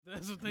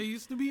That's what they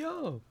used to be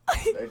on.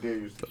 They did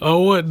used to.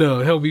 Oh, what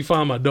though? Help me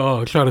find my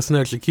dog. Try to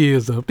snatch your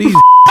kids up. These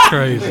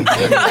crazy.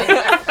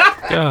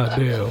 God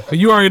damn.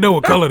 You already know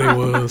what color they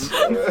was.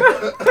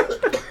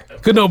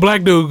 Could no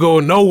black dude go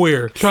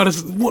nowhere.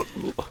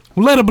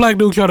 Let a black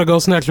dude try to go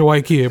snatch a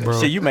white kid, bro.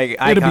 Shit, you make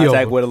eye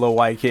contact with a little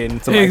white kid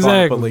and somebody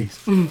call the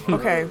police.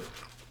 Okay.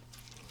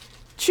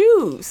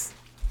 Choose.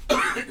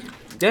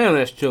 Damn,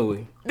 that's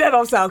chewy. That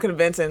don't sound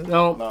convincing.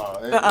 No.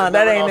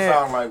 That ain't it.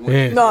 Sound like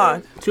when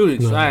No. Chewy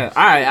excited.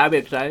 All right, I'll be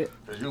excited.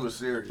 you was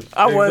serious.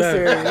 I was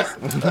serious.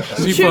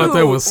 She thought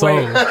that was so.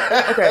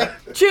 Okay.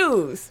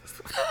 Choose.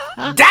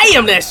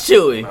 Damn, that's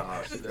chewy.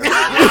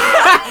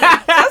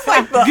 That's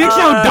like the, Get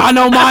your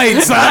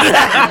dynamite, son.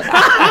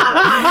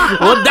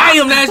 Well,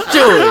 damn, that's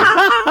chewy.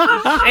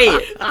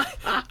 Shit.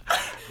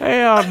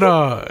 Hell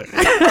no.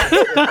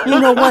 You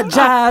know what,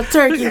 Jive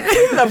Turkey?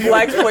 the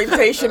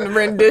blaxploitation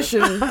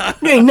rendition.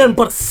 You ain't nothing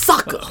but a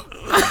sucker.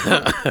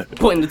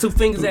 Pointing the two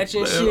fingers at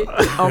you and shit.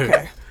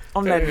 Okay.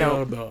 On that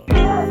Hell note.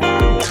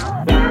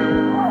 no.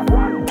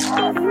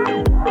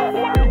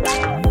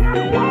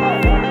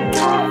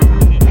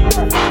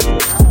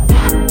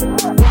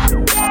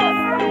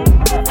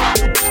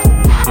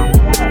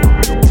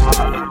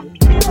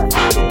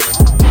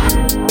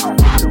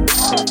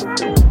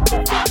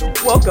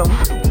 Welcome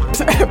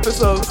to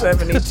episode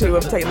 72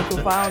 of Technical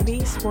File,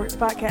 the sports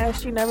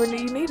podcast you never knew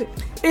you needed.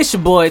 It's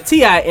your boy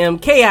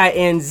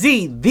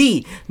TIMKINZ,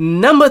 the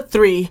number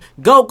 3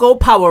 Go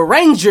Power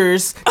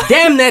Rangers.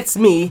 Damn, that's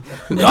me.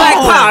 Black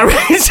Power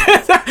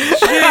Rangers,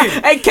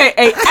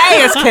 aka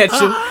Ass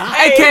Ketchum,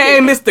 aka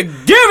Mr.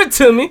 Give It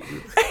To Me.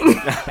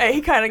 Hey,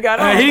 he kind of got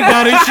on. He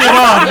got his shit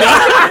off.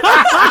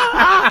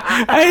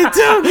 Hey,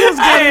 Tim, just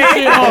got his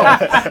shit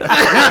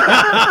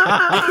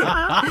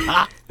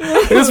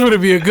off. This would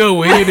be a good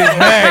one. He hit his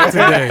bag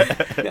today.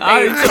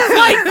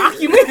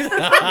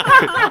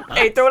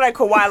 Hey, throw that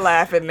Kawhi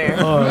laugh in there.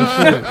 Oh,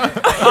 shit.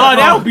 Oh,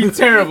 that would be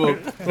terrible.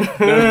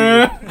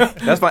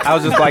 That's why I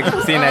was just like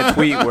seeing that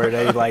tweet where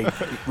they like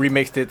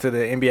remixed it to the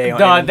NBA on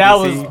Dog, that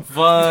NBC. was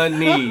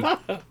funny.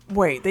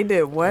 Wait, they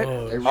did what?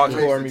 They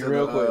Encore remixed me it to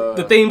real quick.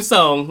 The theme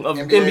song of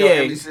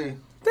NBA. NBC.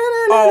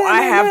 Oh,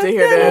 I have to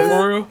hear Oh, this.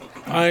 for real?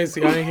 I ain't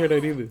hear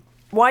that either.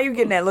 While you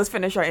getting that, let's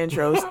finish our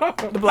intros. The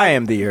I black,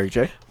 am the Eric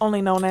J. only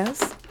known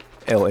as.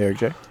 L. Eric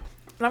J.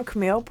 And I'm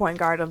Camille, point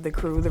guard of the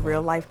crew, the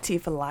real life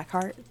Tifa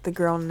Lockhart, the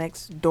girl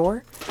next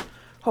door,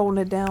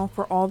 holding it down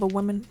for all the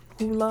women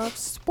who love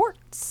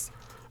sports.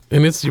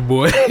 And it's your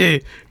boy,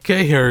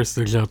 K. Harris,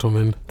 the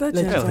gentleman, The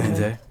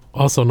gentleman.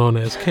 also known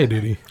as K.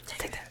 Diddy,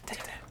 Take that.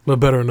 but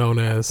better known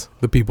as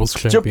the People's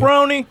Champion.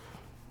 Jabroni.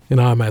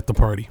 And I'm at the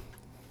party.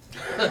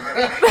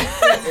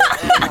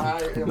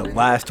 The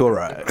last to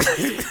arrive.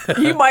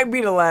 He might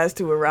be the last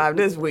to arrive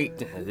this week.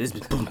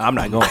 I'm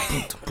not going.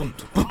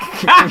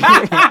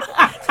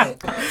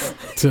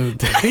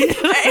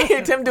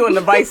 Hey, Tim doing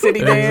the Vice City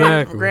dance,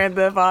 Exactly. Grand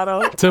Theft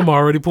Auto. Tim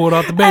already pulled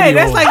out the baby Hey,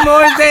 that's oil. like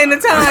Morris Day and the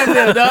Time,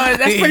 though, dog.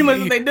 That's pretty much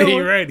what they He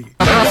do. ready.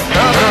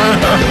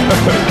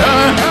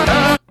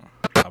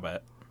 How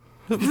bad?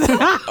 Wow.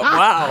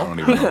 I don't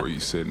even know where you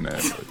sitting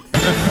at.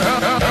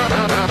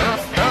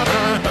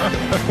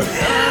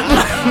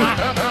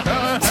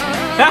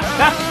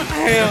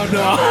 Hell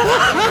no.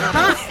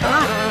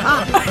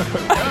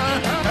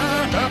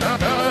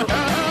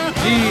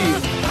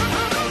 Jeez.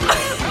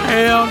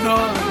 Hell no.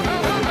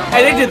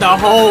 Hey, they did the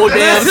whole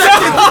damn song.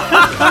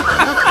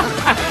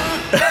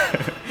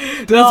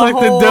 That's like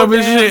the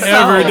dumbest shit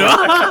ever,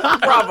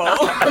 dog.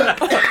 Bravo.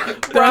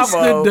 That's the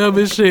Bravo.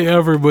 dumbest shit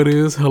ever, but it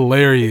is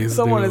hilarious.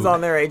 Someone dude. is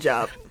on their A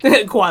job.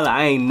 Koala,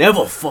 I ain't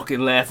never fucking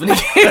laughing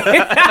again.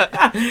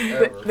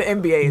 The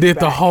NBA is Did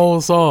the back.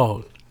 whole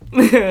song.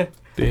 Damn.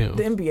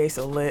 The NBA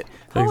so lit.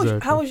 Exactly.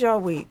 How was y'all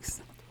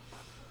weeks?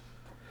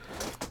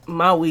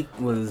 My week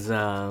was,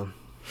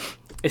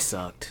 it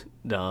sucked,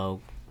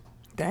 dog.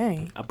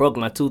 Dang. I broke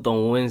my tooth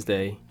on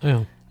Wednesday.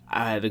 Yeah.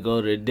 I had to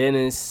go to the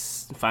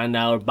dentist, find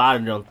out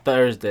about it on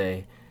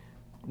Thursday.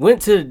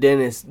 Went to the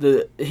dentist.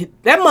 That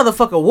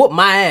motherfucker whooped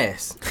my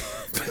ass.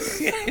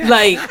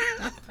 Like,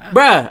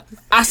 bruh,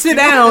 I sit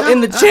down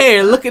in the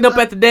chair looking up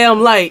at the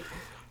damn light.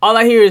 All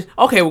I hear is,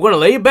 okay, we're going to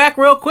lay you back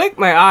real quick.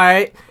 I'm like, all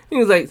right. He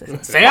was like,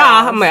 say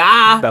ah. I'm like,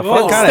 ah. The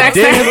fuck kind Stack, of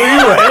dick stack. were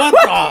you at?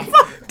 What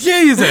the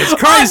Jesus I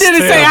Christ.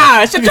 didn't say Tim.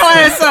 ah. Shut your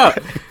ass up.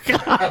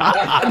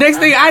 Next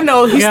thing I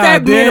know, he God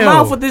stabbed me in the damn.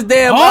 mouth with this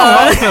damn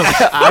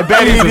I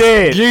bet he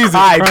did. Jesus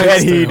I Christ,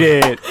 bet he Tim.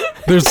 did.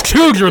 There's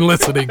children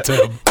listening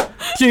to him.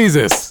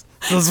 Jesus.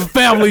 This is a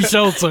family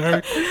show,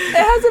 sir. It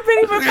hasn't been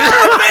even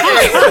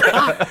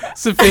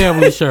It's a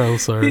family show,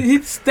 sir.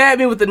 He stabbed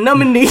me with the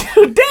numbing needle.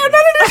 Damn, none of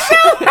this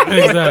shit.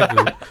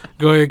 Exactly.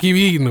 Go ahead, keep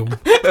eating them.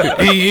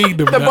 He eating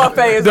them. The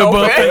buffet is the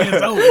open. Buffet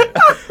is open.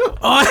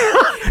 Oh,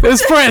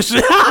 it's fresh.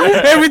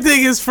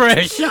 Everything is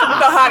fresh. the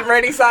hot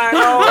ready sign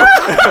on.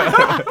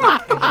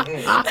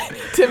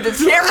 Tim just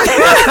Put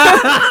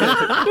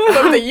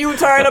the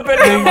U-turn up in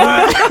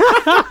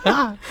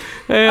there.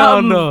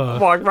 Hell no.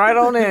 Walk right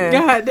on in.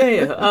 God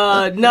damn.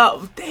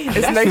 No. Damn,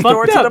 It's that's next fucked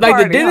door to up. the Like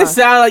party, the dentist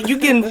huh? sound like you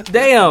getting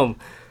damn.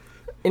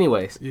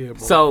 Anyways, Yeah, bro.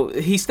 so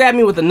he stabbed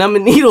me with a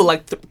numbing needle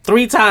like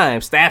 3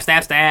 times. Stab,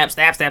 stab, stab,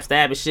 stab, stab,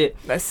 stab, and shit.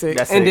 That's sick.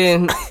 That's And it.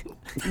 then,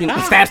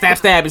 stab, stab,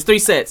 stab. It's 3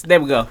 sets. There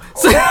we go.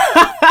 So,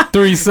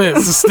 3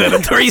 cents instead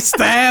of 3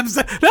 stabs.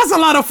 That's a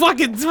lot of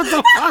fucking. What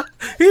the fuck?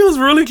 He was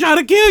really trying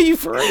to kill you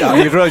for real. Yo,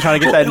 he was really trying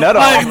to get that nut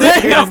Like, off.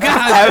 damn,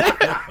 God.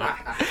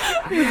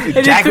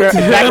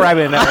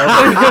 Jackrabbit in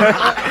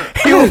there.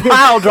 He was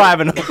pile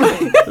driving them. They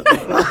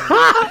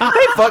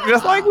fuck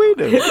just like we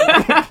do.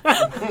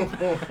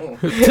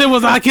 Tim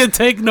was, I can't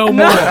take no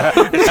more.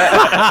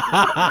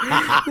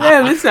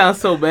 damn, this sounds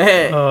so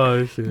bad.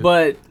 Oh, shit.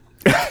 But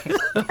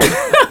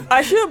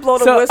I should blow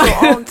the So-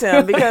 whistle on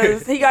Tim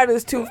because he got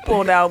his tooth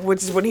pulled out,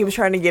 which is what he was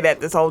trying to get at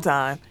this whole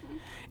time.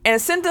 And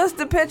sent us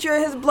the picture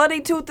of his bloody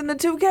tooth in the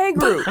 2K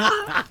group.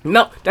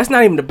 no, that's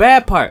not even the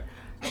bad part.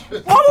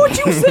 Why would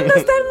you send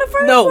us that in the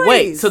first No, place?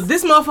 wait. So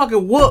this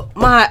motherfucker whooped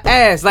my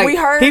ass. Like We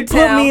heard he put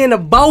Tim. me in a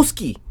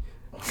Bowski.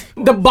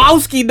 The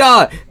Bowski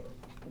dog.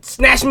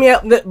 Snatched me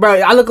up, bro.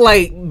 I look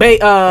like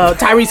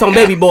Tyrese on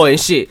Baby Boy and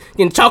shit.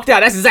 Getting choked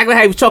out. That's exactly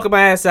how he was choking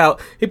my ass out.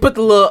 He put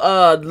the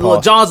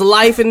little jaws of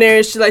life in there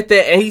and shit like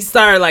that, and he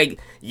started like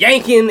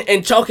yanking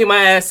and choking my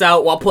ass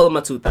out while pulling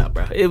my tooth out,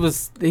 bro.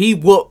 He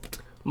whooped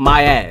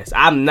my ass.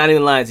 I'm not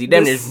even lying to you.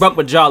 Damn near broke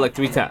my jaw like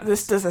 3 times.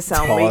 This doesn't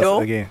sound Pause legal.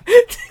 again.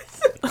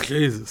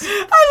 Jesus.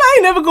 I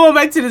ain't never going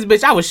back to this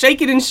bitch. I was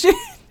shaking and shit.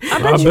 I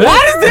Why does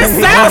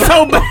this sound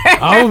so bad?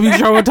 I would be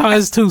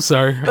traumatized too,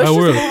 sir. I Let's just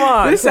will. move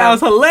on. This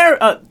sounds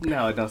hilarious.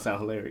 No, it don't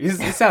sound hilarious.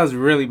 It sounds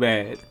really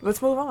bad.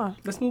 Let's move on.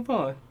 Let's move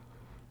on.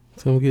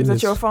 So I'm getting Is that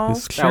this, your phone?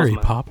 This That cherry was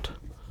mine. popped.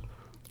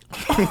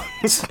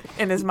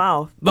 In his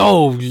mouth.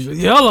 Oh,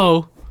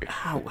 yellow.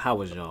 How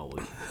was y'all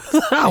week?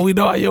 We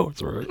know how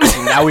yours were.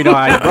 Now we know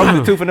how you broke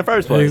the tooth in the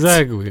first place.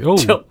 Exactly. Oh,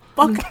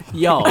 Fuck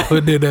y'all.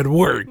 put in that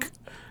work.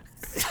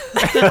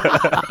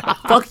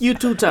 Fuck you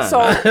 2 times.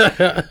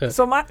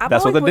 So my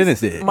That's what the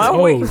dentist did. My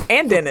Oh. week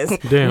and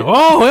dentist. Damn.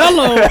 Oh,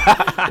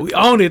 hello. We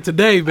own it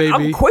today, baby.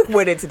 I'm quick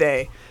with it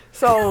today.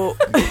 So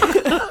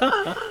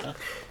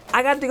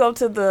I got to go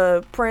to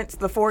the Prince,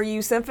 the For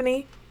You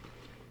Symphony.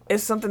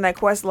 It's something that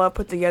Questlove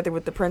put together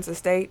with the Prince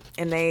Estate,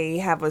 and they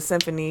have a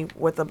symphony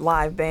with a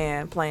live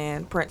band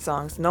playing Prince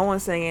songs. No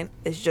one's singing.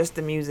 It's just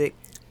the music.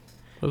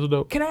 That's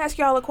dope. Can I ask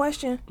y'all a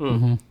question?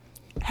 Mm-hmm.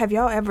 Have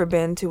y'all ever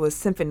been to a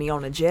symphony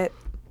on a jet?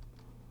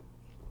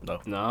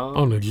 No.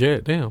 On the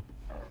jet. Damn.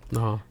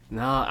 No.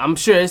 No, I'm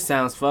sure it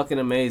sounds fucking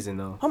amazing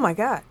though. Oh my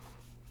God.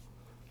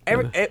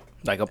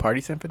 Like a party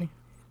symphony?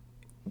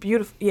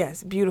 Beautiful.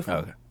 Yes, beautiful.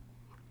 Okay.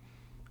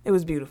 It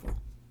was beautiful.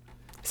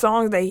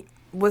 Songs they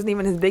wasn't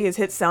even his biggest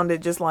hit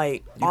sounded just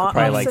like You could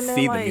probably like sitting there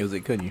see like, the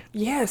music, couldn't you?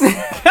 Yes,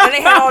 and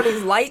they had all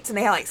these lights and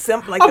they had like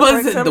like I the was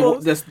Prince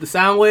symbols. the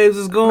sound waves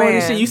was going and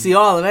Man. shit. You see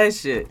all of that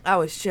shit. I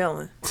was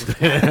chilling,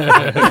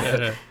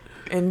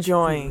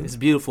 enjoying. It's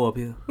beautiful up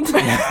here.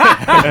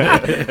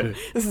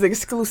 This is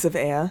exclusive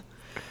air.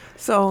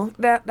 So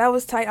that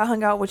was tight. I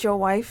hung out with your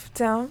wife,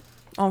 Tim,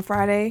 on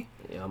Friday.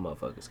 Yeah,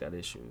 motherfuckers got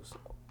issues.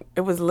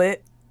 It was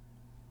lit.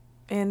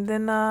 And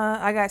then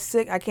I got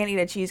sick. I can't eat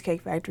at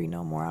Cheesecake Factory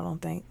no more, I don't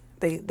think.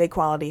 They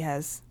quality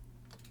has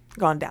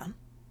gone down.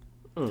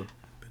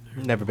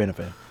 Never been a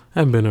fan.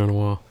 Haven't been there in a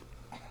while.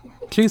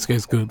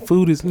 Cheesecake's good.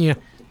 Food is, yeah.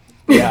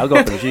 Yeah, I'll go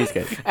for the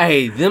cheesecake.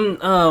 Hey,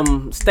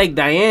 them steak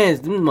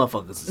Diane's, them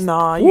motherfuckers.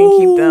 Nah, you can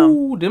keep them.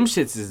 Ooh, them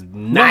shits is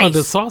No, nice.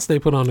 the sauce they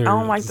put on there. I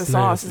don't like the is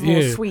sauce. It's nasty. a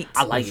little Yeah. sweet.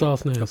 I like The it.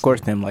 sauce nasty. Of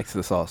course, Tim likes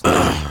the sauce.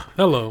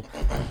 Hello.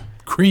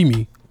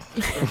 Creamy.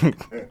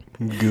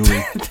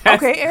 Gooey.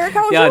 Okay, Eric,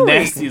 how was Y'all your week?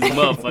 nasty as a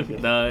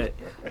motherfucker, dog.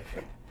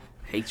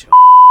 Hate y'all.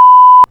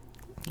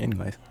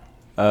 Anyways,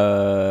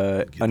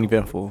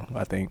 uneventful,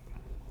 I think,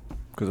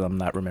 because I'm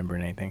not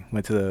remembering anything.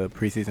 Went to the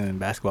preseason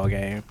basketball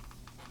game.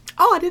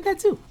 Oh, I did that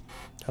too.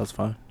 That was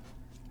fun.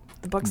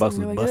 The Bucks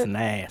Busting, really busting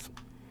good. ass.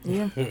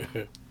 Yeah.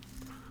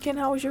 Ken,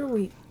 how was your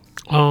week?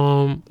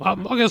 I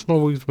guess my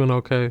week's been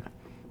okay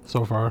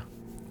so far.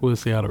 We'll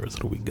see how the rest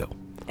of the week go.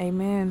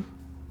 Amen.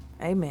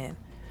 Amen.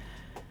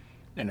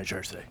 In a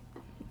church day.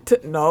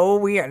 No,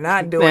 we are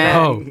not doing Nah. that.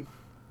 Oh,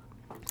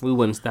 We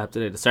wouldn't stop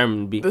today. The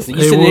sermon would be. This- You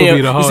It sitting will there,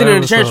 be the you whole sitting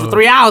in the church for episode.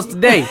 3 hours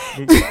today.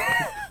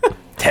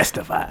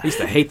 Testify. I used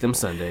to hate them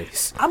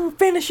Sundays. I'm gonna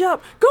finish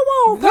up. Go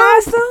on,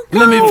 Pastor.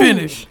 let me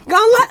finish.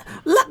 Go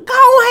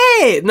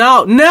ahead.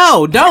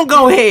 No, don't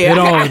go ahead. It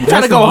all- I'm trying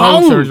that's to go the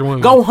old church home.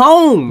 women. Go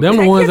home. Them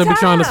the Take ones your that be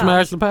trying to time.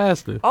 smash the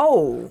pastor.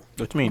 Oh,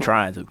 What you mean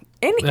trying to?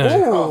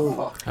 Yeah.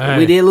 ooh. Hey.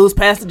 We did lose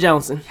Pastor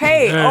Johnson.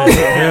 Hey, Yeah. oh,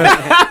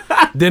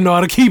 Yeah. Didn't know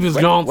how to keep his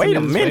Johnson wait a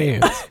in his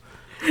minute. hands.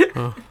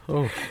 Oh.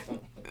 No,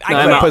 I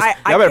I'm can't, out.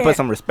 Y'all better put can't-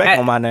 some respect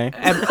on my name.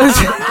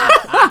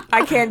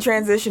 I can't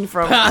transition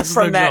from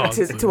Pastor that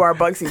Johnson. to our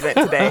Bucks event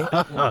today.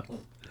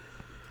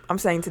 I'm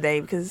saying today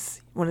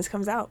because when this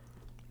comes out,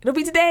 it'll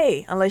be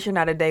today, unless you're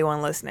not a day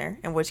one listener,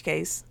 in which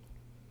case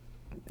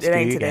it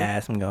ain't Stick today.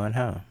 ass, I'm going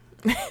home.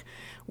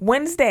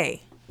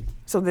 Wednesday.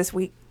 So this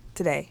week,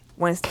 today,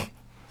 Wednesday.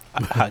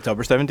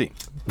 October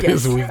 17th.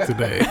 This Yes. week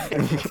today.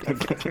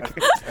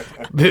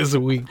 This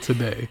week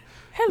today.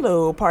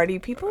 Hello, party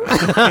people.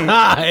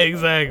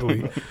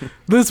 Exactly.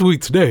 This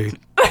week today.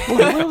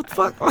 What the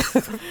fuck?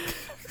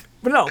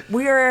 But no,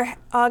 we are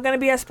going to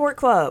be at Sport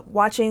Club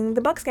watching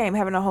the Bucks game,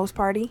 having a host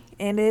party,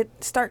 and it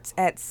starts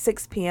at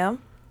 6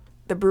 p.m.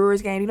 The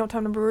Brewers game. You know what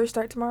time the Brewers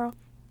start tomorrow?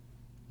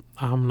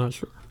 I'm not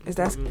sure. Is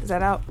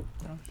that out?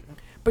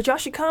 But y'all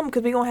should come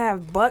because we're going to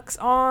have Bucks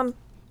on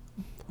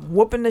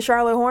whooping the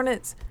Charlotte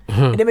Hornets,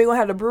 and then we're going to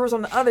have the Brewers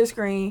on the other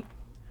screen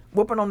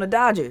whooping on the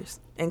Dodgers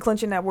and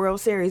clinching that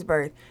World Series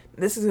berth.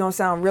 This is going to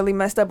sound really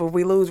messed up if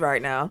we lose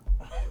right now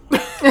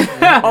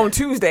on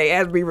Tuesday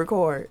as we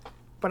record.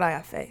 But I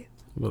have faith.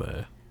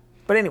 But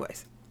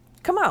anyways,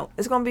 come out.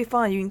 It's going to be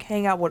fun. You can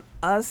hang out with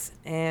us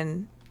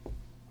and,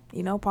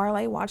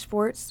 parlay, watch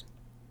sports,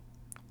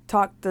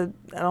 talk the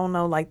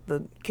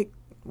kick,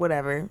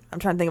 whatever. I'm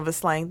trying to think of a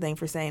slang thing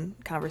for saying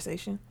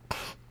conversation.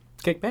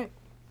 Kick back.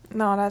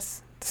 No,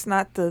 that's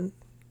not the,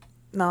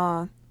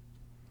 nah.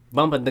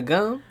 Bumping the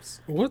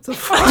gums. What the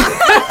fuck?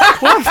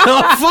 What the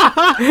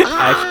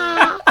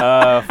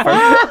fuck?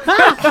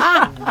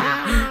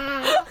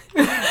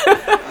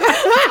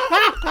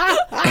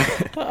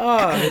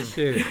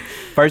 Shit.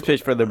 First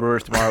pitch for the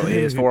Brewers tomorrow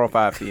is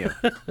 4:05 p.m.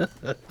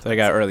 So they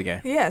got an early game.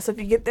 Yeah, so if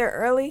you get there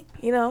early,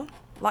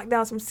 lock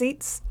down some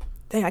seats.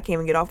 Dang, I can't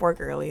even get off work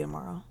early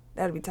tomorrow.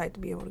 That'd be tight to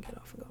be able to get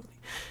off and go.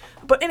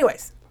 But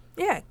anyways,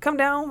 yeah, come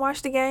down,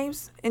 watch the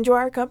games, enjoy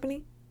our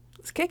company.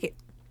 Let's kick it.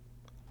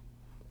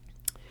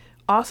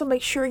 Also,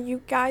 make sure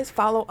you guys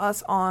follow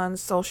us on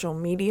social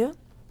media.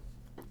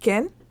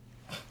 Ken?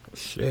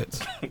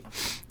 Shit.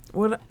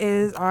 What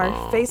is our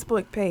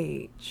Facebook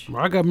page?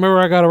 I got it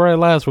right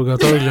last week. I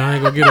told you I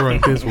ain't gonna get it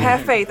right this week.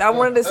 Have faith. I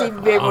wanted to see if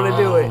you'd be able to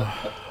do it.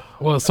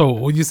 Well, so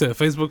what you said?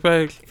 Facebook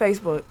page?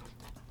 Facebook.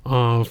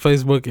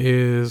 Facebook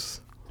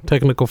is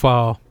Technical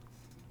File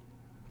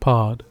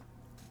Pod.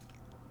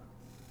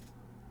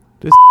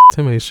 This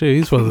Tim ain't shit.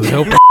 He's supposed to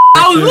help.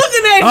 I was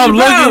looking at you,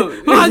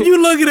 bro. How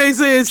you looking at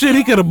saying shit?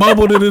 He could have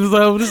bubbled it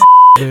himself. This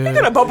You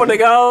could have bumped the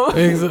gum.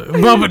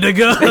 bumping the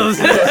guns.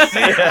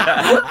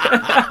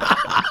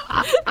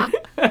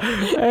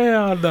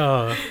 Hell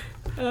no.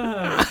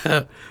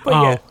 But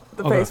yeah,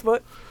 the okay.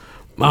 Facebook.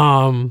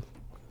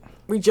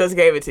 We just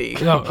gave it to you.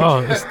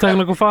 It's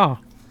Technical File.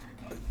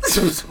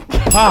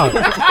 Pod.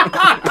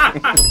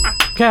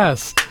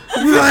 Cast.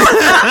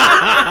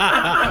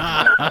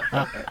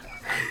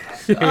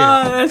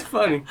 That's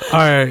funny. All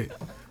right.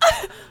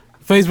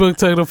 Facebook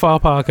Technical File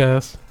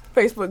Podcast.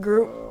 Facebook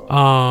group.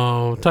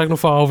 Technical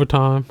File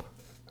Overtime.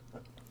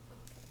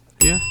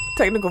 Yeah.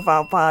 Technical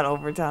File Pod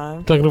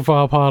Overtime. Technical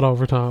File Pod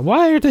Overtime.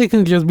 Why everything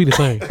can just be the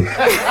same?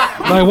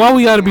 Like, why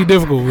we gotta be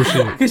difficult with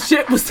shit? Cause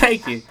shit was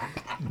taken.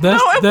 That's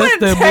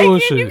that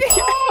bullshit.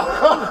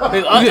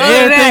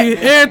 Everything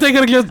Everything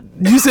could just,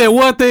 you said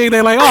one thing,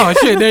 they're like, oh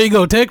shit, there you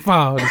go, Tech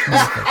File.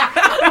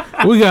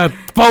 We got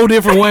 4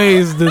 different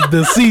ways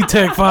to see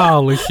Tech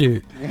File and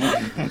shit.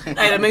 Hey,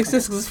 that makes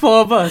sense because it's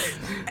 4 of us.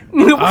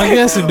 I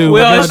guess it do.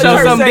 We all show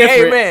Say something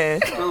different. amen.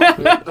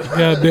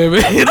 God damn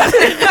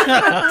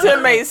it. To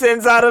make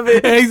sense out of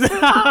it.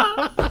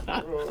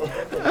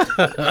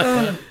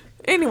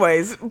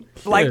 Anyways,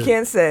 like Yeah.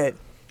 Ken said,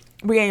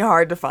 we ain't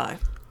hard to find.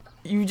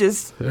 You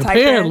just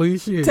Apparently,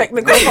 type in shit.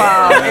 Technical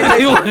File.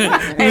 And You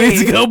then, need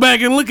to go back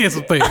and look at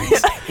some things.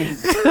 you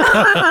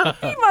might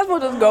as well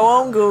just go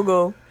on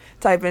Google,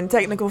 type in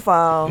Technical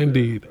File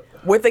Indeed.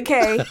 with a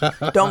K.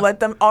 Don't let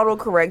them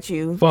autocorrect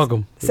you. Fuck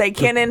them. Say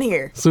Ken in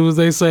here. As soon as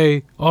they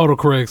say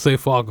autocorrect, say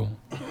fuck them.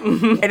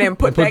 And then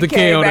put Put that the K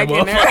K on back that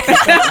in there. Hey,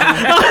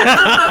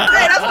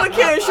 that's what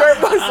Ken's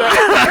shirt was.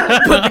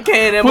 Put the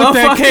K in that Put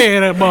that motherfucker. K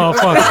in that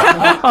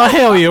motherfucker. Oh,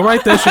 hell yeah.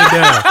 Write that shit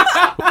down.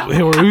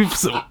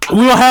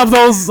 We'll have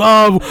those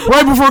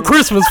right before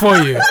Christmas for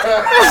you.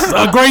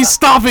 A great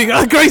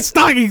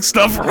stocking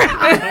stuffer.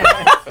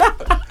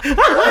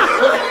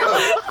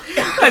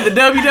 Like the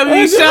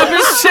WWE shop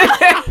and shit.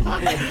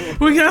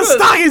 We got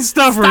stocking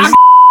stuffers.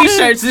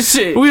 T-shirts and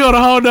shit. We on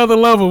a whole nother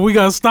level. We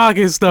got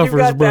stocking You stuffers,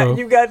 got bro. that.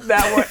 You got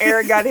that one.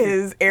 Eric got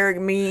his Eric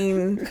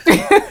Mean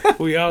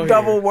We out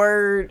double here.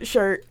 word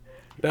shirt.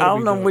 That'll I don't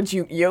be know dope. what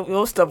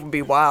your stuff would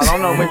be wild. I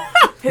don't know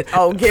what.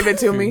 Oh, give it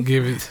to me.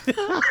 Give it.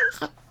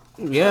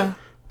 Yeah.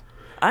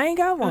 I ain't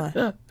got one.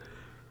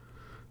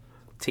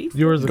 Teeth.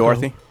 Yours,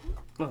 Dorothy.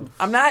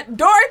 I'm not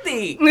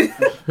Dorothy. She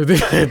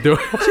ain't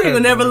gonna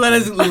never let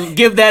us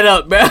give that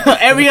up, bro.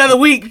 Every other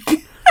week.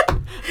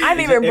 I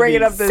didn't even bring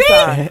it up this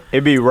time.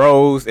 It'd be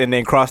Rose and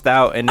then crossed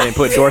out and then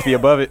put Dorothy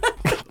above it.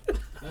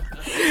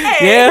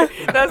 Hey, Yeah.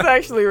 that's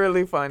actually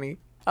really funny.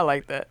 I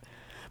like that.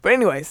 But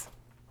anyways,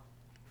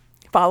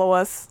 follow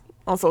us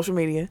on social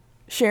media.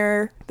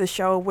 Share the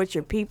show with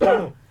your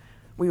people.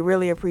 We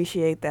really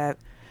appreciate that.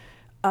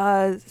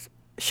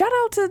 Shout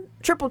out to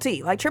Triple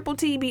T. Like, Triple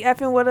T be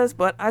effing with us,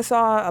 but I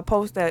saw a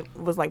post that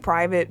was like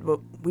private, but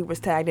we was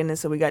tagged in it,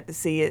 so we got to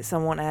see it.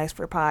 Someone asked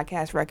for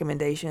podcast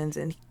recommendations,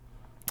 and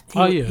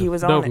he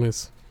was on it.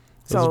 Dopeness.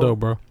 That's So- dope,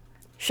 bro.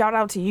 Shout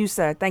out to you,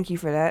 sir. Thank you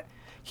for that.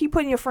 Keep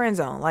putting your friends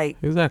on. Like,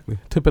 Exactly.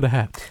 Tip of the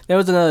hat. There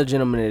was another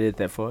gentleman that did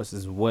that for us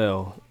as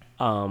well.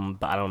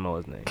 But I don't know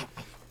his name.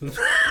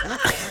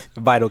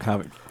 Vital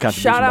contribution.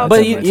 Shout out by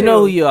But to someone. you know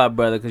who you are,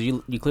 brother, because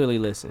you clearly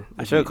listen.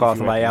 I should call If you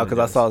somebody out because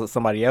I recommend saw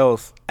somebody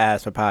else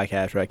ask for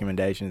podcast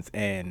recommendations,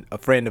 and a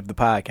friend of the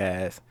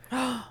podcast,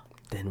 us.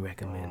 Didn't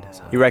recommend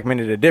us. he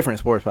recommended a different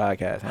sports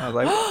podcast. And I was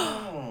like,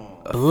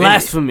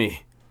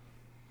 Blasphemy.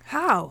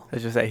 How?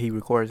 let's just say he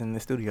records in the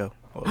studio.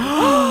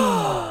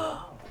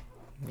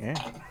 Yeah.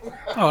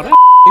 Oh, that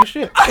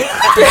shit.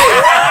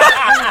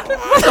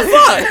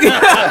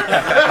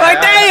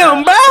 Like,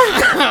 damn, bro.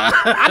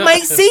 I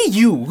might see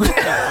you.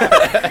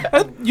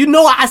 You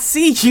know I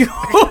see you.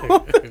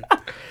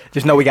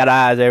 Just know we got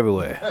eyes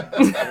everywhere.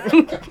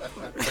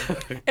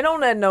 And on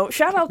that note,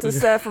 shout out to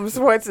Seth from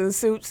Sports and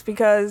Suits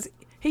because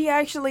he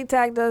actually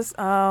tagged us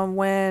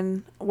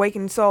when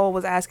Waking Soul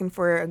was asking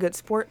for a good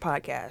sport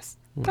podcast.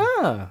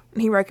 Ah.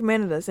 He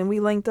recommended us and we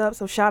linked up.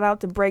 So shout out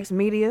to Breaks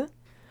Media.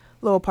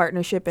 Little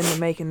partnership in the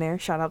making there.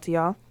 Shout out to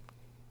y'all.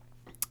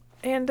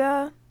 And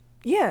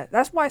yeah,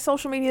 that's why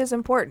social media is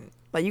important.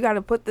 Like you got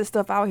to put this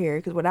stuff out here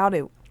because without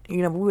it,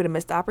 we would have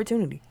missed the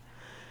opportunity.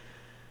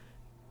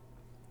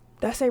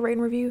 Did I say rate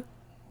and review?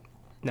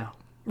 No.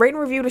 Rate and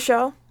review the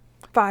show.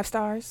 5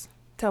 stars.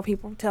 Tell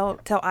people. Tell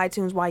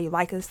iTunes why you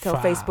like us. Tell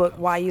 5. Facebook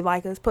why you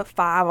like us. Put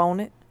 5 on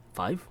it.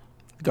 5?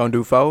 Gonna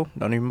do 4?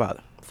 Don't even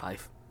bother.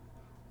 5.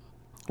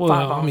 Well,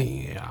 5 I on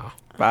mean, yeah.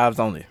 5's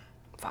only.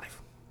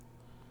 5.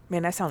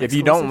 Man, that sounds If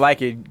you don't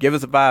like it, give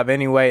us a 5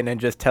 anyway, and then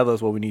just tell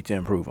us what we need to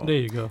improve on. There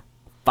you go.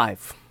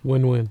 5.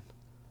 Win-win.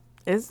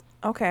 Is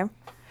okay.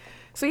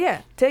 So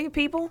yeah, tell your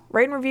people,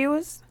 rate and review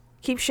us.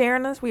 Keep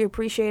sharing us. We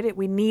appreciate it.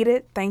 We need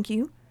it. Thank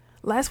you.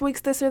 Last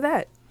week's this or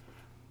that.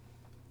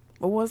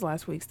 What was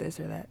last week's this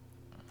or that?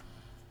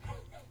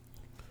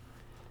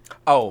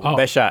 Oh,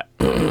 best shot.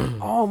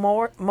 Oh,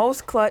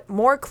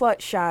 more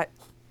clutch shot.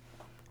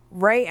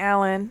 Ray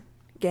Allen,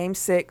 Game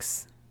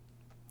 6.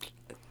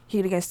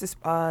 Heat against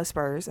the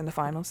Spurs in the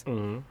finals.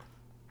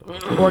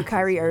 Or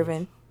Kyrie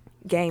Irving,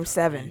 Game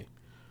 7,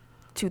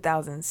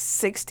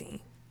 2016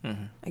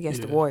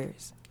 against the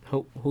Warriors.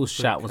 Whose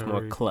shot was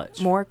more Curry.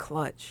 clutch? More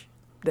clutch,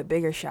 the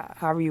bigger shot.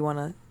 However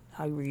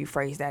you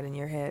phrase that in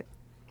your head.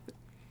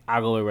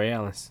 I'll go with Ray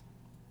Allen's.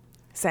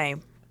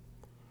 Same.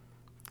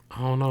 I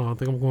don't know. I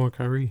think I'm going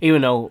Kyrie.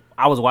 Even though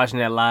I was watching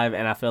that live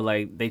and I feel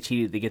like they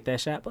cheated to get that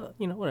shot, but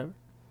whatever.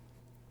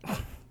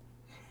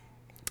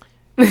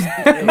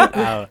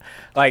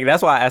 Like,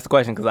 that's why I asked the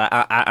question, because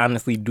I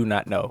honestly do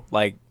not know.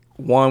 Like,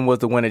 one was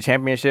to win a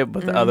championship,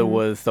 but the other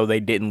was so they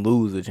didn't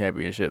lose the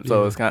championship.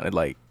 So it's kind of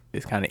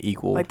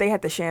equal. Like they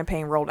had the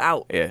champagne rolled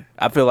out. Yeah,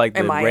 I feel like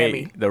In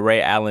Miami. the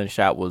Ray Allen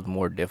shot was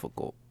more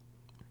difficult.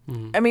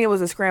 I mean, it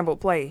was a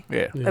scrambled play.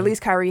 Yeah. At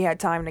least Kyrie had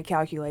time to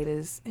calculate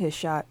his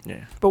shot.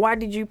 Yeah. But why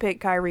did you pick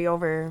Kyrie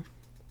over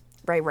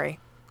Ray?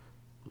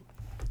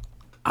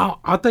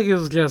 I think it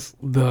was just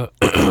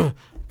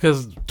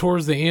because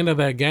towards the end of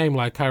that game,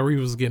 like Kyrie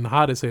was getting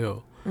hot as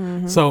hell.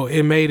 So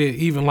it made it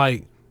even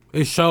like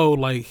it showed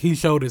like he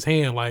showed his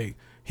hand like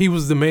he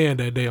was the man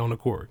that day on the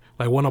court.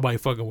 Like wasn't nobody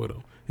fucking with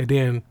him. And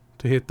then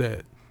to hit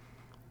that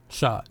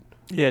shot.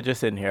 Yeah, just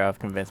sitting here, I've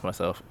convinced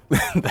myself.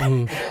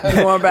 You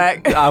going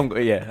back? I'm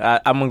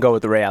gonna go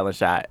with the Ray Allen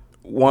shot.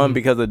 One,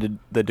 because of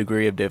the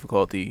degree of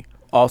difficulty.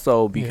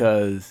 Also,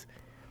 because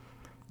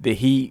the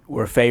Heat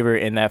were favored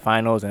in that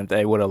finals, and if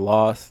they would have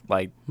lost,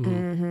 like They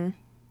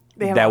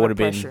had a that lot would of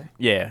have been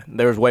pressure.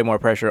 there was way more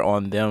pressure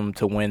on them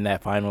to win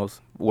that finals,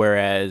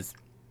 whereas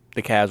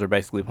the Cavs were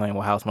basically playing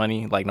with house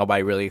money. Like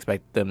nobody really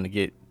expected them to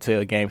get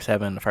to Game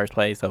 7 in the first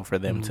place. So for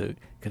them to,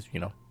 because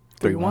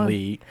 3-1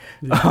 lead,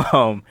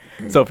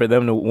 so for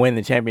them to win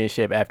the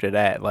championship after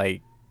that,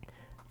 like I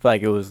feel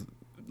like it was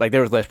like there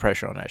was less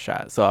pressure on that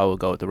shot. So I would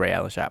go with the Ray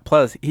Allen shot.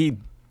 Plus he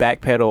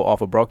backpedaled off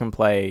a broken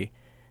play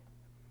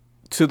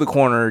to the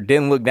corner,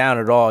 didn't look down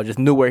at all, just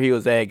knew where he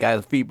was at, got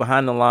his feet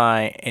behind the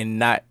line and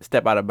not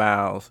step out of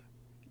bounds,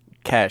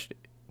 cashed it.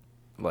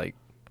 Like,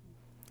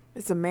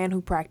 It's a man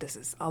who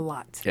practices a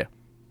lot. yeah.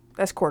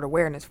 That's court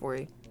awareness for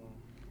you.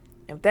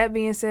 And with that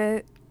being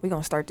said, we're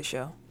going to start the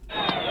show.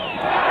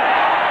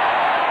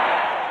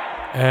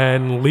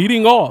 And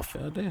leading off.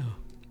 God damn.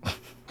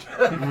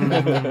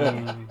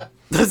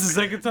 That's the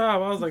second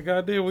time. I was like,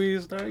 God damn, we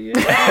didn't start yet.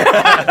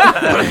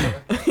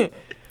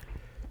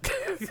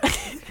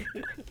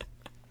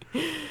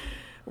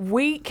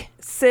 Week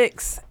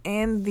 6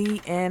 in the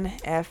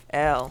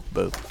NFL.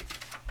 Boo.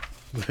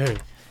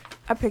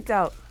 I picked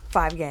out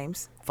 5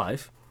 games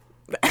 5.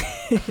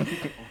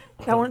 that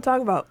I want to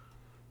talk about.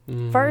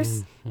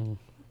 First,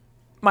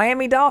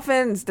 Miami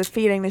Dolphins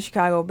defeating the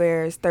Chicago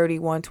Bears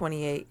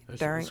 31-28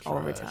 during was trash,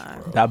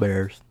 overtime. That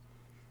Bears.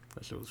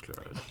 That shit was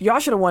trash. Y'all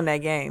should have won that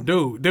game.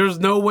 Dude, there's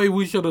no way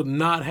we should have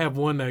not have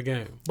won that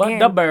game. But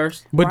And- the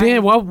Bears. But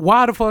Right. then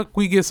why the fuck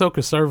we get so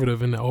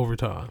conservative in the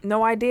overtime?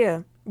 No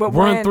idea. But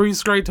Run when, 3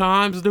 straight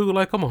times, dude.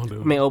 Like, come on,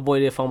 dude. I mean, old boy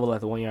did fumble at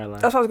the 1 yard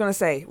line. That's what I was going to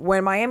say.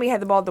 When Miami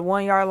had the ball at the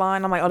 1 yard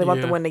line, I'm like, oh, they're about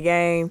Yeah. to win the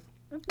game.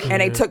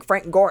 And they took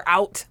Frank Gore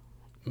out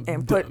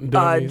and put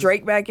dummies.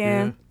 Drake back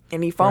in. Yeah.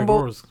 And he Frank Gore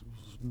fumbled. was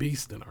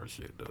beasting our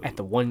shit, dude. At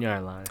the 1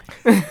 yard line.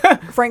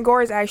 Frank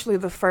Gore is actually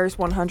the first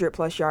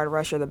 100-plus yard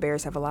rusher the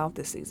Bears have allowed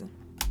this season.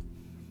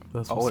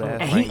 That's what's Old up.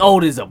 ass. And he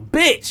old as a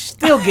bitch.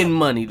 Still getting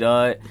money,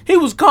 dog. He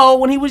was cold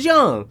when he was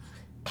young.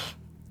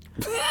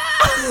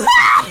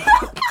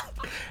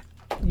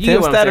 You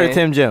Tim get what I'm Stat or saying?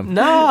 Tim Jim?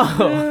 No.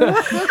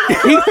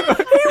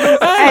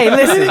 Hey,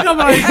 listen.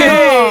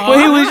 When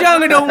he was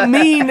younger, don't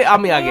mean. I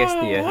mean, I guess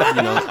yeah.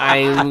 You know, I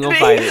ain't even gonna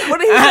fight it. What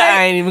did he say?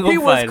 I ain't even gonna He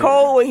fight was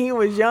cold when he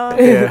was young.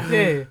 it.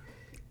 Yeah.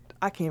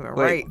 I can't even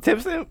Wait, rate. Tim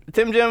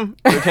Jim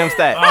or Tim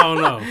Stat? I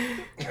don't know.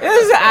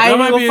 I ain't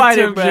might even be gonna a fight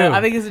Tim it, bro. Jim.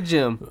 I think it's a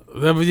gym.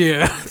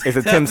 Yeah. It's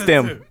a Tim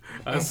Stem.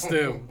 I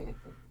stem.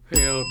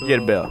 Hell no. Get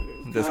a bell.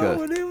 Discuss.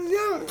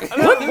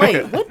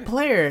 What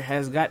player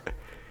has got?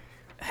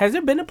 Has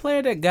there been a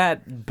player that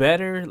got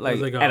better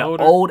like they got at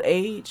older? an old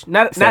age?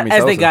 Not Sammy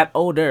as they Sosa. got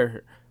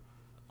older.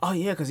 Oh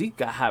yeah, because he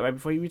got hot right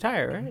before he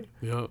retired, right?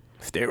 Yep.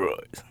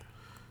 Steroids.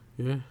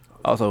 Yeah.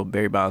 Also,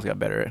 Barry Bonds got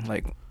better.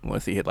 Like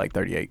once he hit like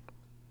 38.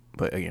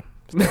 But again,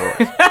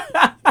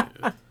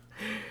 steroids.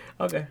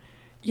 Okay.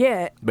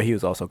 Yeah, But he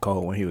was also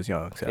cold when he was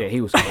young. So Yeah,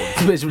 he was cold.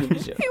 Bitch, when he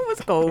was young. he was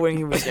cold when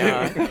he was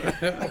young.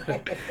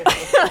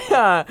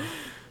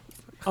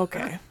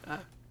 Okay.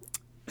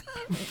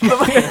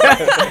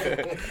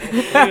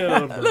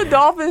 The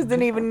Dolphins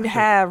didn't even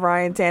have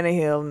Ryan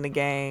Tannehill in the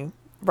game.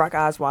 Brock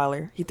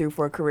Osweiler, he threw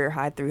for a career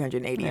high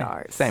 380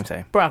 yards. same.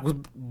 Brock was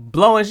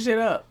blowing shit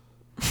up.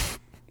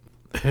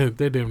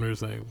 They damn near the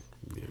same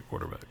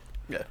quarterback.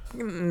 Yeah.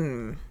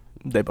 Mm.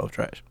 They both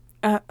trash.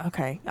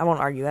 Okay, I won't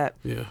argue that.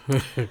 Yeah.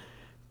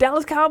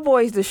 Dallas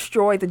Cowboys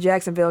destroyed the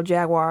Jacksonville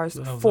Jaguars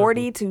That was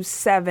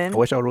 40-7. I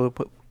wish I would have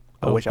put.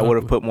 I wish I would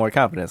have put more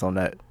confidence on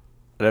that.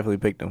 I definitely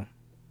picked them,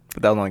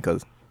 but that was only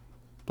because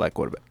black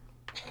quarterback.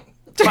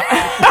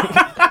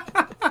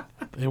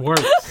 It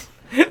works.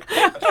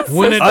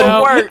 When in System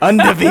doubt. works.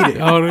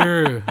 Undefeated. Oh,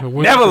 there.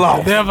 When- Never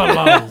lost. Never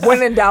lost.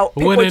 When in doubt,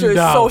 pick When with in your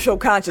doubt. social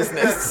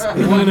consciousness.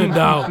 When in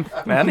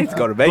doubt. Man, I need to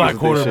go to Vegas.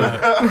 Black with this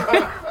shit.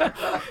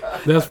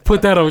 quarterback. Let's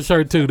put that on a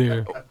shirt too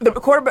there. The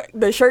quarterback,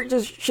 the shirt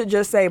should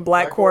just say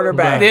black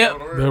quarterback. Yep.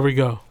 There we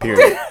go.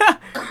 Period.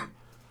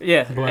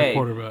 Yeah. Black Hey,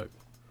 quarterback.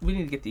 we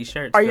need to get these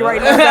shirts. Are you dog.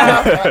 writing this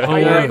down? Oh, Are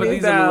you yeah. writing Put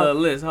these these on the down?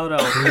 little list. Hold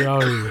on. We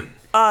out here.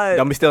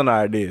 Don't be stealing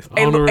our ideas.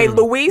 Hey, On the hey,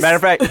 river. Luis. Matter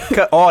of fact,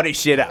 cut all this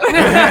shit out.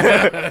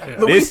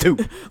 This too.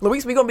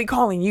 Luis, we gonna be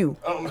calling you.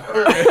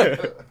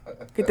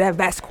 Get that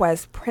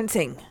Vasquez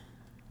printing.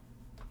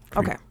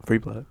 Okay. Free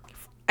plug.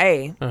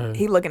 Hey, Alright.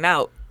 he looking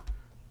out.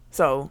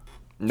 So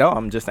No,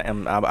 I'm just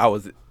saying. I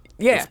was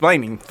yeah,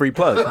 explaining free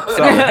plug. and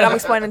So I'm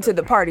explaining to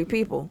the party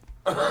people.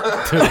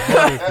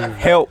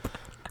 help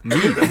me.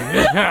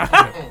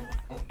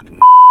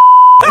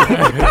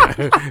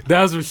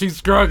 That's what she's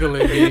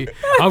struggling. B.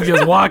 I'm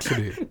just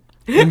watching it.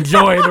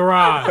 Enjoying the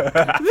ride.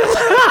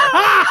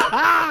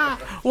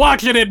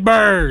 Watching it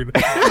burn.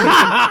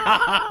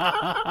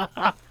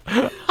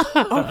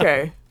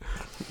 Okay.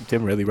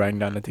 Tim really writing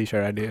down the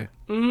t-shirt idea.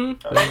 There you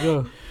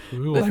go.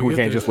 We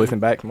can't just listen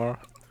back tomorrow.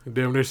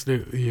 Damn, they're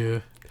still, yeah.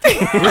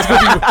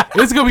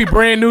 It's gonna be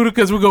brand new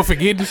because we're gonna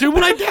forget the shit.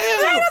 We're like, damn,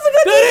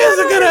 that is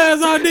a good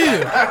ass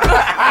idea.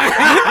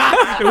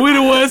 And we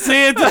the ones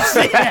saying this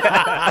shit.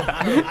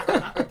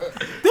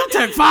 Them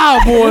Tech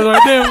 5 boys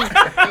right there.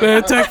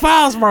 Man, Tech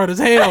 5 smart as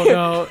hell,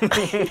 dog.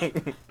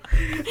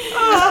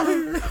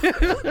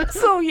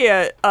 So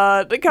yeah,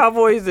 the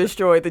Cowboys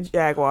destroyed the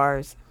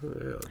Jaguars.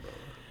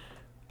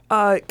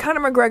 Conor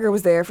McGregor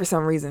was there for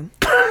some reason.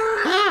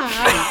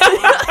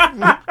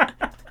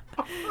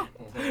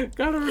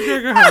 Conor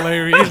McGregor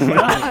hilarious.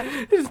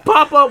 Just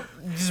pop up.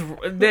 Just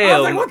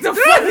damn. What the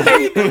fuck are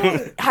you doing?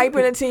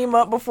 Hyping the team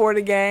up before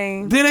the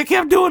game. Then they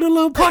kept doing the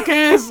little punk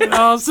ass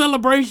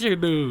celebration,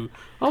 dude.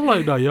 I'm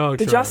like, no, y'all.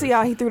 Did y'all see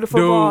how he threw the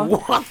football? Dude,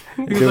 what?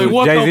 He was Dude, like,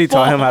 what Jay-Z the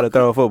taught fuck? him how to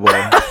throw a football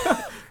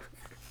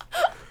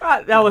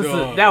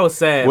That was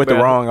sad. with the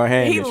bro. wrong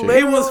hand He and shit.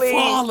 literally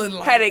falling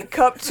like- had it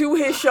cupped to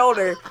his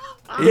shoulder.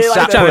 He Did like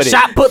shot that. put it.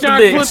 Shot put the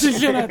Shark put the bitch.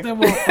 shit out that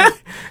motherfucker.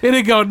 It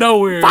didn't go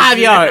nowhere. 5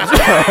 yards.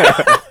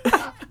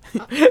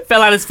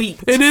 Fell out his feet.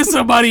 And then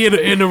somebody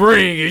in the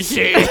ring and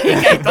shit. He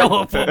can't throw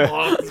a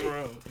football,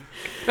 bro.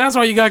 That's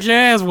why you got your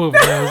ass whooped.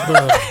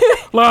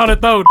 Learn how to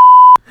throw.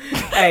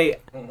 Hey,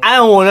 I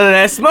don't want none of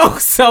that smoke,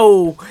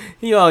 so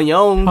you on your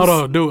own. Hold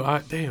on, dude.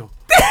 Damn.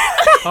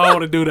 I don't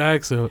want to do the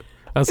accent.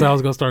 That's how I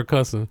was gonna start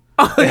cussing.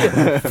 Fuck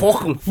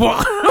 'em.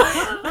 Fuck.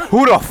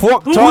 Who the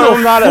fuck taught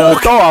him how to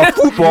throw a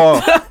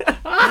football?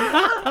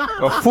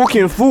 A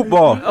fucking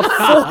football.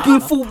 Fucking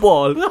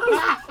football.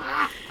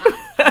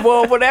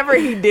 Well, whatever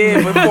he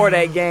did before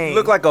that game,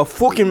 Look like a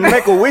fucking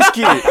make a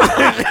whiskey.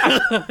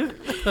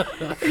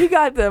 he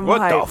got them What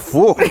the hyped.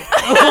 fuck?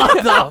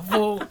 What the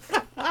fuck?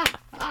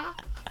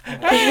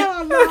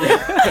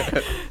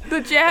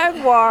 The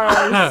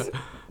Jaguars.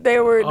 They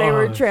were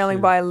Oh, trailing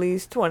shit. by at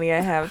least 20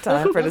 at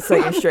halftime for the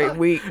second straight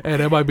week. Hey,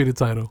 that might be the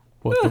title.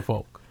 What the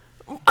fuck?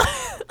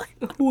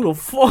 Who the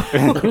fuck?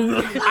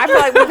 I feel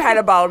like we've had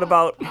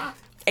about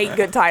 8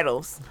 good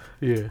titles.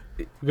 Yeah,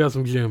 we got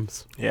some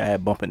gems. Yeah, I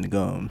had bump in the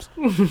gums.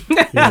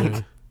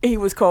 Yeah, He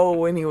was cold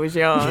when he was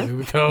young. here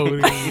we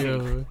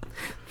go.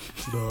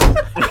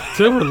 Yeah.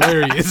 Tim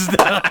hilarious.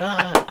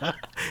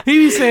 He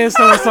be saying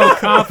so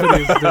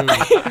confident,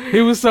 dude.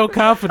 He was so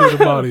confident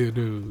about it,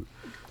 dude.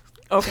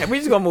 Okay, we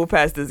just gonna move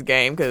past this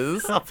game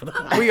because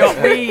we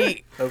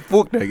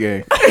Fuck that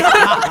game.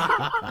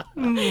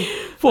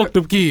 Fuck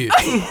them kids.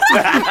 hey,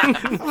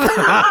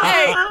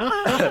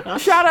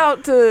 shout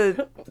out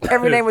to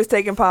Every Name Was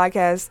Taken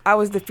podcast. I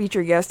was the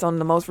featured guest on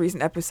the most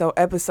recent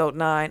episode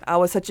 9. I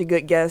was such a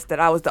good guest that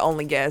I was the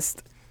only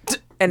guest,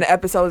 and the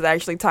episode is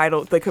actually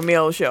titled "The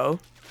Camille Show."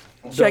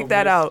 Check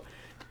that out.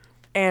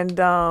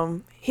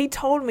 And he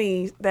told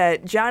me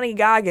that Johnny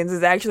Goggins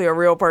is actually a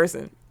real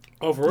person.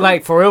 Oh, for real?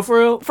 Like, for real, for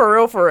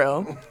real? For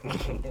real.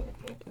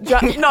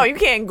 No, you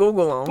can't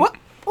Google him. What?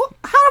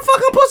 How the fuck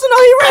I'm supposed to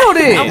know he real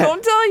then? I'm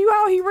gonna tell you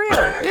how he real.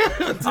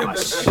 Oh,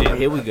 shit.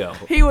 Here we go.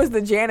 He was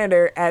the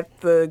janitor at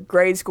the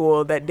grade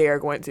school that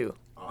Derek went to.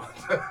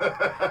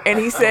 And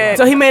he said,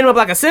 So he made him up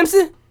like a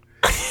Simpson?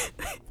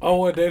 Oh,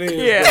 what that is?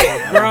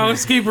 Yeah.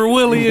 Groundskeeper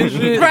Willie and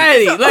shit.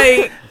 Right.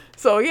 Like,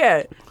 so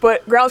yeah.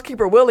 But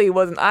groundskeeper Willie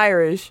wasn't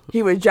Irish.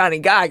 He was Johnny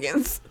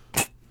Goggins.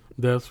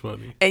 That's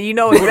funny. And you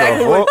know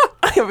exactly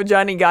what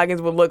Johnny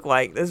Goggins would look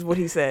like. This is what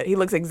he said. He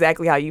looks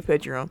exactly how you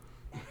picture him.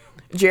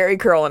 Jerry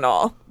curl and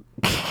all.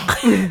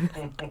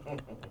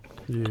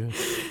 Yeah.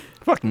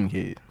 Fucking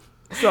kid.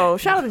 So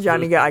shout out to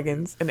Johnny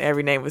Goggins and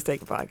Every Name Was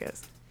Taken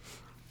podcast.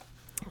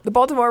 The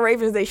Baltimore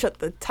Ravens, they shut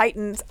the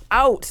Titans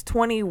out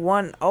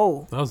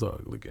 21-0. That was an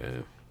ugly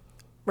game.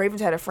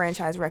 Ravens had a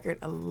franchise record,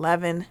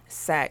 11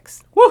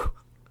 sacks. woo.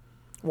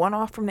 One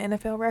off from the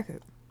NFL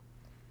record.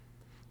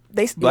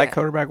 Black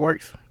quarterback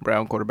works.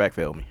 Brown quarterback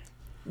failed me.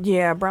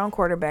 Yeah, Brown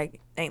quarterback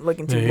ain't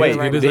looking too Yeah, good Wait,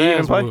 right get did his he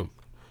even ass play? whooped.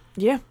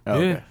 Yeah. Oh,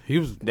 Yeah, okay. he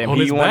was Damn, on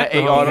he his wanna back.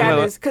 ate the all whole them game.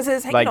 little- Because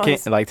his,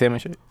 Like Tim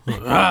and shit.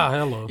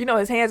 Hello. you know,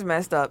 his hands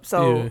messed up.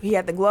 So Yeah. he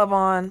had the glove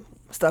on.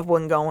 Stuff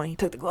wasn't going. He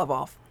took the glove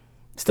off.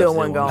 Still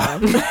Stuff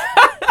wasn't still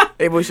going.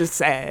 It was just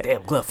sad.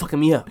 Damn, glove fucking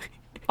me up.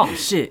 Oh,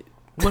 shit.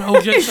 What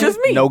OJ It's say? just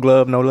me. No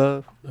glove, no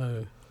love.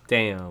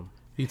 Damn.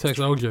 He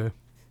texts OJ.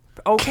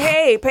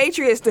 Okay,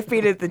 Patriots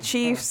defeated the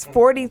Chiefs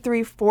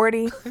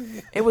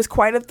 43-40. It was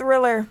quite a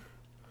thriller.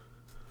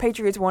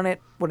 Patriots won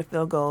it with a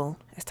field goal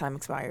as time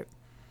expired.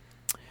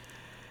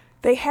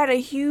 They had a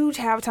huge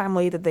halftime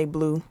lead that they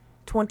blew,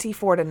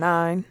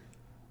 24-9.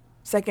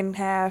 Second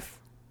half,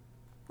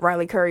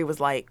 Riley Curry was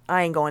like,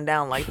 I ain't going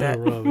down like that.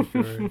 Riley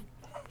Curry.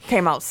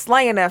 Came out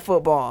slaying that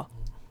football.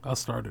 I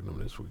started him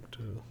this week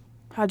too.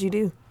 How'd you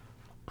do?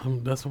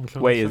 That's what I'm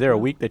trying Wait, to is there a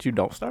figure week that you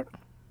don't start?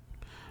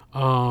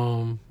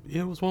 out.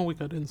 Yeah, it was 1 week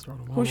I didn't start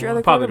him. Who's your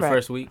other Probably the quarterback?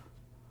 first week.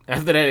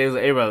 After that, it was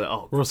everybody like,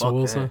 oh, Russell fuck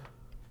Wilson.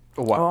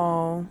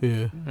 Wow. Oh,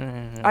 Yeah,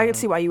 I can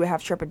see why you would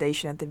have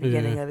trepidation at the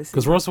beginning of the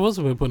because season. Russell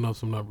Wilson been putting up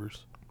some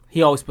numbers. That.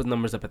 He always puts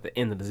numbers up at the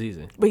end of the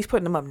season. But he's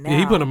putting them up now. Yeah,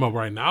 he putting them up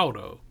right now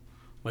though.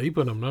 Like he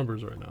putting up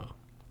numbers right now.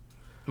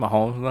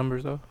 Mahomes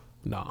numbers though.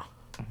 Nah,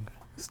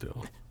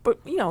 still. But,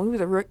 you know, he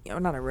was a rookie. Or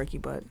not a rookie,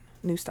 but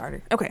new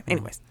starter. Okay,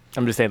 anyways.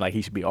 I'm just saying like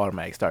he should be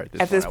automatic start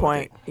At this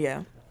point,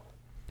 yeah.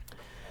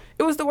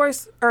 It was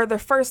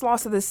the first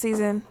loss of the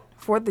season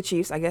for the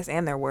Chiefs, I guess,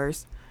 and their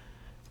worst.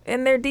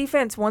 And their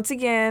defense, once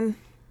again,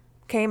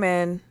 came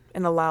in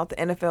and allowed the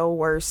NFL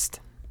worst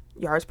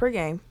yards per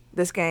game.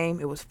 This game,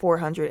 it was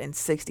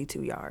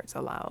 462 yards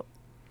allowed.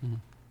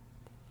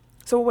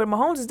 So what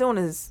Mahomes is doing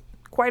is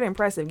quite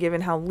impressive,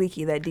 given how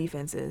leaky that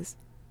defense is.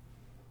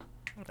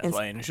 That's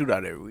why I in the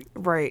shootout every week.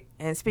 Right.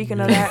 And speaking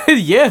of that,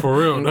 Yeah. For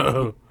real,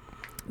 no.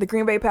 the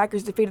Green Bay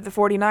Packers defeated the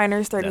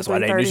 49ers 33-30. That's why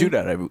they in the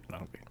shootout every week.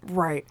 No.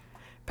 Right.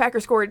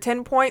 Packers scored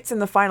 10 points in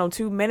the final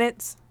 2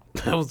 minutes,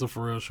 That was the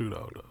for real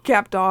shootout though.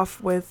 capped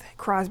off with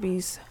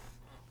Crosby's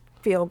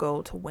field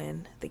goal to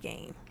win the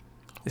game.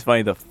 It's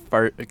funny the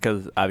first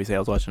because obviously I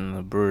was watching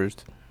the Brewers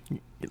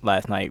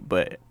last night,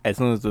 but as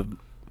soon as the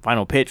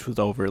final pitch was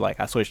over, like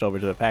I switched over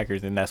to the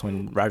Packers, and that's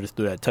when Rodgers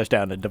threw that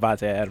touchdown to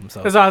Devontae Adams.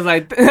 So Because I was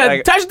like,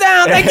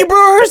 touchdown, thank you,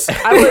 Brewers.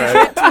 I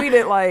legit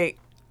tweeted like,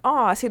 oh,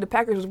 I see the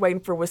Packers was waiting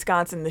for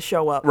Wisconsin to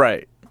show up.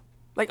 right,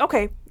 Like,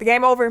 okay, the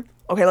game over.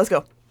 Okay, let's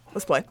go.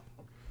 Let's play.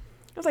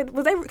 I was like,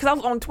 was they? Because I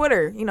was on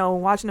Twitter, you know,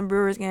 watching the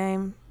Brewers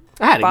game,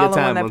 I had a good following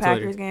time that on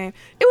Packers Twitter. game.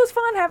 It was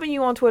fun having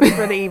you on Twitter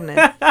for the evening.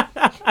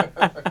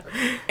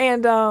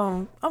 And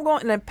I'm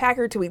going, and the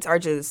Packer tweets are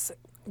just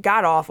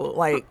god awful.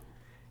 Like,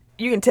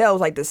 you can tell it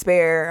was like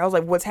despair. I was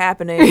like, what's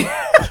happening?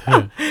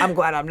 I'm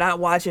glad I'm not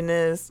watching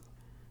this.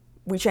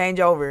 We change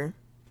over.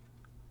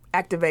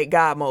 Activate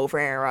God mode for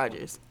Aaron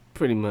Rodgers.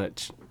 Pretty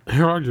much.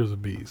 Aaron Rodgers is a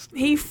beast.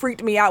 He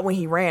freaked me out when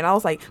he ran. I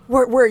was like,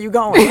 where are you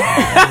going?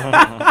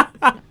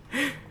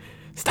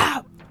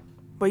 Stop.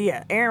 But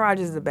yeah, Aaron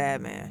Rodgers is a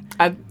bad man.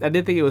 I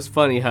did think it was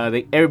funny how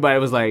everybody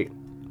was like,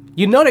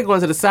 you know they're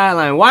going to the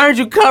sideline. Why aren't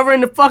you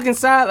covering the fucking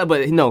sideline?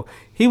 But no,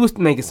 he was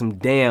making some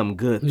damn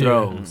good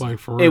throws. Yeah, like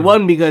for It real.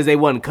 wasn't because they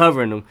wasn't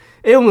covering them.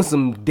 It was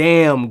some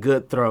damn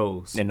good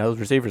throws. and those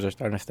receivers are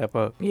starting to step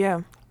up.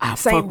 Yeah. I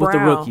fuck with the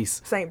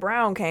rookies. St.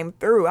 Brown came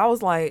through. I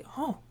was like,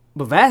 oh.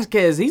 But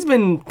Vasquez, he's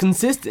been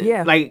consistent.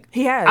 Yeah, Like,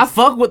 he has. I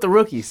fuck with the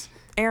rookies.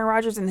 Aaron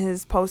Rodgers in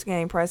his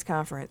post-game press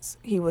conference,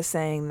 he was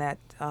saying that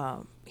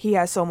he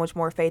has so much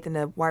more faith in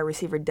the wide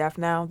receiver depth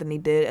now than he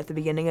did at the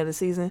beginning of the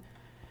season.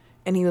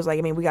 And he was like,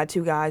 I mean, we got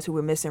 2 guys who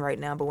we're missing right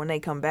now, but when they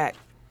come back,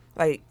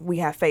 like, we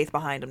have faith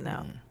behind them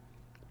now.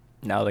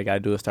 Now they got to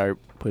do is start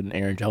putting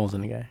Aaron Jones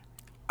in the game.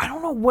 I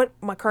don't know what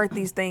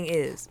McCarthy's thing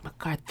is.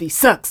 McCarthy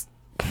sucks.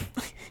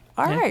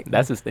 All right.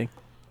 That's his thing.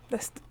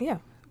 That's,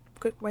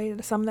 good way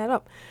to sum that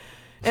up.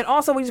 And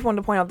also, we just wanted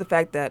to point out the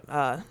fact that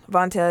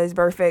Vontaze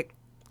Burfict,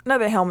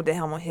 another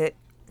helmet-to-helmet hit,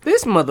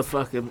 This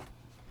motherfucker.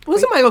 Well,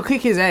 somebody gonna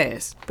kick his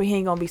ass. but he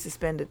ain't going to be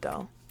suspended,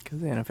 though.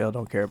 Because the NFL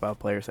don't care about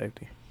player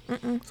safety.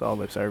 It's all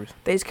lip service.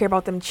 They just care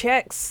about them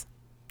checks.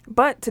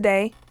 But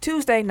today,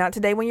 Tuesday, not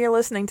today when you're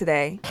listening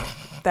today,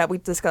 that we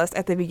discussed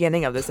at the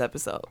beginning of this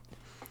episode.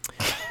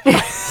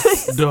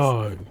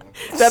 Dog.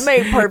 That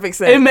made perfect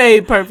sense. It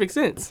made perfect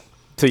sense.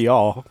 To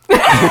y'all.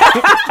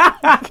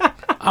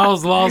 I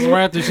was lost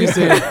right after she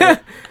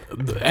said,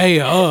 hey,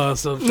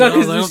 so No, I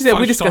was because like, she said we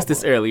 "What the fuck discussed you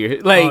this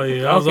earlier. Like, Oh,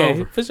 yeah, I was okay,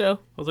 over. for sure. I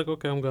was like,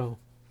 okay, I'm gone.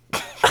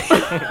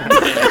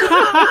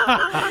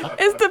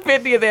 It's the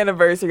 50th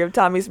anniversary of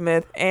Tommy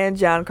Smith and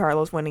John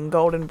Carlos winning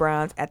gold and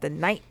bronze at the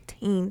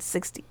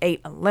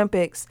 1968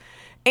 Olympics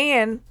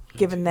and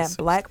giving that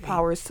Black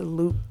Power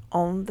salute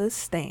on the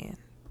stand.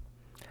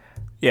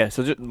 Yeah,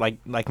 so just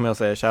like Camille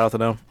said, shout out to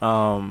them.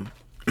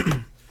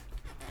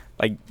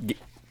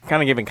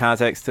 Kind of giving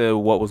context to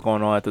what was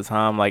going on at the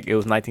time. Like, it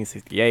was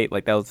 1968.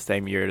 Like, that was the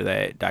same year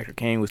that Dr.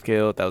 King was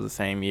killed. That was the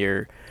same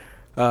year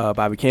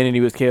Bobby Kennedy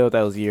was killed.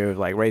 That was the year of,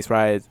 like, race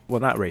riots. Well,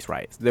 not race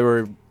riots. There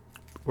were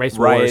Race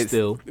wars riots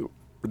still.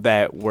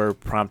 that were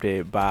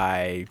prompted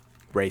by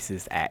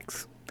racist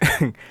acts.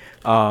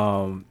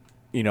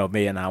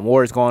 Vietnam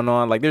War is going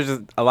on. Like, there's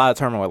just a lot of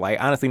turmoil. Like,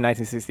 honestly,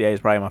 1968 is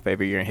probably my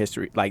favorite year in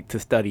history, like, to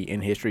study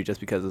in history, just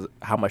because of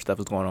how much stuff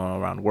is going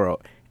on around the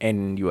world and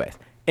in the U.S.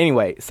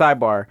 Anyway,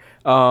 sidebar.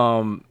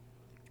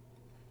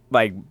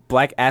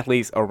 Black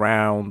athletes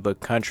around the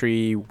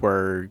country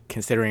were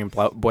considering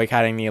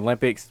boycotting the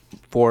Olympics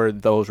for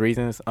those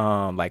reasons.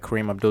 Like,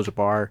 Kareem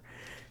Abdul-Jabbar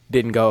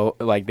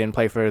didn't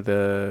play for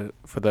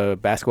the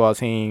basketball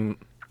team.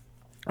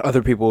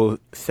 Other people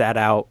sat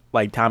out,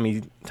 like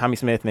Tommy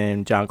Smith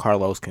and John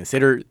Carlos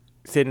considered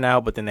sitting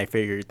out, but then they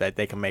figured that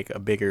they can make a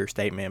bigger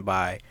statement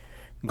by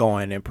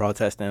going and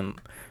protesting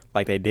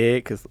like they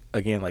did, because,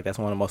 again, like, that's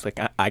one of the most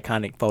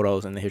iconic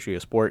photos in the history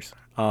of sports.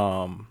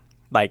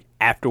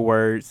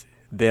 Afterwards,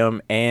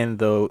 them and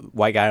the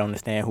white guy on the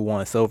stand who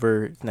won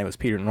silver, his name was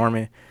Peter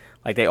Norman,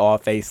 like, they all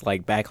faced,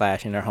 like,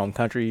 backlash in their home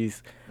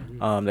countries.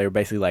 They were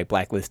basically, like,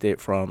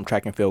 blacklisted from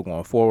track and field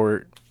going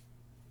forward.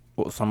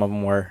 Well, some of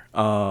them were.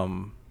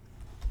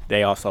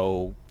 They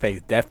also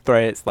faced death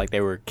threats. Like, they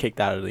were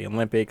kicked out of the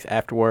Olympics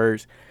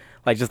afterwards.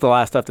 Like, just a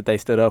lot of stuff that they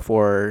stood up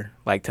for,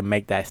 like, to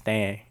make that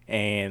stand.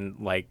 And,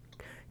 like,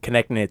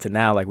 connecting it to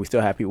now, like, we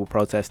still have people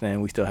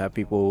protesting. We still have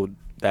people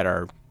that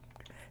are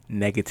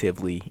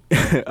negatively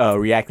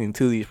reacting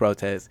to these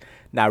protests,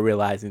 not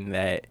realizing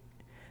that,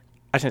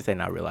 I shouldn't say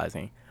not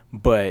realizing,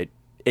 but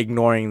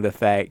ignoring the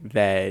fact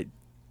that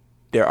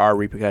there are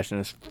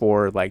repercussions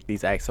for, like,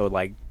 these acts. So,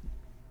 like,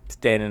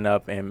 standing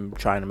up and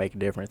trying to make a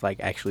difference, like,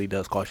 actually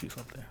does cost you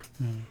something.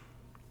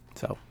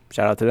 So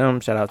shout out to them.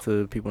 Shout out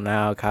to people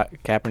now,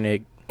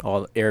 Kaepernick,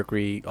 Eric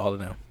Reed, all of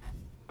them.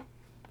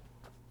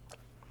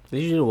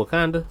 Did you do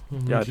Wakanda?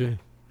 Yeah. Okay.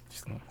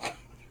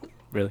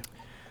 Really?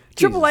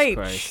 Triple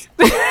Jesus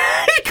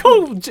H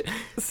Christ.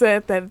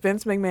 said that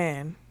Vince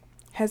McMahon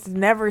has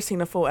never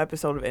seen a full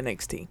episode of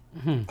NXT.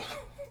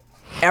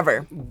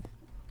 Ever.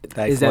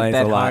 That Is that explains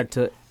a lot. hard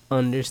to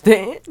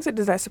understand? He said,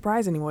 does that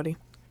surprise anybody?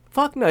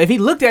 Fuck no. If he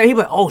looked at it, he'd be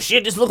like, oh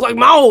shit, this look like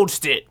my old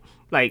shit.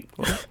 Like,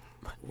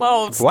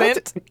 Well,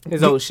 What?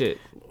 his old shit.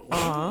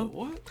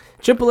 What?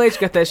 Triple H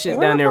got that shit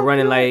Where down the there fuck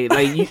running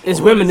did it's What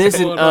is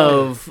reminiscent going on?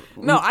 of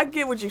No, I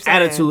get what you're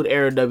saying. Attitude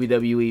Era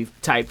WWE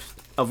types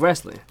of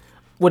wrestling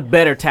with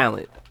better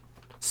talent.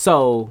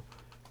 So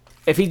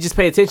if he just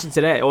pay attention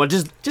to that, or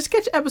just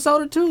catch an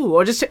episode or two,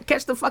 or just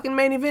catch the fucking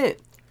main event.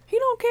 He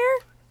don't care.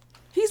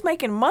 He's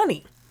making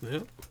money. Yeah.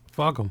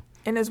 Fuck him.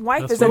 And his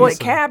wife That's is in what the he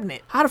said.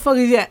 cabinet. How the fuck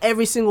is he at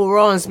every single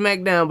Raw and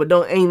SmackDown, but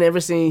ain't never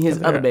seen his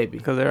other baby?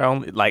 Because they're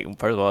only, like,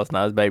 first of all, it's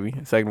not his baby.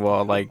 Second of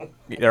all, like,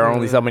 there are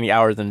only so many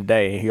hours in a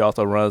day. He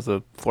also runs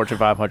a Fortune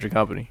 500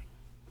 company.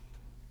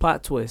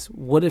 Plot twist.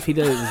 What if he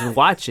doesn't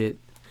watch it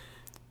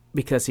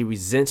because he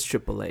resents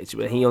Triple H,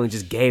 but he only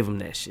just gave him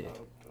that shit?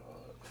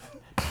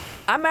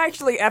 I'm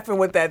actually effing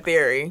with that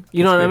theory.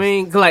 You know what I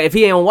mean? 'Cause, like, if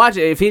he ain't watch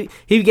it, if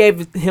he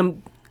gave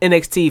him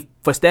NXT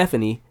for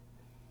Stephanie,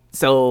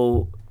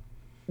 so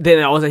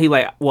then I was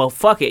like, well,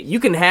 fuck it. You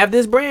can have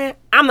this brand.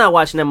 I'm not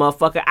watching that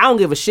motherfucker. I don't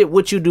give a shit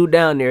what you do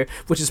down there,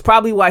 which is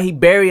probably why he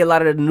buried a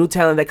lot of the new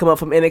talent that come up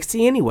from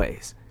NXT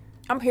anyways.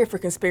 I'm here for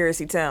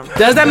conspiracy, Tim.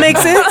 Does that make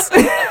sense?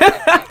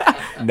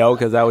 No,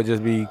 because that would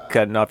just be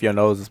cutting off your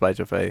nose to spite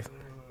your face.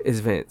 It's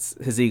Vince.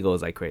 His ego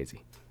is like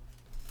crazy.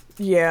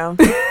 Yeah.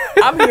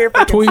 I'm here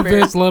for Tweet conspiracy.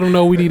 Vince, let him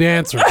know we need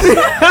answers.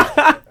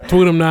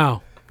 Tweet him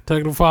now.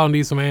 Technical file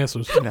needs some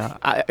answers. No,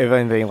 if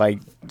anything, like,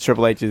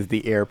 Triple H is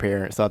the heir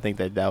apparent, so I think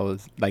that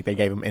was, like, they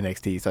gave him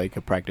NXT so he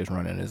could practice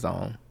running his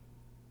own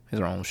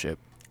ship.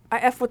 I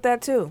F with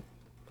that too.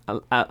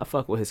 I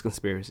fuck with his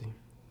conspiracy.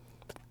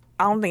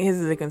 I don't think his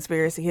is a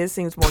conspiracy. His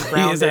seems more His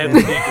grounded. had to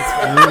be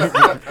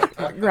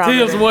conspiracy. grounded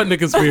His in- wasn't a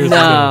conspiracy.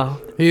 No.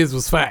 though. His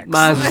was facts.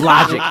 Mine's was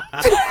logic.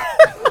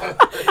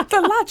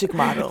 the logic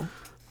model.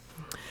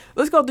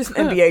 Let's go through some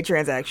NBA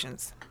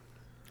transactions.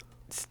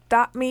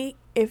 Stop me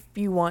if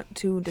you want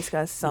to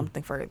discuss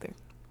something further.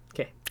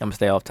 I'm gonna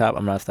stay off top.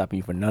 I'm not stopping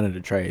you for none of the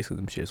trades because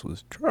them shits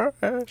was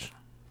trash.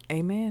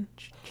 Amen.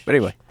 But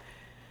anyway,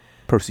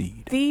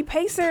 proceed. The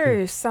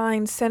Pacers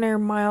signed center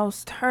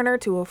Miles Turner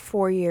to a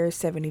 4-year,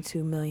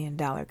 $72 million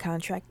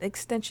contract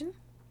extension.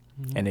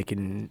 And it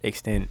can not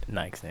extend.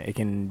 It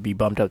can be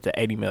bumped up to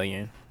 $80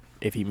 million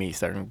if he meets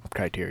certain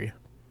criteria.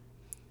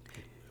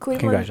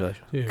 Cleveland,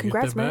 Congratulations. Yeah,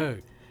 Congrats, get that man.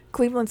 bag.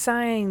 Cleveland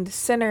signed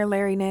center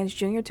Larry Nance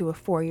Jr. to a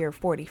 4-year,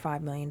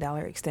 $45 million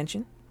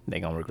extension. They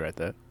gonna regret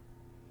that.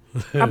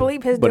 I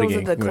believe his But deal is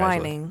again, a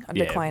declining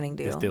It's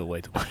deal. still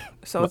way too much.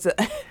 So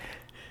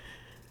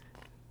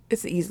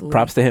it's easily.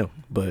 Props to him,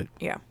 but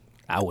Yeah.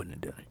 I wouldn't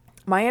have done it.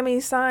 Miami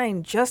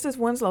signed Justice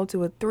Winslow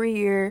to a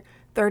 3-year,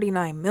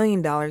 $39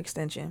 million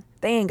extension.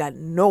 They ain't got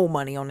no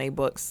money on their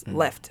books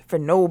left for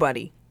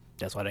nobody.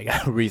 That's why they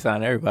got to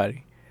re-sign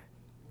everybody.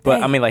 But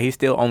Dang. I mean, like he's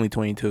still only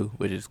 22,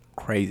 which is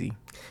crazy.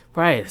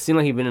 Right. It seemed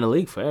like he'd been in the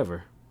league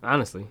forever.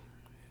 Honestly.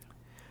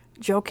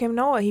 Joakim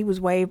Noah, he was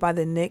waived by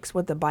the Knicks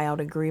with the buyout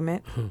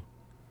agreement.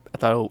 I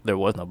thought there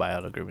was no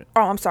buyout agreement.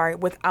 Oh, I'm sorry,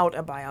 without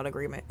a buyout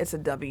agreement. It's a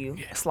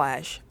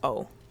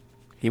W/O.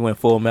 He went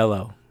full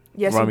mellow.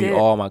 Yes, Run he me did.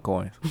 all my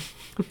coins.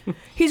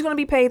 He's going to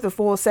be paid the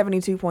full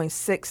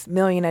 $72.6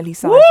 million that he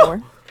signed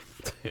for.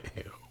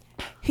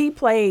 He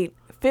played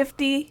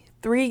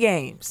 53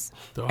 games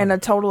and a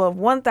total of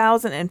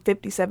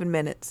 1,057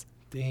 minutes.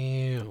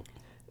 Damn.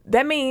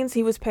 That means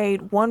he was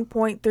paid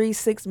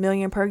 $1.36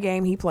 million per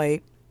game he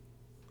played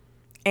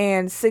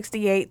and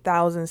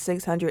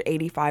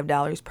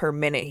 $68,685 per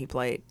minute he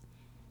played.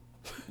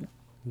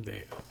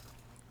 Damn.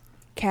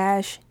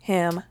 Cash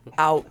him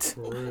out.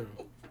 For real.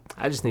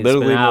 I just need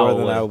Literally to spend an more hour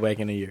than with I him. would make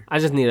in a year. I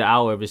just need an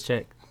hour of his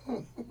check.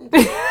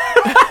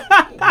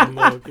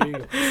 Low-key.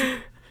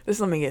 Just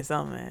let me get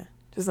something, man.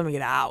 Just let me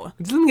get an hour.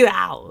 Just let me get an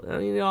hour. I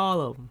need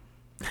all of them.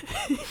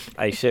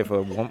 Hey, shit,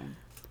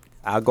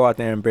 I'll go out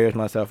there and embarrass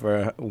myself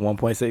for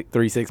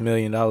 $1.36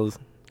 million.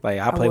 Like,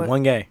 I played would.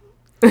 one game.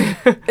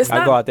 It's I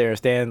not. go out there and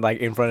stand, like,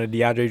 in front of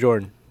DeAndre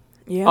Jordan.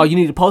 Yeah. Oh, you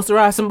need to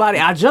posterize somebody?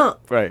 I jump.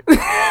 Right.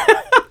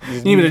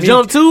 You need me to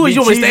jump too, or you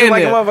want me to stand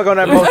like there? a motherfucker on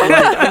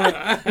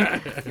that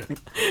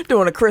poster.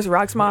 Doing a Chris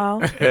Rock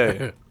smile.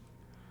 Yeah.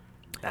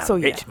 So,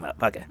 yeah. Bitch,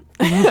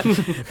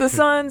 motherfucker. The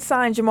Suns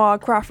signed Jamal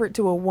Crawford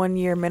to a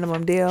 1-year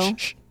minimum deal.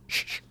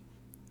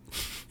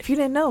 If you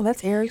didn't know,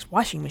 that's Eric's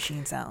washing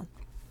machine sound.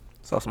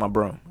 So it's my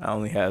broom. I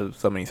only have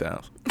so many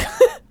sounds.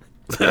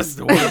 That's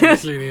the one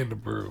shit in the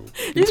brew.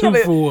 You Two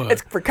gotta- for one.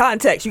 It's for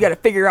context. You got to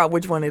figure out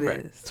which one it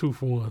is. 2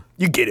 for 1.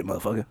 You get it,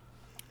 motherfucker.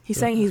 He's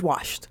saying he's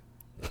washed.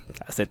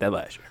 I said that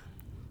last year.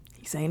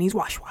 He's saying he's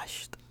washed.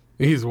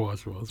 He's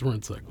washable. It's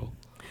rinse cycle.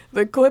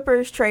 The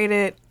Clippers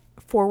traded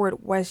forward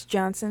Wes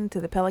Johnson to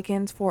the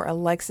Pelicans for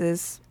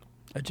Alexis.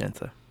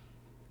 Agenta.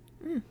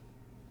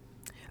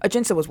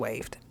 Agenta was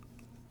waived.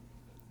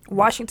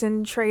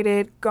 Washington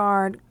traded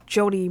guard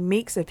Jody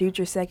Meeks, a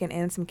future second,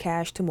 and some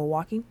cash to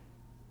Milwaukee.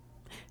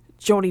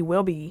 Jody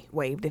will be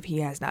waived if he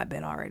has not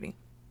been already.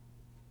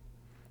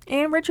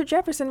 And Richard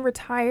Jefferson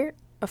retired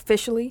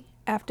officially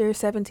after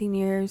 17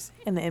 years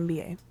in the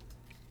NBA.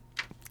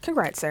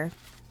 Congrats, sir.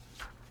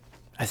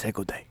 I said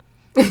good day.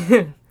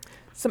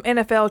 Some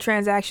NFL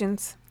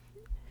transactions.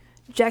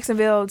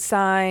 Jacksonville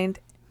signed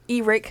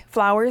Eric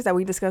Flowers that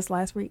we discussed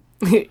last week.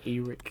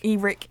 Eric.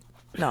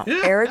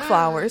 Eric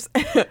Flowers.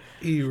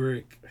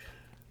 Eric.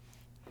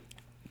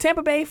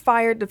 Tampa Bay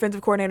fired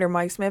defensive coordinator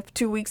Mike Smith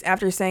 2 weeks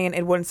after saying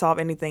it wouldn't solve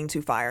anything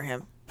to fire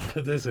him.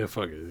 They said,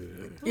 fuck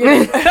it.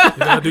 Yeah. You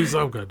gotta do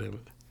something, goddammit.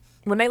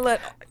 When they allowed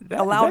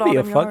That'd all be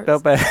a them fucked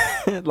yards.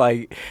 up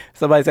like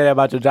somebody say that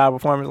about your job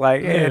performance.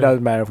 Like, Yeah. it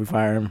doesn't matter if we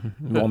fire him.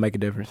 It won't make a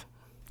difference.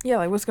 Yeah,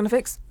 like what's gonna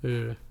fix?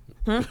 Yeah.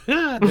 Damn,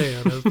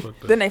 that's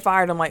fucked up. Then they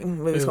fired him like,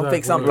 it's gonna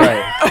fix Exactly.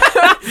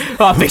 something.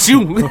 I'll fix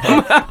you.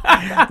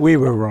 We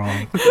were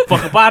wrong.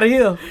 Fuck up out of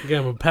here.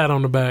 Give him a pat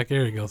on the back.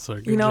 There you go, sir.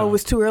 Good You know, job. it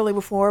was too early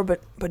before,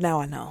 but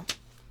now I know.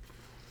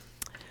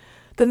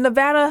 The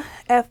Nevada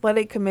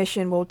Athletic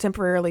Commission will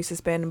temporarily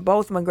suspend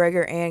both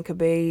McGregor and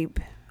Khabib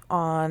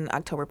on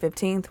October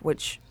 15th,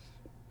 which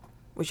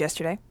was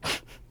yesterday.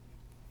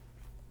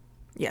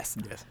 Yes.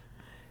 Yes.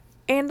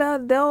 And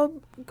they'll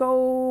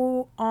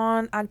go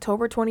on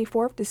October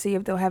 24th to see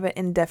if they'll have an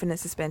indefinite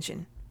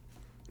suspension.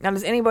 Now,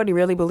 does anybody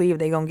really believe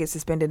they're going to get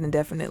suspended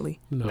indefinitely?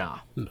 No. Nah.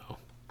 No.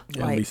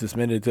 Gonna be Like-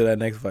 suspended to that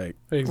next fight.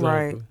 Exactly.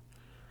 Right.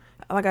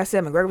 Like I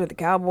said, McGregor was at the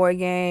Cowboy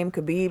game.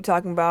 Khabib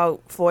talking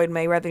about Floyd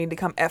Mayweather need to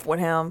come F with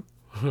him.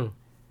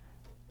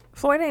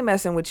 Floyd ain't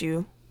messing with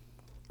you.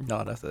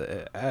 No, that's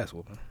an ass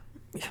whooping.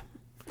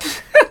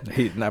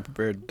 He's not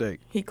prepared to take.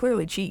 He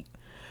clearly cheat.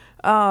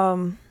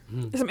 Some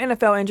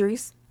NFL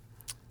injuries.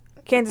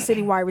 Kansas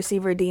City wide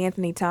receiver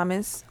DeAnthony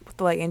Thomas with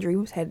the leg injury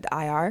was headed to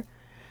IR.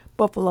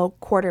 Buffalo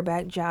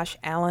quarterback Josh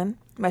Allen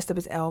messed up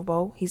his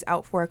elbow. He's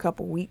out for a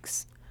couple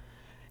weeks.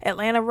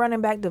 Atlanta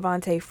running back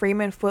Devontae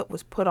Freeman's foot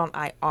was put on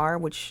IR,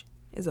 which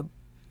is a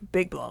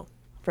big blow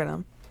for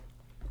them.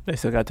 They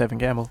still got Tevin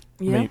Campbell.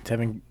 Yeah. I mean,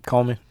 Tevin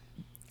Coleman.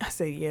 I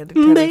say, yeah, the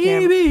Tevin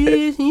Campbell.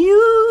 Baby, it's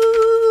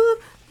you.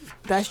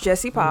 That's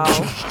Jesse Powell.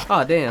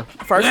 Oh, damn.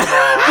 First of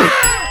all,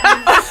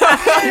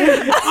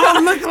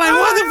 I'm looking like,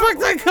 where the fuck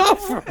that come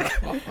from?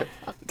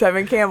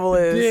 Tevin Campbell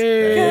is.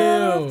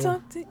 Damn.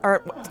 Dang, Oh,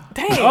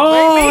 baby,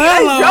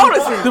 hello.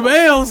 that's Jodeci. Them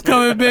L's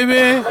coming,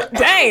 baby.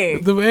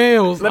 Dang. Them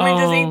L's. Let me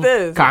just eat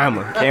this.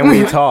 Karma. Can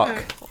we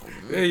talk?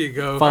 There you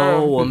go.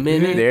 For a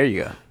minute. There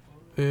you go.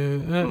 Yeah,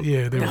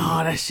 there we go.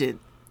 Oh, that shit.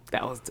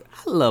 I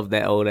love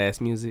that old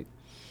ass music.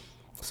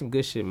 Some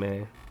good shit,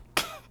 man.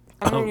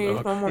 Oh,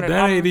 no.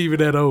 That ain't even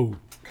that old.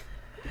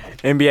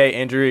 NBA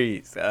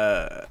injuries.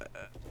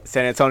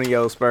 San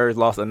Antonio Spurs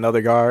lost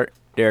another guard.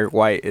 Derek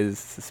White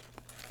is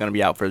going to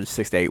be out for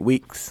 6 to 8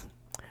 weeks.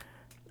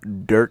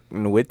 Dirk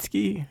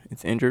Nowitzki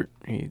is injured.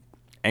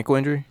 Ankle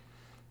injury.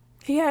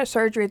 He had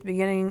surgery at the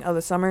beginning of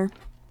the summer,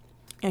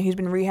 and he's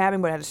been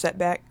rehabbing, but had a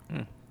setback.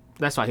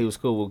 That's why he was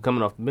cool with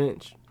coming off the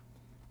bench.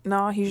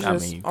 No, he's I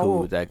just mean, cool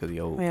old. with that because he's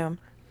old. Yeah.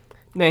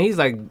 Man, he's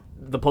like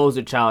the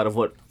poster child of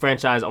what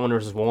franchise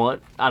owners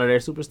want out of their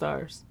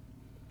superstars.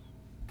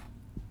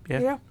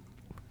 Yeah.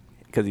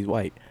 Because he's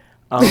white.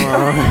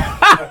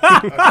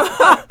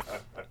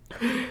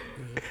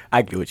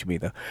 I get what you mean,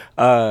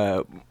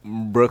 though.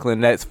 Brooklyn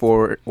Nets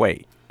forward.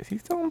 Wait, is he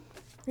still?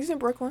 He's in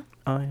Brooklyn.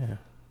 Oh, yeah.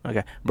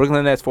 Okay.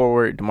 Brooklyn Nets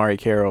forward Damari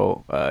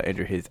Carroll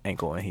injured his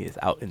ankle, and he is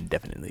out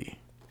indefinitely.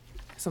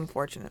 It's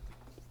unfortunate.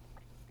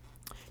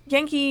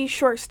 Yankee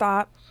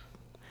shortstop.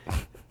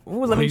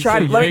 Ooh, let me try.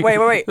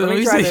 Wait. Let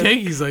me try this.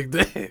 Yankees like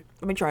that.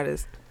 Let me try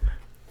this.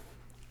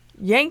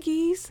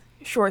 Yankees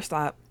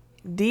shortstop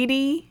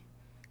Didi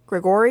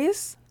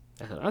Gregorius.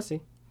 That's what I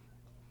see.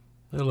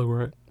 That look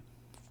right.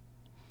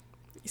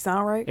 You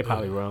sound right? It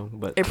probably wrong,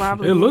 but It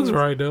probably It looks is.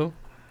 right though.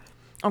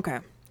 Okay.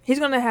 He's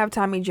going to have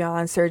Tommy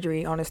John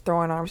surgery on his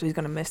throwing arm, so he's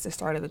going to miss the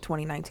start of the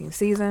 2019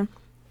 season.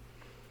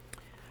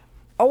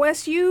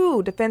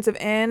 OSU defensive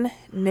end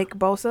Nick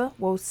Bosa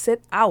will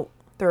sit out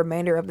the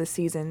remainder of the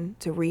season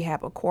to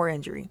rehab a core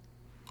injury.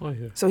 Oh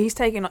yeah. So he's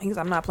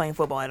I'm not playing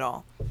football at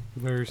all.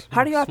 Very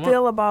How do y'all smart.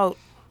 feel about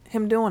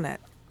him doing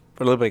that?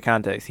 For a little bit of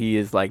context, he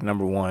is like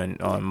number one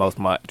on most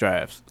mock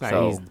drafts. like,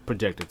 So he's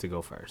projected to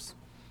go first.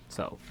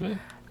 So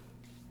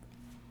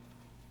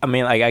I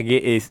mean, like I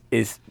get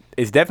it's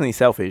definitely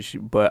selfish,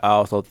 but I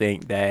also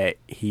think that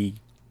he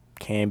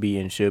can be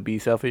and should be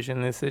selfish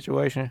in this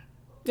situation.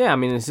 yeah, I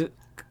mean, it's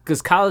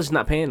because college is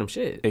not paying him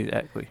shit,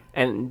 Exactly.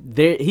 and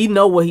he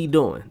know what he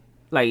doing.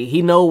 Like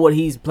he know what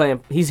he's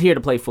playing. He's here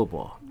to play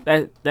football.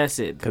 That's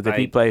it. Because like, if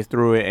he plays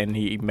through it and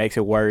he makes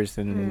it worse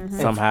and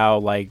somehow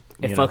like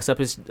it fucks up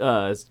his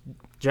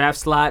draft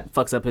slot,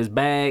 fucks up his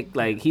bag.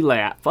 Like he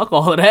like fuck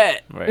all of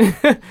that.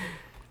 right.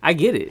 I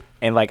get it.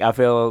 And like I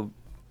feel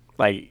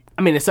like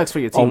I mean, it sucks for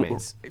your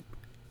teammates.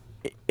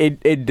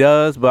 it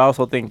does, but I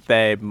also think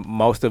that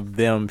most of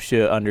them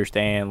should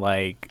understand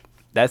like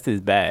that's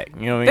his bag.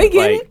 You know what I They mean?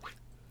 get like, it.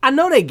 I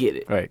know they get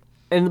it. Right.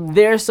 And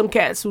there's some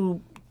cats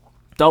who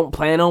don't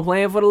plan on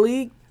playing for the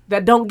league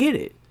that don't get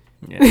it.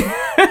 Yeah.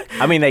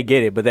 I mean, they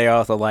get it, but they're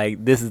also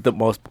like, this is the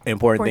most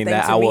important thing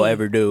that to I will me.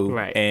 ever do,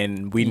 Right.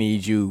 and we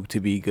need you to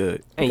be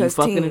good. And Because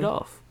you fucking team. it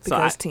off. So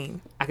Because I,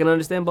 team. I can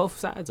understand both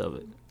sides of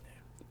it.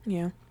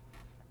 Yeah.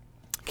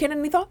 Ken,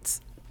 any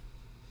thoughts?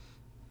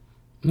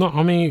 No,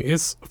 I mean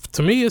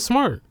to me it's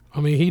smart.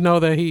 I mean he know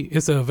that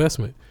it's an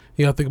investment.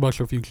 You gotta think about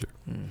your future.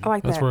 I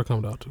like That's that. where it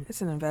comes down to.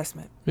 It's an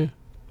investment. Yeah.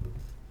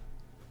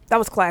 That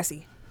was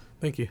classy.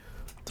 Thank you.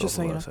 Just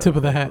so you know. Tip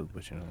of the hat.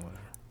 But you know, whatever.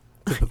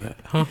 Tip of that.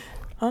 Huh?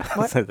 Huh?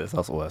 What? That's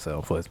also what I said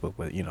on Facebook,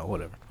 but you know,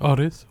 whatever. Oh,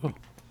 this? Oh.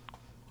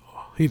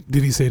 Did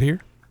he say it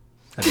here?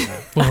 I just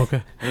know. Oh,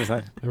 okay. I'm just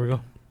saying. There we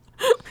go.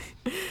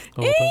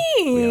 Oh,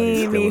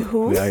 okay.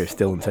 We out here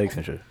stealing takes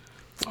and shit.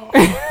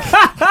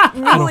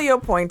 Newly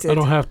appointed. I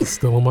don't have to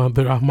steal them.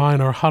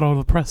 Mine are hot on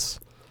the press.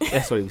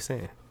 That's what he was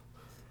saying.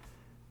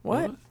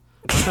 What?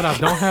 I said I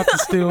don't have to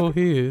steal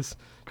his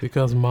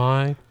because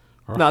mine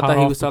are No, I hot thought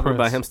he off was the talking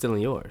about press. him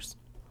stealing yours.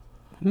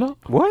 No.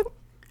 What?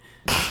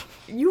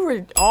 You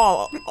were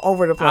all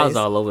over the I place. was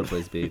all over the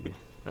place, baby.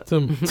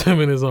 Tim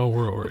in his own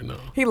world right now.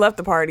 He left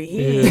the party.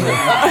 He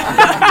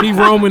He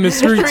roaming the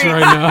streets right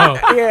now.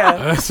 yeah.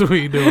 That's what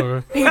he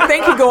doing. He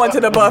think he going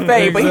to the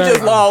buffet, but he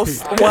just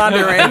lost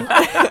wandering.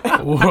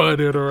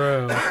 Running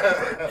around.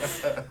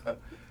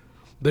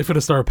 They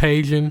finna start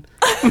paging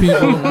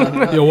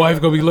people. Your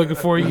wife gonna be looking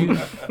for you.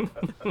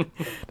 They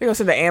gonna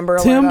send the Amber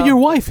Alert Tim, out. your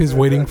wife is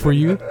waiting for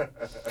you.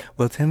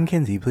 Well, Tim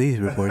Kinsey, please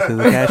report to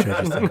the cash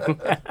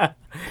register.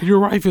 Your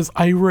wife is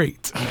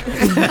irate.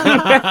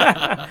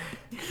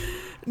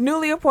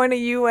 Newly appointed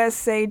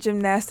USA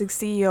Gymnastics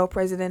CEO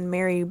President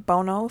Mary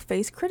Bono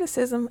faced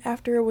criticism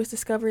after it was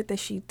discovered that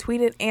she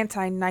tweeted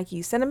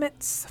anti-Nike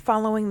sentiments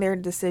following their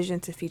decision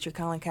to feature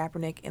Colin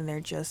Kaepernick in their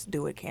Just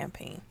Do It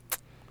campaign.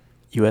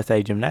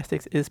 USA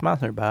Gymnastics is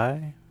sponsored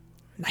by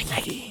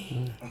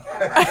Nike.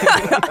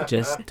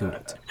 Just do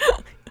it.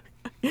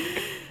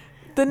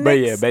 The But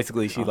yeah,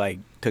 basically she like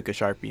took a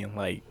Sharpie and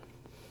like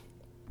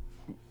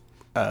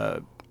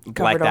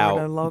blacked over out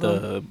the logo.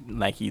 the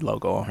Nike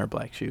logo on her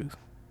black shoes.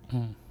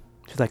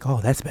 She's like, oh,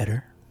 that's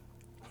better.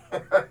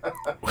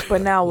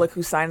 But now look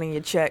who's signing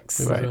your checks.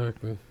 Right.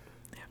 Exactly.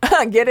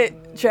 Get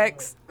it?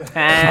 Checks.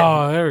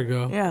 Oh, there we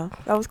go. Yeah,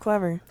 that was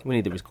clever. We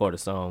need to record a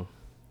song.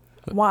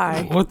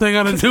 Why? What they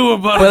got to do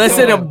about But it? let's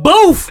in a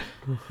booth.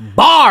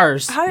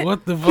 Bars. How did,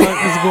 What the fuck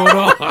is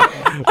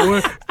going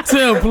on?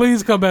 Tim,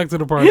 please come back to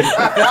the party.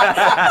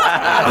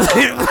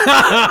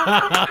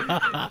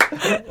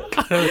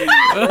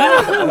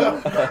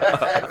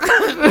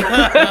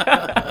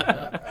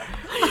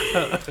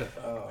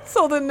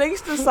 So the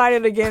Knicks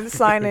decided against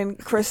signing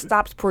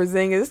Kristaps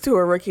Porzingis to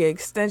a rookie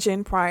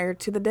extension prior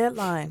to the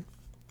deadline.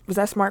 Was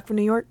that smart for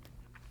New York?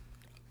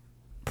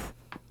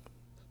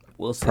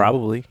 We'll see.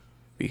 Probably.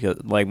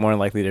 Because like more than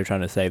likely they're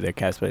trying to save their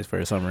cap space for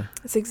the summer.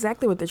 That's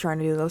exactly what they're trying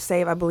to do. They'll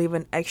save, I believe,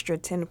 an extra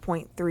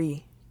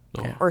 10.3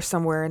 Yeah. or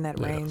somewhere in that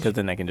range. Because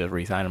then they can just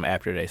re-sign him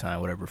after they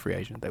sign whatever free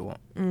agent they want.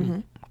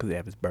 Because they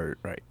have his bird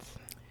rights.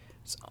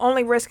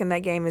 Only risk in that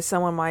game is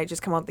someone might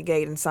just come out the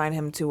gate and sign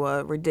him to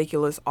a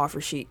ridiculous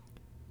offer sheet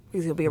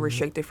because he'll be a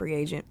restricted free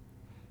agent.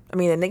 I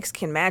mean, the Knicks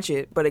can match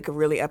it, but it could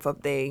really F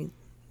up they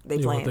Yeah,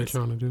 what they plans.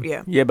 trying to do.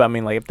 Yeah. Yeah, but I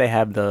mean, like if they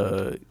have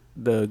the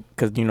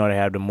because you know they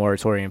have the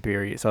moratorium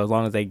period, so as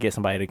long as they get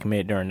somebody to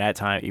commit during that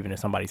time, even if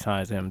somebody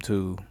signs him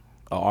to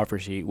an offer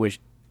sheet,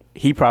 which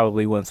he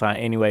probably wouldn't sign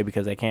anyway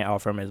because they can't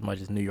offer him as much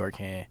as New York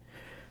can.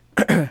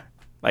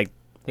 Like,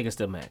 They can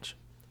still match.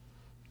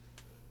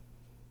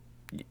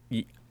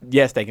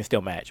 yes, they can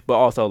still match, but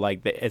also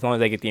like as long as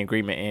they get the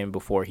agreement in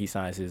before he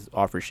signs his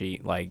offer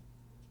sheet, like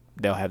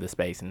they'll have the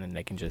space and then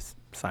they can just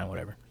sign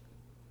whatever,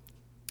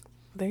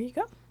 There you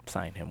go.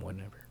 sign him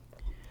whenever.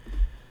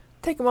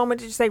 Take a moment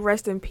to just say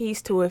rest in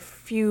peace to a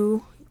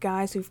few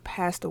guys who've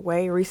passed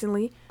away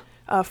recently.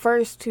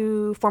 First,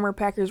 to former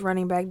Packers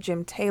running back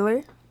Jim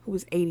Taylor, who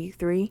was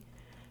 83.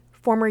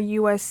 Former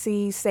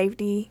USC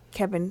safety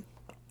Kevin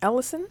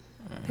Ellison,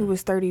 who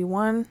was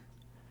 31.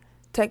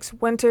 Tex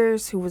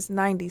Winters, who was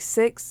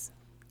 96.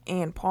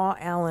 And Paul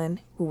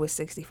Allen, who was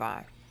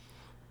 65.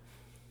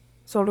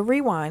 So to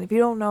rewind, if you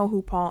don't know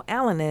who Paul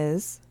Allen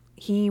is,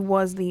 he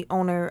was the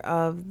owner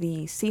of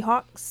the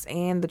Seahawks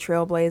and the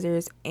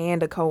Trailblazers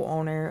and a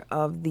co-owner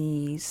of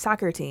the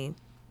soccer team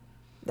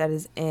that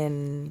is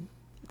in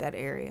that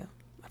area.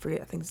 I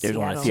forget. I think it's There's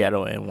Seattle. one in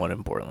Seattle and one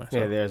in Portland. So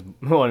Yeah, there's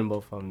one in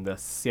both of them. The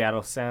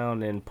Seattle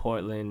Sound and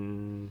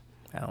Portland.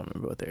 I don't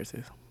remember what theirs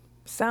is.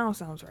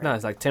 Sounds right. No,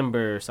 it's like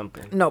Timber or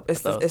something. Nope, it's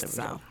thought the it was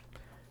Sound.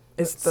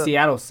 It's the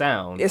Seattle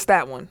Sound. It's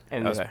that one.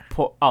 And Okay.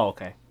 oh,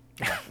 okay.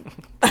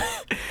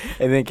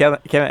 And then Kevin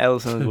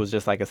Ellison was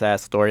just like a sad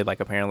story. Like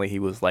apparently he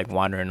was like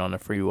wandering on the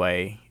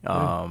freeway,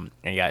 and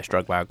he got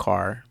struck by a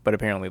car. But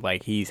apparently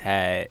like he's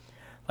had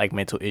like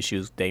mental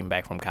issues dating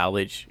back from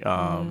college,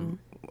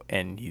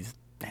 and he's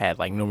had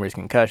like numerous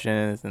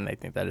concussions, and they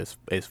think that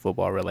is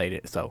football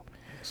related. So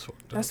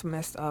That's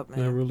messed up, man.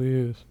 That really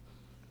is.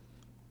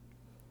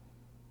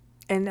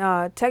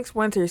 And Tex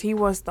Winters, he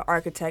was the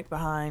architect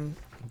behind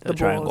the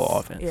triangle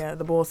Bulls. offense. Yeah,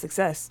 the Bulls'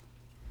 success.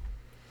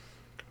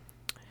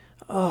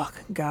 Oh,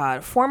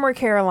 God. Former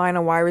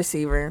Carolina wide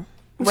receiver,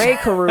 Ray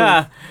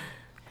Caruth.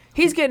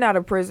 He's getting out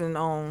of prison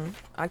on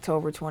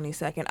October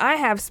 22nd. I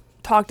have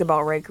talked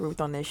about Ray Caruth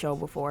on this show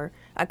before.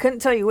 I couldn't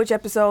tell you which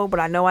episode, but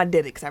I know I did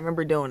it because I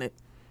remember doing it.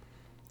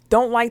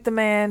 Don't like the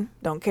man.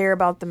 Don't care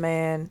about the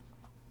man.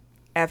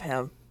 F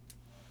him.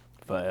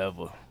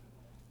 Forever.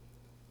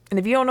 And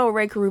if you don't know what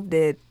Ray Caruth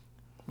did,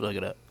 Look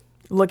it up.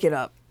 look it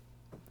up.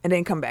 And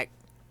then come back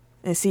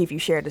and see if you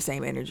share the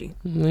same energy.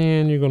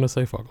 And you're going to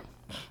say fuck him.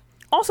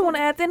 Also want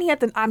to add, then he had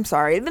the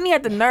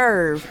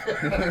nerve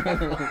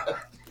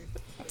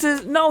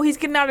to know he's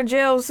getting out of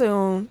jail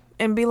soon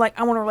and be like,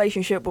 I want a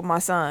relationship with my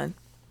son.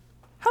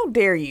 How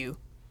dare you?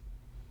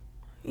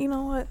 You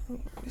know what?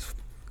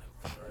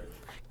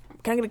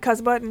 Can I get a cuss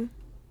button?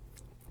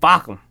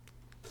 Fuck them.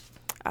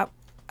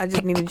 I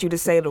just needed you to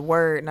say the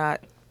word,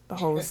 not the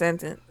whole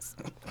sentence.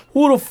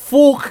 Who the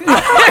fuck?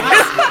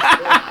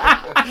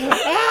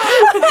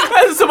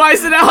 Somebody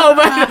said that whole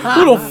man.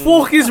 Who the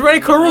fuck is Ray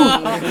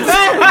Caruth?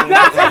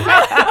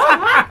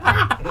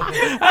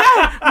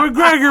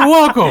 McGregor,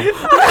 welcome.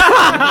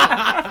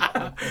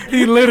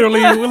 He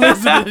literally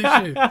listened to this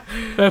shit.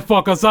 That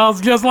fucker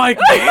sounds just like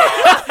me.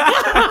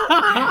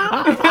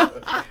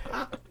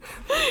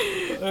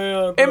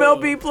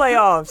 MLB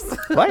playoffs.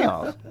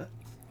 Playoffs.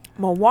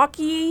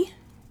 Milwaukee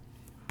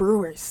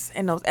Brewers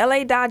and those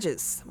LA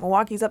Dodgers.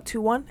 Milwaukee's up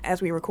 2-1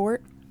 as we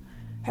record.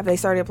 Have they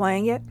started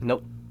playing yet?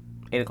 Nope.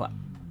 8 o'clock.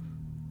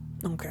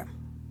 Okay.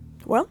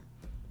 Well,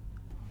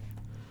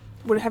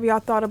 what have y'all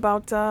thought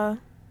about the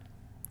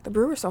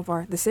Brewers so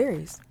far, the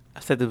series? I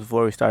said this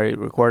before we started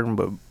recording,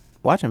 but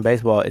watching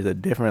baseball is a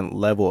different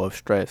level of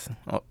stress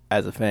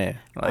as a fan.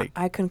 Like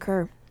I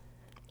concur.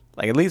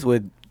 Like at least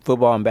with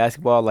football and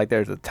basketball, like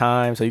there's a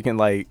time, so you can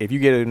like if you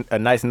get a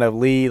nice enough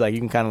lead, like you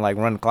can kind of like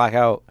run the clock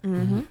out.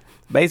 Mm-hmm.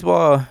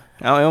 Baseball,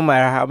 don't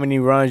matter how many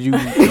runs you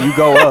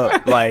go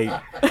up, like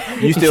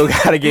you still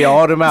gotta get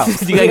all them out.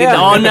 You gotta get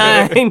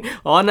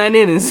all nine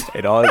innings.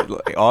 It all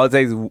it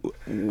takes is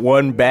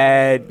one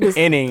bad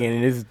inning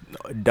and it's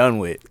done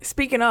with.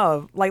 Speaking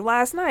of, like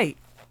last night,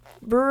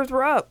 Brewers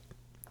were up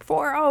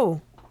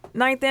 4-0,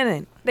 ninth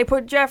inning. They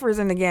put Jeffers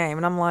in the game,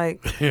 and I'm like,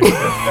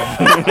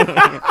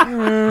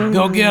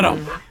 Go get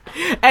him.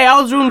 Hey, I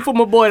was rooting for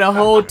my boy the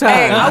whole time.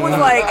 hey, I was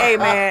like, hey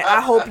man,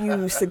 I hope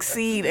you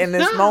succeed in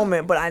this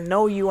moment, but I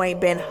know you ain't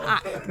been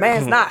hot.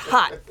 Man's not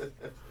hot.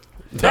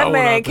 That Throwing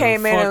man out there,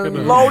 came in fucking and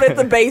up. loaded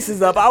the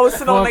bases up. I was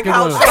sitting on the Fucking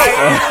couch up. like,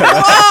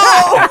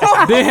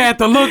 whoa! They had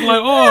to look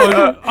like,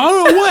 oh, I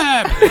don't know what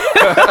happened.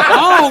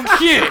 Oh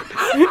shit!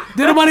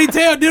 Did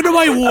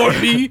nobody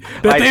warn me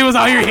that they was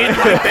out here hitting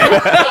like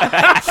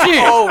that? Shit!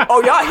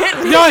 Oh, y'all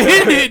hitting me? Y'all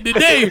hitting it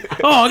today?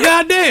 Oh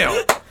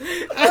goddamn!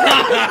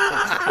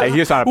 Like he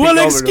was trying to Well,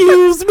 peek over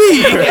excuse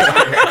me.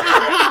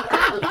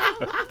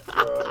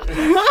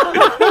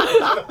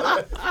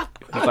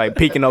 it's like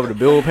peeking over the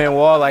bullpen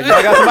wall. Like,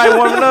 I got somebody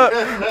warming up.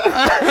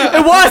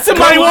 It was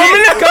somebody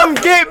warming up. Come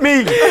get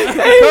me.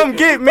 Come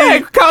get me.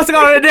 Hey, Costa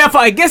got on the damn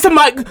fight. Get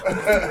somebody.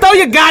 Throw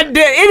your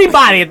goddamn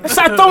anybody.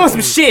 Start throwing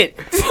some shit.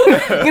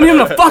 Get him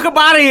the fuck up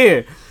out of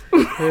here.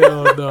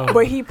 Hell no.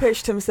 But he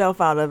pitched himself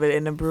out of it,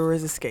 and the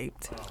Brewers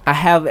escaped. I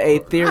have a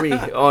theory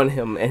on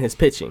him and his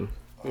pitching.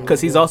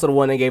 Because he's also the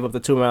one that gave up the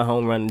 2-run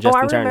home run to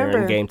Justin Turner remember.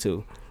 in game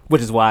 2.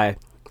 Which is why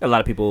a lot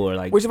of people were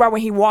like, Which is why when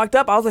he walked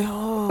up, I was like,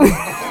 oh.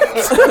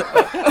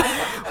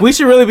 we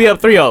should really be up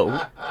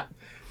 3-0.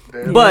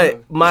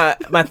 But my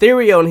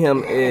theory on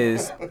him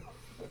is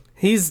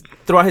he's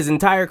throughout his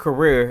entire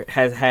career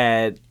has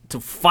had to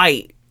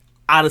fight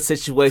out of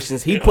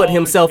situations he put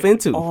himself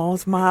into. All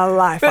my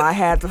life, I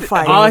had to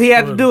fight. All he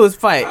had to do was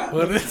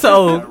fight.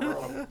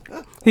 So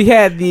he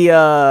had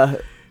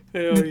the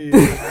Hell yeah.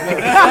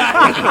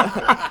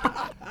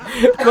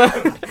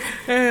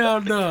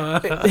 Hell no.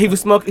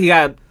 he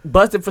got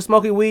busted for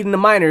smoking weed in the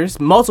minors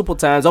multiple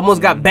times,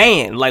 almost got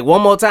banned. Like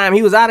one more time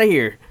he was out of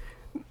here.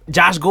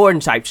 Josh Gordon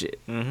type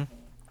shit.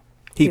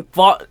 He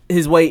fought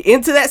his way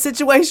into that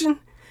situation.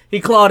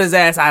 He clawed his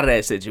ass out of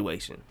that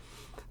situation.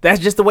 That's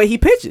just the way he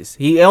pitches.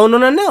 He don't know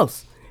nothing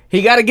else.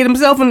 He got to get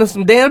himself into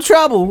some damn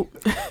trouble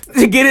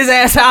to get his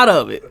ass out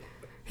of it.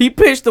 He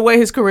pitched the way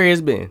his career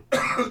has been.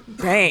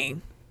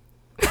 Dang.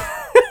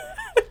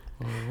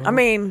 I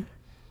mean,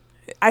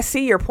 I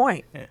see your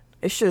point.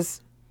 It's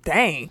just,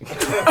 dang.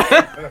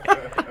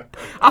 I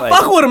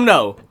fuck with him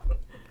though.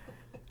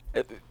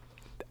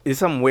 It's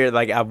something weird.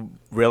 Like, I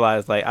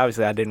realized, like,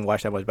 obviously I didn't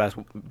watch that much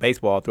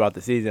baseball throughout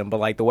the season, but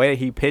like the way that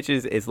he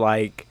pitches is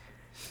like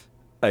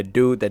a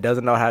dude that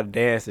doesn't know how to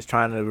dance is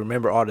trying to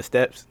remember all the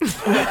steps.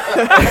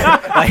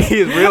 Like, he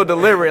is real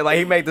deliberate. Like,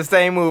 he make the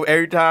same move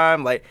every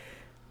time. Like,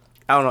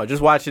 I don't know.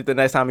 Just watch it the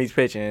next time he's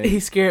pitching.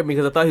 He scared me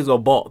because I thought he was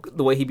gonna balk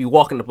the way he be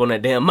walking up on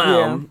that damn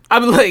mound. Yeah. I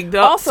be like,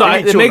 Also, so He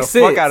it chewing makes the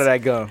sense. fuck out of that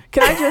gum.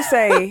 Can I just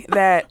say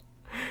that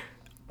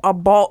a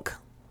balk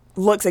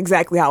looks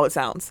exactly how it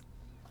sounds?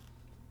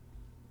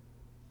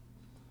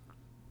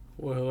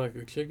 Well, like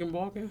a chicken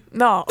balking?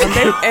 No,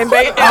 and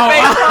they stay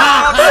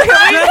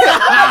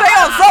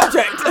on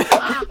subject.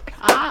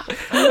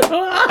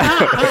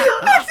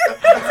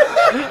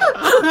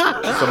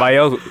 Somebody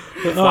else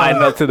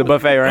sliding up to the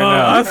buffet right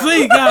I now.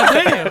 see,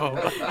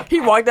 goddamn.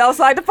 He walked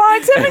outside to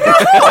find Tim and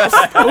got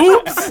lost.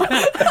 Oops.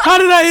 How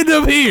did I end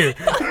up here?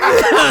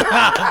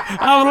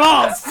 I'm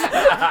lost.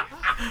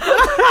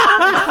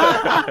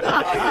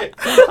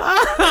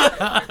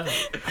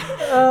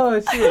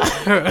 Oh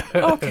shit!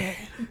 Okay.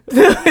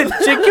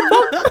 Chicken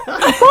balk.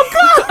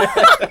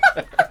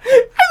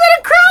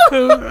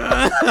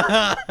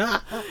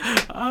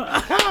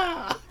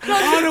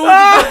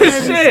 Oh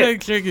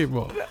shit. Chicken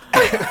ball.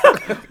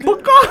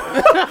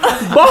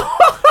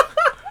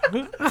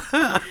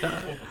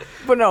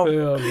 But no,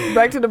 Hell no.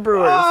 back to the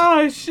Brewers.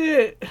 Oh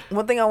shit!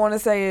 One thing I want to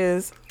say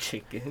is,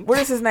 Chicken. what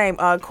is his name?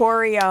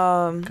 Corey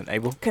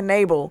Knable?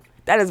 Knable.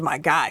 That is my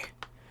guy.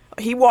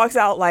 He walks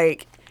out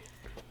like,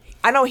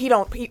 I know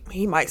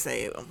he might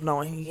say,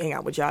 no, he hang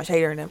out with Josh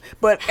Hader and them.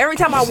 But every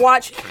time I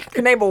watch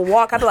Knable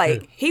walk, I be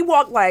like, he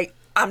walked like,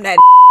 I'm that.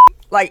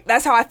 Like,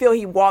 that's how I feel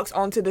he walks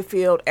onto the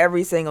field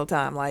every single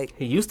time. Like,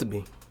 He used to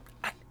be.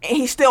 and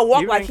he still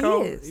walk like he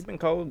He's is. been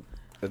cold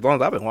as long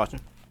as I've been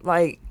watching.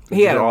 Like,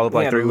 He had all of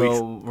like he had 3 a weeks.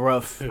 little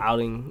rough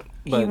outing.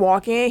 he But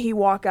walk in, he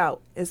walk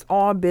out. It's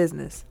all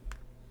business.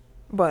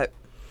 But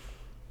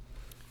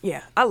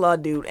yeah, I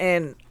love dude,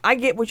 and I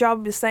get what y'all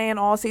been saying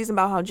all season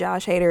about how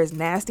Josh Hader is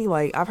nasty.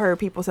 Like, I've heard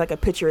people say like a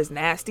pitcher is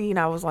nasty, and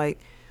I was like,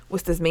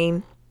 what's this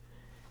mean?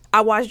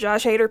 I watched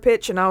Josh Hader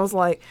pitch, and I was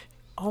like,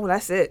 oh,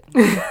 that's it.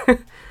 that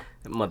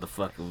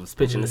motherfucker was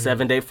pitching the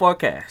 7-day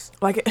forecast.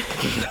 Like, It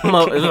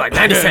was like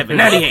 97,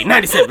 98,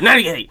 97,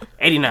 98,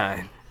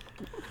 89,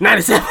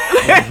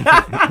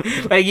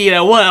 97. Like, you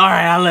know what? All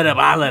right, I let up.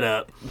 I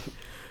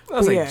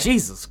was Yeah. like,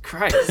 Jesus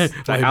Christ.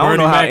 Like I don't Bernie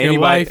know how Mac and anybody.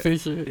 wife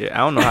and shit. Yeah, I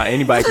don't know how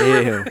anybody can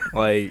hit him.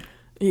 Like,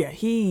 yeah,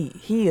 he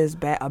is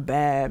a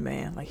bad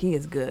man. Like, he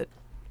is good.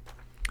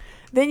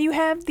 Then you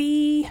have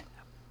the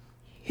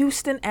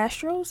Houston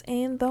Astros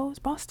and those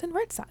Boston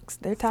Red Sox.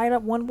 They're tied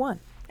up 1-1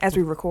 as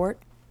we record.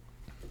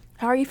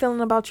 How are you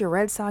feeling about your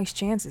Red Sox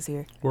chances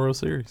here? World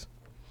Series.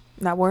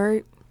 Not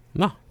worried?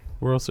 No,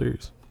 World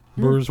Series.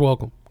 Brewers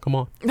welcome. Come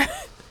on.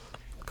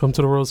 Come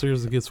to the World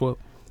Series and get swept.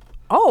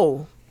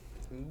 Oh,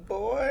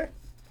 Boy.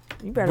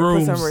 you better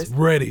put some Brooms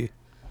ready.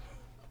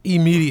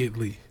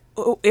 Immediately.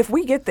 If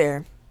we get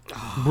there,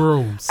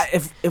 Brooms.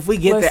 If we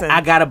get Listen. there,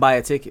 I gotta buy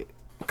a ticket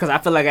because I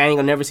feel like I ain't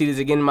gonna never see this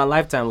again in my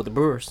lifetime with the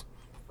Brewers.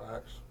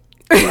 Facts.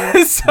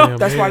 So Damn,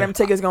 that's why man. them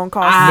tickets gonna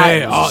cost.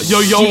 Man,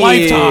 your Shit.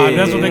 lifetime.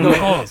 That's what they gonna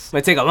cost.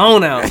 might take a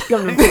loan out.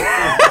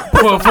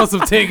 for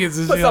some tickets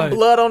and Put shit. some Like,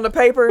 blood on the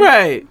paper.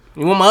 Right.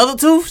 You want my other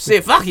tooth?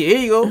 Shit, fuck it. Here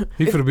you go.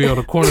 he finna be on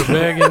the corner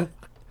begging.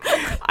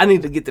 I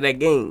need to get to that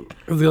game.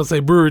 Cause they'll say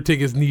brewer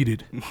tickets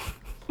needed.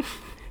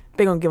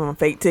 They gonna give them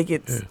fake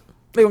tickets. Yeah.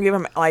 They gonna give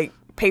them like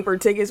paper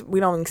tickets. We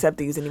don't accept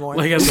these anymore.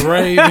 Like at the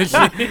rave and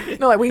shit.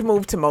 No, like we've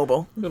moved to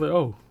mobile. They're like,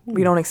 oh.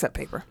 We don't accept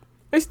paper.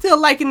 They still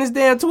liking this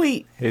damn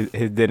tweet. His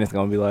dentist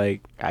gonna be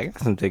like, I got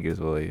some tickets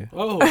for you.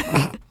 Oh.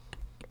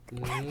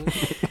 Any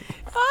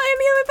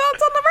other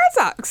thoughts on the Red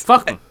Sox?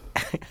 Fuck them.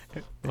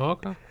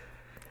 Okay.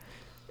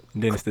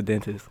 Dennis the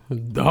dentist. Oh,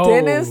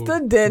 Dennis the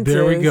dentist.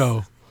 There we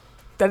go.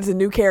 That is a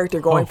new character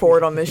going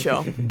forward on this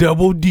show.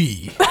 Double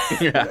D.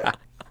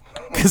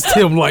 Cause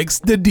Tim likes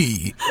the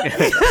D.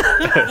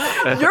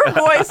 Your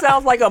voice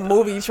sounds like a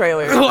movie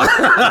trailer.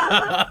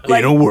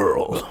 In a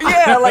world.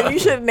 Yeah, like you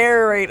should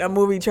narrate a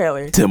movie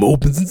trailer. Tim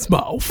opens his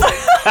mouth.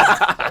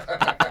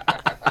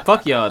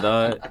 Fuck y'all,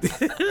 dog.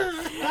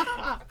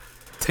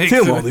 Takes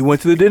Tim it, only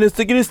went to the dentist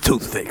to get his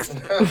tooth fixed.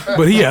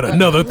 but he had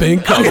another thing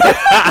coming.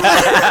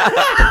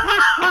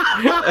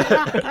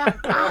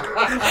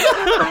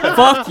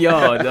 Fuck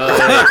y'all, dog.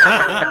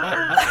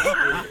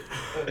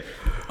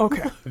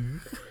 Okay.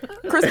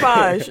 Chris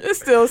Bosh is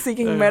still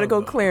seeking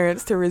medical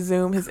clearance to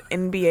resume his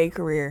NBA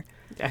career.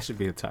 That should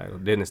be a title.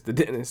 Dennis the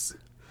dentist.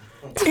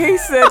 He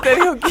said that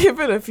he'll give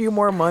it a few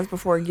more months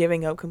before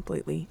giving up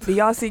completely. Do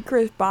y'all see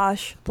Chris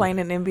Bosh playing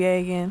in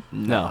NBA again?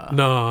 No.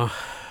 Nah.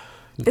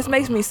 This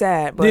makes me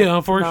sad. But Yeah,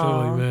 unfortunately,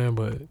 no. man,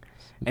 but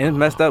And it's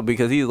messed up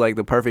because he's like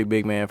the perfect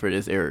big man for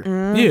this era.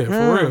 yeah,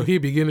 for real. He'd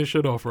be getting his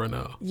shit off right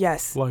now.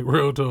 Yes. Like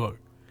real talk.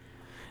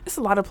 It's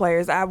a lot of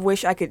players. I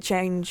wish I could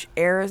change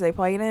eras they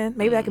played in.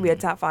 Maybe I could be a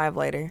top 5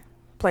 later.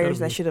 Players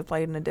that should have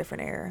played in a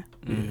different era.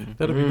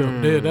 That'd be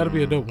dope. Yeah, that'd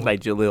be a dope one.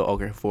 Like Jaleel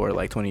Okafor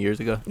like 20 years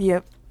ago.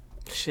 Yep.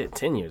 Shit,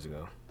 10 years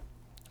ago.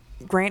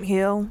 Grant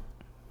Hill,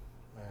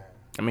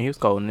 I mean, he was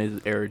cold in his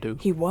era too.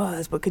 he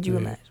was, but could you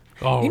imagine?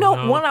 Oh, You know,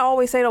 no. one I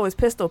always say though is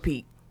Pistol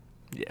Pete.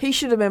 Yeah. He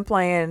should have been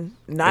playing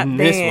not In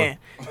this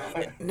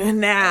then,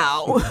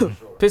 now.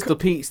 Pistol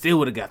Pete still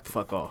would have got the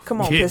fuck off.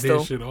 Come on, Get Pistol.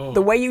 this shit off.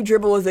 The way you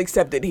dribble is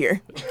accepted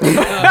here.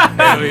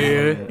 Hell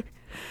yeah.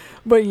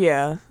 But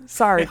yeah,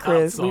 sorry,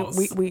 Chris. sauce.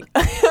 We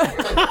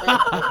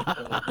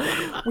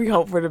we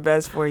hope for the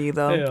best for you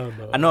though. Hell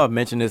no. I know I've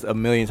mentioned this a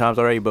million times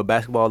already, but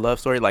basketball love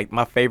story, like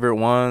my favorite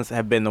ones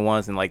have been the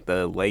ones in like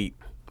the late,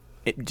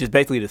 just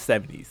basically the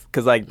 70s.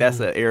 Because like that's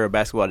an era of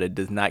basketball that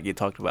does not get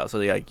talked about. So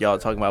like y'all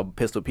talking about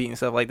Pistol Pete and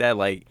stuff like that,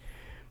 like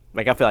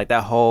I feel like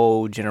that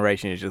whole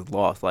generation is just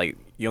lost. Like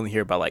you only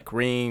hear about like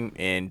Kareem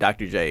and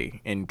Dr.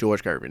 J and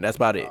George Gervin. That's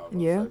about it.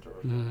 Yeah.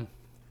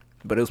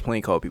 But it was plenty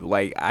cold people.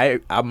 Like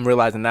I'm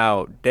realizing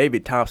now,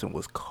 David Thompson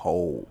was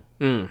cold,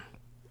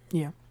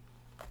 Yeah.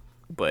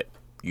 but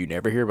you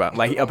never hear about him.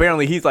 Like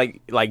apparently he's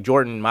like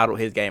Jordan modeled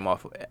his game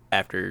off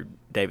after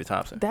David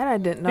Thompson. That I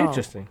didn't know.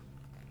 Interesting.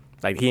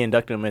 Like he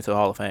inducted him into the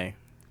Hall of Fame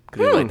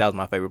because like that was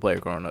my favorite player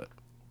growing up.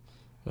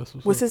 That's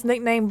what's Was up. his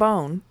nickname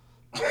Bone?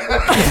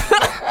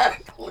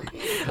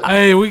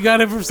 Hey, we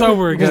got it from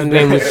somewhere. His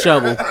name Goddamn. was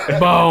Shovel.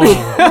 Boom.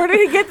 Where did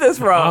he get this I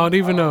from? don't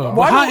even know.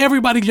 Why How don't-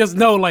 everybody just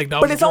know like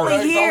that? But was it's only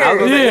Jordan.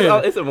 here.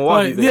 Yeah, It's a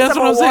Milwaukee Like, thing. yeah, that's It's a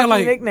what I'm saying.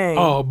 Milwaukee Like, nickname.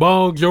 oh,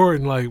 Bone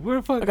Jordan. Like, where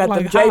the fuck? I got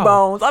like, them J how?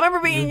 bones. I remember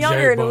being The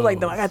younger and it was like,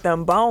 J-bones. I got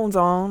them bones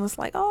on. It's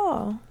like,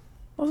 oh,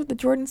 those are the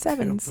Jordan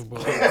 7s.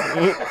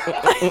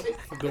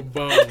 The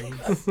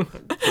bones.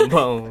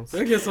 Bones.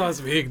 I guess on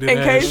some ignorant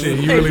In ass case- shit.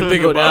 You really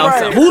think Go about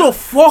down. it. Right. Who the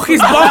fuck is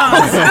Bones?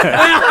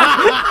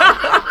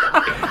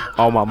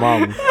 Oh my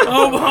mom.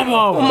 Oh, my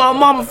mama. My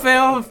mama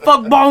fell.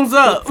 Fuck Bones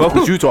up. Fuck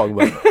what you talking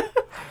about?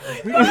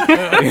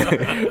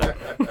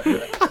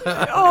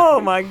 Oh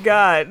my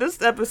God.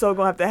 This episode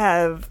going to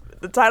have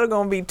the title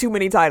going to be too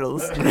many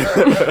titles.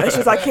 It's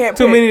just, I can't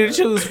Too pick. many to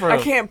choose from. I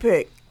can't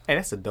pick. Hey,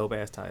 that's a dope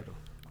ass title.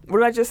 What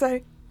did I just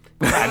say?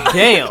 God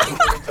damn.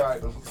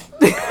 Titles.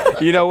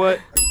 You know what?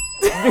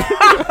 Too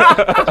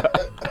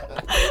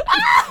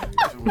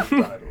many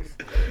titles.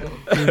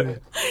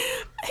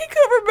 He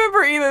couldn't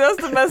remember either.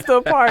 That's the messed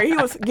up part. He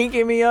was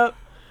geeking me up.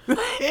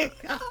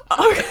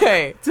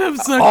 Okay. Tim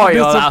such Oh, a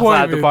y'all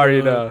outside disappointment. the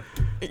party dog.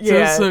 now.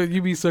 Yeah.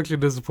 You be such a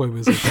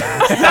disappointment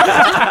sometimes.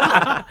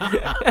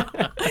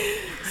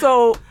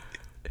 So,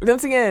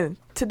 once again,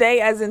 today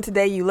as in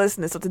today you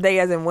listening. So today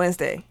as in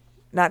Wednesday.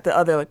 Not the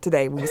other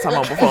today we was talking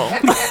about before.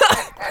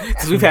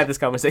 Because we've had this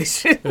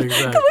conversation. Exactly.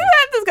 We've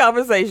had this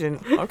conversation,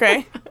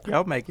 okay?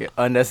 Y'all make it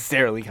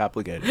unnecessarily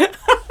complicated.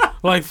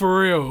 Like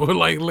for real.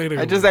 Like later.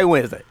 I just say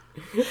Wednesday.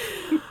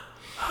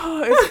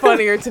 It's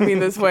funnier to me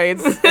this way.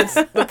 It's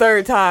the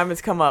third time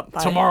it's come up.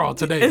 Tomorrow,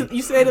 today.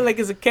 You said it like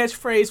it's a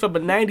catchphrase from a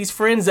 90s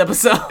Friends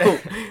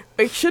episode.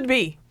 It should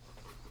be.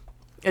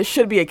 It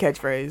should be a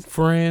catchphrase.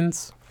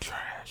 Friends.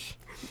 Trash.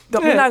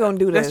 We're not going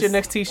to do this. That's your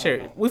next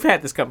t-shirt. We've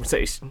had this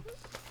conversation.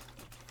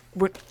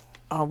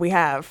 We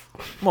have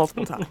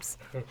multiple times.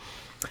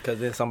 Because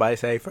then somebody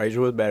say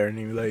Frazier was better, and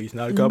you're like, it's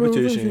not a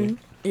competition.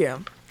 Yeah.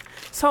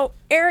 So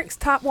Eric's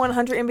top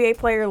 100 NBA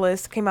player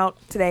list came out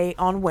today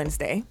on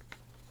Wednesday.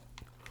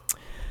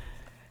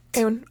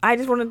 And I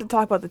just wanted to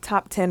talk about the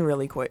top 10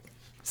 really quick.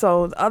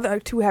 So the other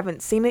two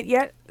haven't seen it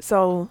yet.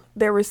 So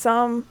there was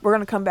some. We're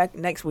going to come back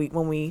next week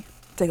when we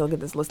take a look at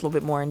this list a little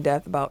bit more in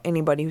depth about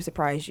anybody who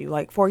surprised you.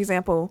 Like, for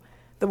example,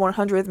 the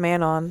 100th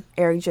man on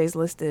Eric J's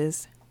list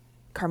is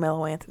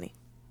Carmelo Anthony.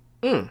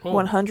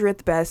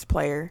 100th best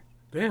player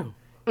Damn.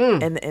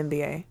 in the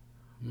NBA.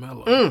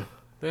 Mellow.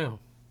 Damn.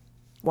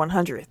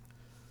 100th.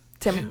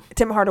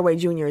 Tim Hardaway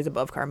Jr. is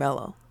above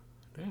Carmelo.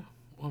 Damn.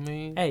 I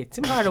mean, Hey,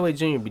 Tim Hardaway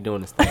Jr. be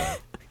doing this thing.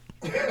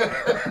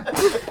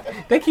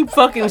 They keep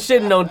fucking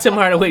shitting on Tim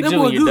Hardaway That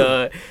boy Jr., good.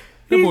 dog.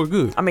 that boy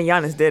good. I mean,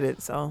 Giannis did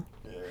it, so.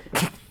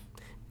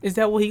 Is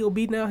that what he gonna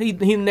be now? He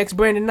the next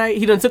Brandon Knight?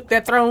 He done took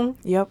that throne?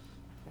 Yep.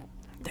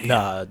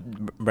 Nah,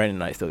 Brandon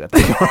Knight still got that.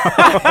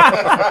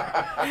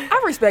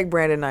 I respect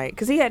Brandon Knight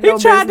because he had He no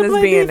tried to business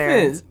play being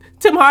defense.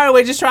 Tim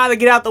Hardaway just tried to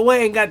get out the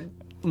way and got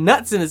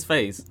nuts in his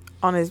face.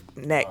 there on his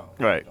neck.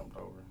 Right.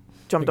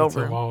 Jumped I'm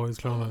over him. always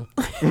trying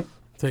to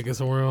take it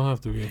somewhere I don't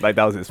have to be. Like,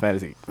 that was his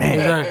fantasy. Man,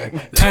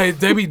 Exactly. Hey,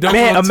 they be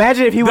dunking man on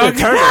imagine if he would have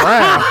turned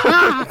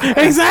around.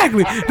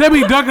 Exactly. They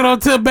be dunking on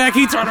Tim back.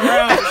 He turn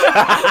around.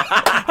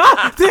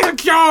 Take a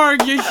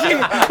charge, you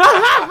shit.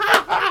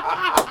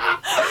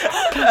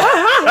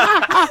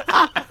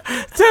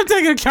 Tim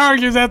taking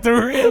charges at the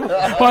rim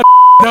while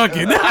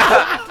dunking.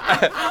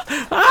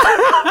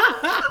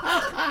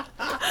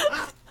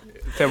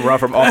 Tim run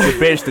from off the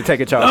bench to take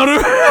a charge.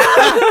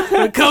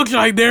 The coach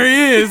like, there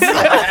he is.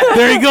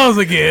 There he goes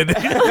again.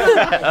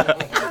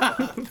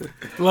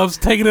 Loves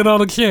taking it on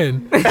the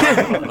chin.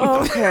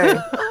 Okay.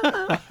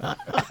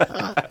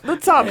 The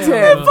top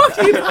 10. Fuck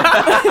you.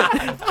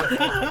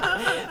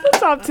 The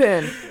top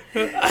 10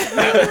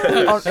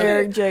 on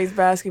Eric J's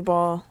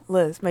basketball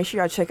list. Make sure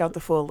y'all check out the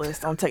full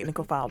list on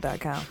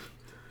technicalfile.com.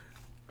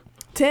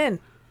 10,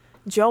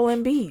 Joel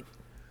Embiid.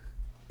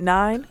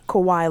 9,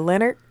 Kawhi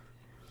Leonard.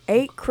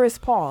 8, Chris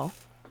Paul.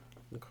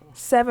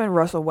 7,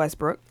 Russell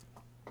Westbrook.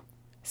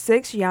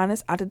 6,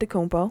 Giannis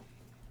Antetokounmpo.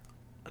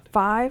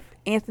 5,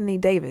 Anthony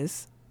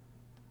Davis.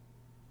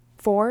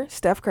 4,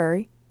 Steph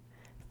Curry.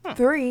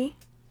 3,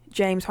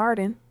 James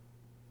Harden.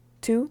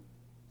 2,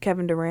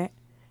 Kevin Durant.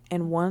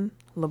 And 1,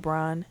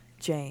 LeBron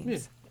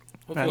James.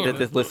 I did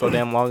this list so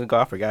damn long ago,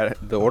 I forgot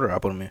the order I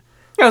put him in.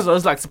 So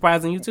it's like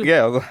surprising you too.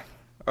 Yeah, I was like,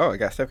 oh, I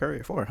got Steph Curry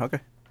at 4. Okay.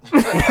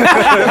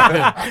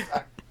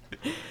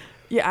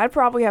 Yeah, I'd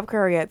probably have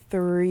Curry at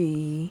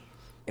 3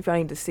 if I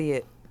need to see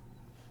it.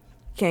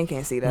 Can't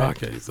see that.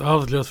 Okay, so I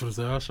was just going to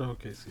say, I sure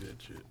can't see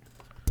that shit.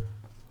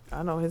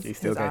 I know his You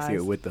still his can't see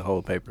eyes. it with the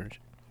whole paper.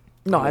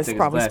 No, it's Take his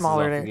probably glasses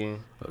smaller off there.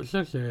 again. Oh,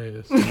 shut your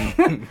ass.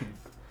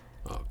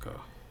 Okay.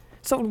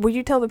 So, would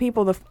you tell the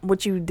people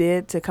what you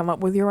did to come up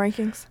with your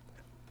rankings?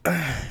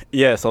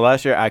 Yeah, so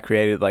last year I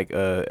created like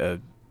a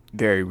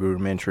very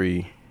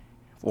rudimentary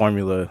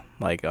formula,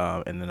 like,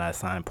 and then I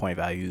assigned point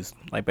values,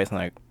 like based on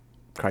like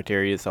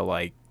criteria. So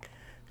like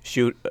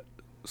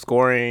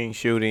scoring,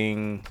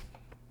 shooting,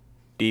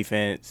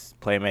 defense,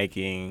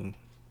 playmaking.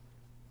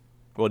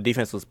 Well,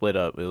 defense was split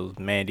up. It was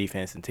man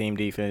defense and team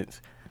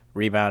defense,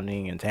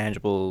 rebounding,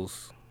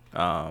 intangibles.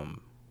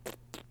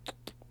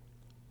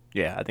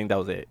 Yeah, I think that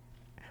was it.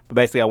 But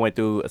basically, I went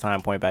through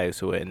assigned point values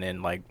to it, and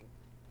then like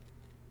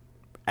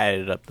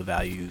added up the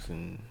values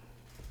and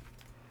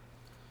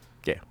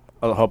yeah,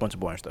 a whole bunch of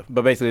boring stuff.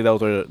 But basically,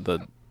 those are the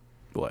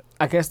what?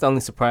 I guess the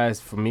only surprise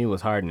for me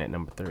was Harden at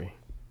number 3.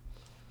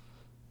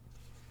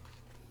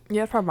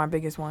 Yeah, that's probably my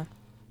biggest one.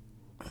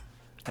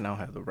 And I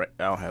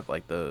don't have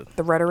like the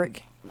The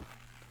rhetoric.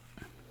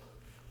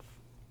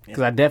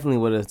 Because I definitely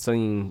would have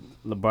seen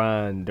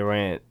LeBron,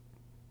 Durant,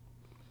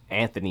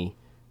 Anthony,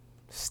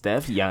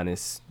 Steph,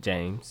 Giannis,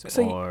 James,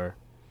 So or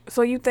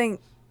So you think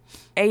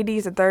AD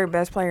is the third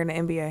best player in the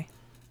NBA?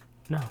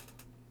 no.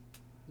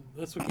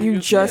 That's what You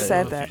just Yeah,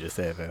 said that's what that. you just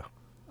said, Val.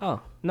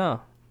 Oh,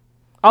 no.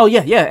 Oh,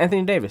 yeah,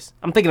 Anthony Davis.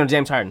 I'm thinking of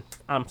James Harden.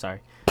 I'm sorry.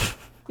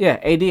 Yeah,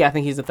 AD, I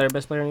think he's the third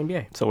best player in the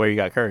NBA. So where you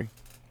got Curry?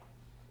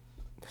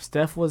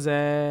 Steph was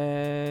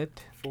at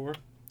 4.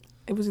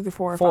 It was either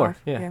 4 or 4.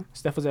 5. Yeah.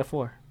 Steph was at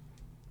 4.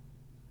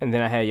 And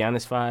then I had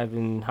Giannis 5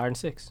 and Harden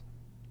 6.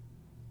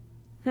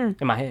 In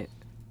my head.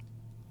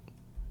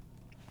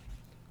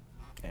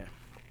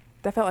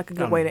 That felt like a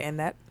good way to end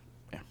that.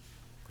 Yeah.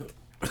 So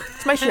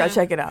make sure y'all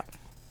check it out.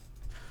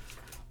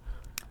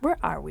 Where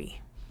are we?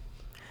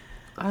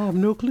 I have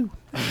no clue.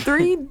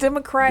 3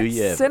 Democrat Do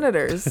you ever?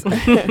 senators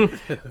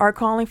are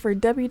calling for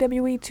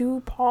WWE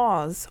to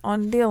pause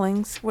on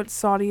dealings with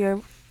Saudi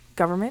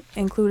government,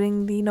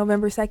 including the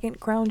November 2nd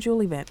Crown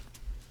Jewel event.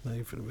 They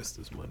ain't finna miss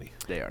this money.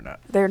 They are not.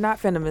 They're not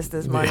finna miss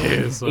this money.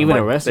 Yeah, so, Even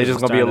the wrestlers They're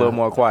just are gonna be a little starting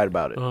more quiet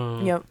about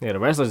it. Yep. Yeah, the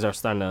wrestlers are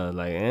starting to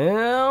like.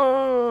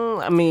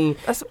 I mean,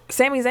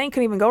 Sami Zayn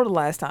couldn't even go the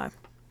last time.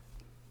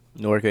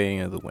 Nor could any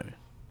of the women.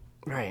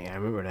 right? I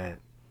remember that.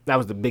 That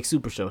was the big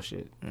Super Show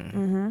shit.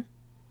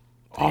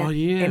 oh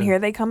yeah. And here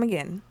they come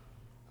again.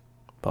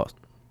 Pause.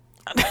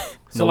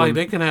 so no like one-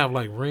 they can have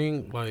like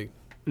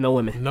No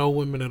women, no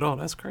women at all.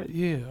 That's crazy.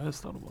 Yeah, I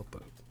just thought about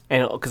that.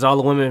 and because all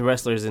the women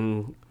wrestlers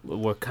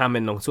were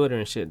commenting on Twitter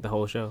and shit the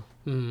whole show.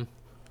 Mm.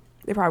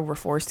 They probably were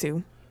forced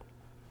to.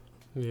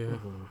 Yeah.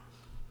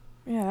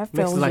 Yeah, that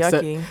Makes feels it like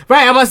yucky.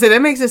 Right, I must say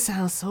that makes it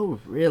sound so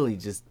really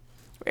just.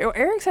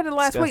 Eric said it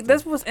last week. Disgusting.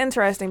 This was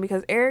interesting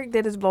because Eric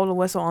did his blow the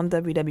whistle on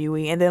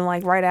WWE, and then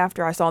like right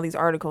after, I saw these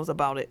articles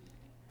about it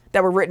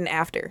that were written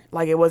after.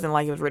 Like it wasn't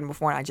like it was written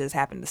before, and I just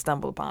happened to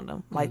stumble upon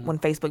them. Like when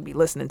Facebook be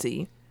listening to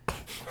you.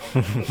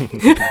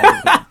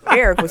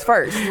 Eric was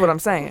first. Is what I'm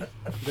saying.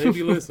 They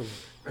be listening.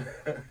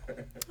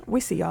 We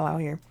see y'all out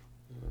here.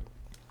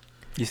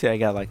 You say I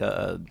got like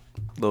a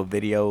little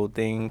video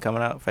thing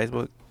coming out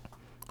Facebook?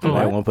 Oh,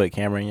 Like, what? want to put a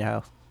camera in your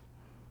house?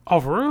 Oh,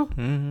 for real?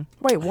 Mm-hmm.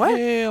 Wait, what?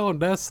 Hell,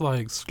 that's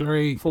like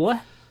straight. For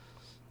what?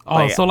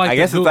 Oh, so like I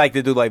guess the it's du- like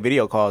to do like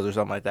video calls or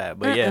something like that.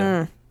 But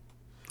yeah,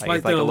 Like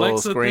it's the like a little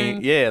Alexa screen.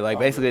 thing? Yeah, like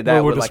basically that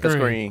Well, with with the like a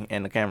screen. screen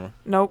and the camera.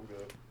 Nope.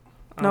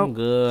 I'm Nope.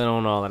 good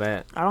on all of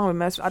that. I don't even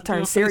mess. I turn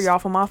Your Siri face-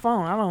 off on my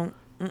phone. I don't.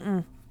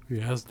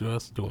 Yeah,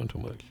 that's doing too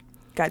much.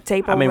 Got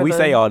tape. I mean, over we the-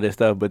 say all this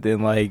stuff, but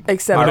then like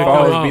Except our How they all-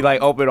 come phones be out?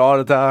 like open all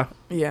the time.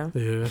 Yeah.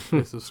 Yeah,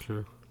 this is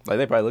true. Like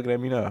they probably looking at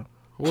me now.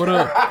 What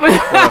up?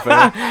 What up,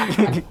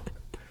 fam?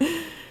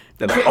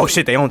 They're like, oh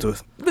shit, they on to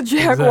us. The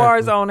Jaguars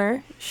Exactly.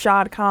 owner,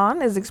 Shad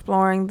Khan, is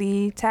exploring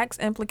the tax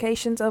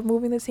implications of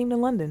moving the team to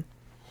London.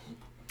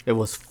 It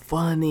was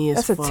funny as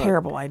That's a fuck.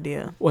 terrible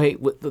idea. Wait,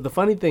 the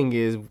funny thing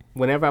is,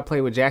 whenever I play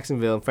with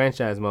Jacksonville in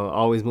franchise mode, I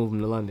always move them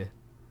to London.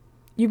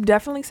 You've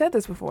definitely said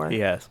this before.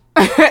 Yes,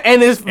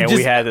 And it's and just,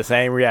 we had the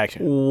same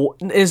reaction.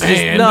 it's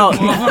just And- no.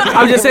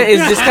 I'm just saying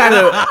it's just kind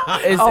of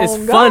it's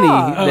Oh, funny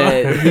God.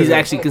 that he's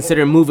actually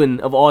considering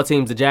moving of all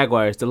teams the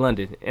Jaguars to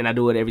London, and I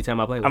do it every time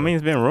I play with I mean,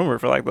 it's been rumored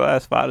for like the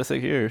last 5 to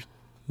 6 years.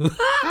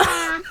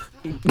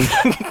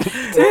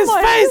 His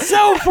face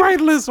so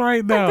pointless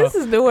right now. This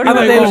is new. him. I thought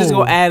like, they were just oh.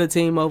 gonna add a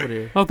team over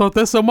there. I thought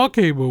that's something I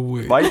came up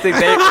with. Why you think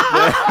they?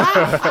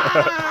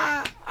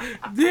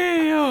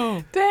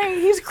 Damn. Dang,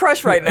 he's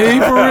crushed right He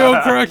now. for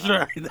real crushed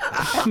right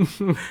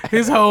now.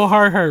 His whole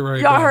heart hurt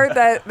right now. Y'all heard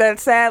that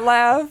sad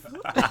laugh?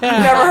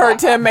 Never heard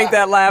Tim make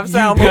that laugh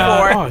sound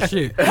God, before. oh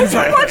shit. He's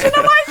like, Punching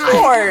the mic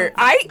for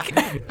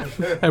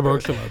Ike. hey bro,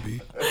 chill out, B.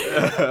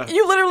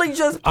 You literally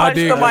just I punched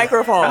did. the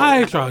microphone.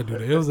 I ain't trying to do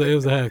that. It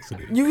was an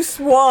accident. You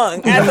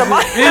swung at the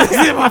mic. It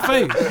was in my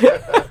face.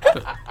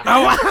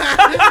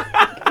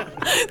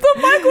 The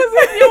mic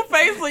was in your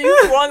face, so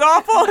you swung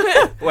off on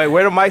it. Wait,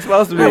 where the mic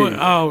supposed to be?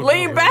 Oh,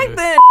 Lean no, back man.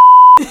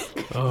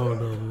 then. Oh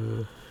no,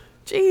 man.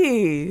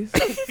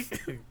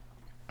 Jeez.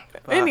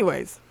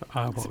 Anyways,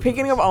 I apologize.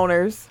 speaking of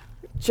owners,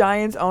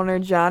 Giants owner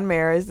John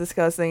Mara is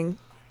discussing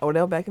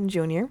Odell Beckham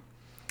Jr.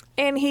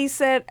 And he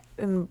said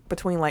in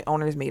between like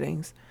owners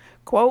meetings,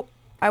 quote,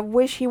 "I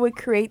wish he would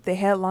create the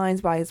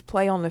headlines by his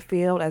play on the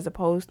field as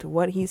opposed to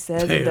what he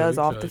says Damn, and does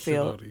he off tried the to shit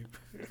field." on him.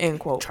 End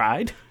quote.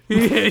 Tried.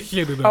 Yeah,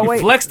 shit on Oh him.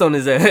 wait, Flexed on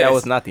his ass. That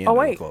was not the end Oh, of the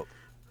wait. quote.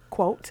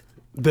 quote.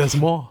 That's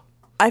more.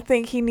 I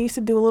think he needs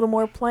to do a little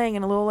more playing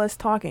and a little less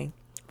talking.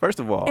 First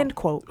of all, End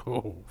quote.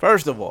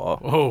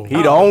 Oh. he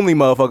the only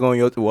motherfucker on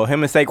your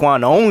him and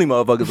Saquon the only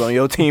motherfuckers on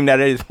your team that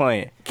is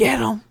playing. Get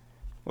him.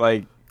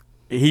 Like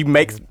he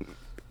makes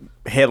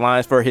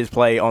headlines for his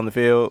play on the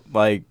field,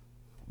 like,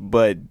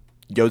 but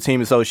your team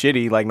is so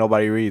shitty, like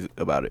nobody reads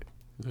about it,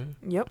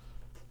 Yep.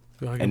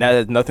 and that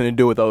has nothing to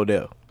do with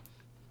Odell.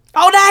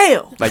 Oh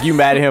damn! Like you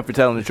mad at him for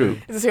telling the truth.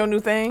 Is this your new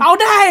thing? Oh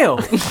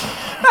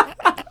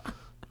damn!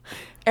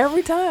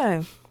 Every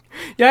time.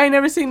 Y'all ain't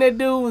never seen that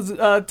dude was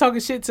talking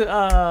shit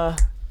to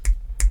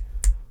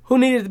who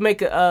needed to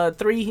make a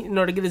 3 in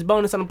order to get his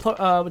bonus on the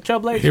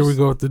Trailblazers. Here we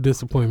go with the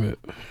disappointment.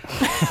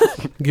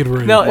 Get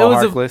ready. No, Mo it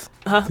was a- Harkless.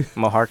 Huh?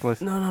 Mo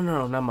Harkless.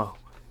 No, not Mo.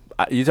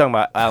 You talking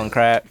about Alan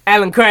Crabb?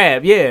 Alan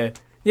Crabb, yeah.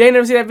 You ain't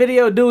never seen that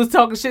video? Dude was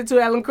talking shit to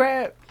Alan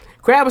Crabb.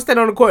 Crabb was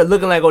standing on the court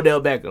looking like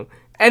Odell Beckham.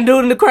 And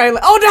dude in the crowd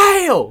like,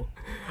 Odell!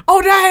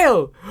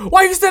 Odell!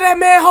 Why you still that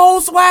man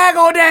whole swag,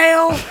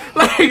 Odell?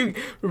 Like,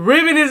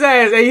 ribbing his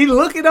ass. And he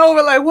looking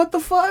over like, what the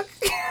fuck?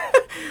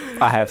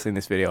 I have seen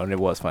this video and it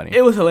was funny.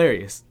 It was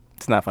hilarious.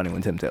 It's not funny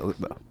when Tim tells it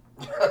though.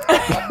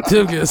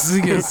 Tim gets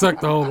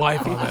sucked the whole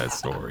life on that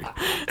story.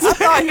 I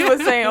thought he was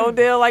saying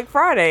Odell like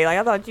Friday. Like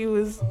I thought you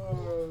was.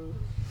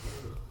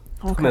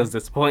 I was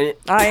disappointed.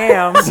 I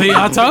am. See,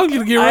 I told you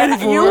to get ready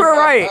for you it. were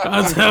right.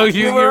 I told you to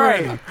You get were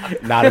ready.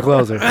 right. Not a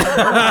closer.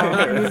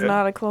 He's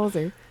not a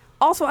closer.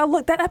 Also, I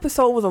looked. That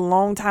episode was a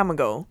long time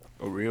ago.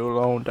 A real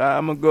long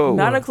time ago.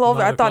 Not a closer.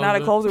 Not I a thought not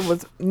a closer? closer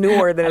was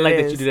newer than I like it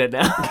that is. you do that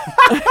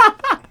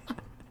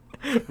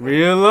now.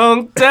 Real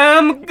long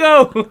time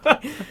ago.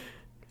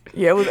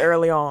 Yeah, it was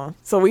early on.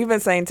 So we've been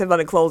saying Tim's not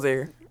a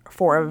closer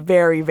for a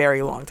very,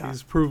 very long time.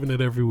 He's proving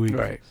it every week.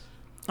 Right.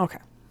 Okay.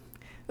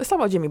 Let's talk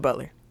about Jimmy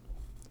Butler.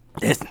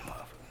 This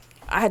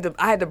I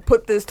had to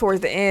put this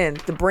towards the end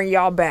to bring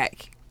y'all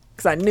back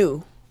because I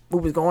knew we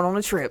was going on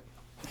a trip.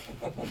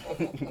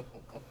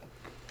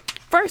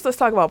 First, let's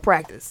talk about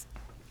practice.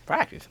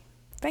 practice.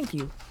 Thank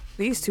you.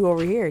 These two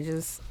over here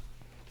just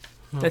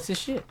That's his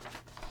shit.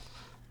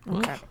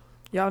 okay.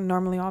 Y'all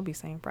normally all be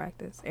saying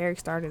practice. Eric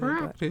started it,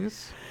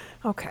 Practice.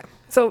 but okay.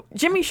 So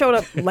Jimmy showed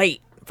up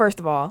late.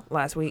 First of all,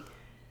 last week.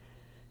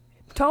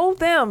 Told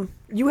them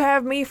you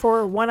have me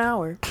for 1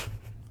 hour.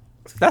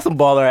 That's some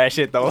baller ass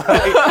shit though.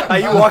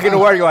 Like you walk into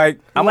work, you're like,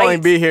 I'm only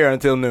Late. be here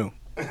until noon.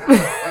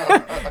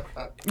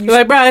 You're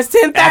like, bro, it's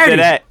 10:30. After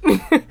that,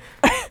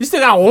 You still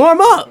gotta warm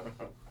up.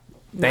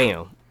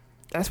 Damn.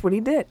 That's what he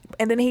did.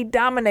 And then he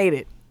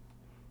dominated.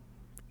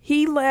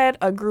 He led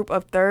a group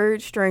of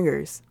third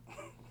stringers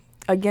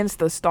against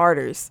the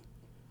starters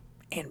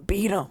and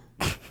beat them.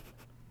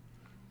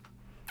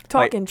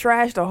 Talking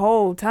trash the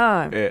whole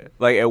time. yeah.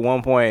 Like at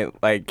one point,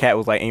 like Cat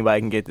was like, anybody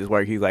can get this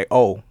work. He's like,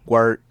 oh,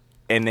 word.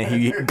 And then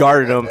he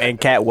guarded him, and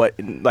Cat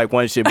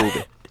one shit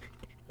moving.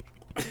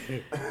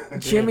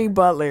 Jimmy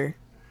Butler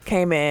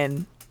came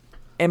in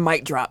and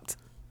mic dropped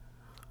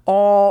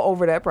all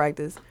over that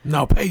practice.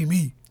 Now pay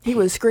me. He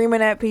was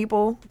screaming at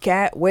people,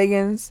 Cat,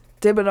 Wiggins,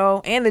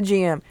 Thibodeau, and the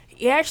GM.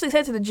 He actually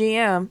said to the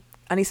GM,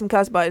 I need some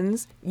cuss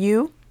buttons.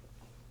 You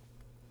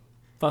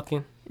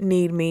Fucking.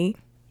 need me.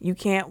 You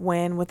can't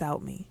win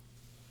without me.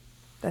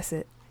 That's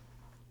it.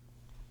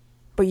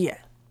 But yeah.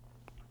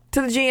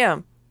 To the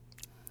GM,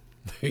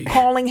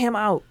 calling him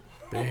out.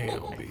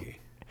 Damn, B.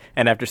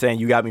 And after saying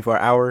you got me for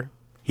an hour,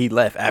 he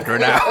left after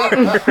an hour.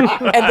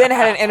 And then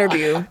had an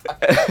interview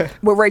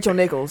with Rachel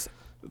Nichols.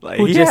 Like,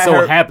 Who he just had so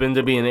her- happened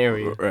to be in the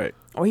area. Right.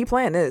 Oh, he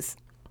planned this.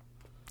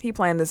 He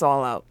planned this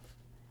all out.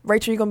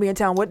 Rachel, you gonna be in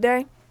town what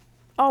day?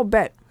 Oh,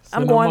 bet.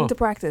 I'm Send him going up. to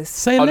practice.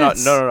 Say Oh, no,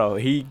 less. no.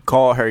 He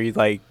called her. He's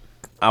like,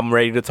 I'm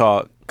ready to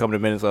talk. Come to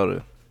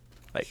Minnesota.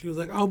 She was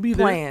like, I'll be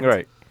there. Planned.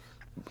 Right.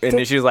 And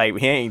then she was like,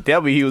 he ain't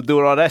tell me he was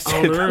doing all that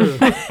On shit. the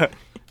road.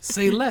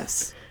 Say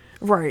less.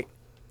 Right.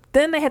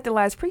 Then they had the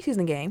last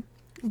preseason game.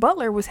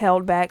 Butler was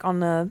held back on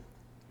the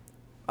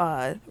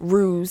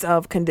ruse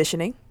of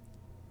conditioning.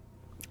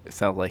 It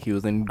sounds like he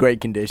was in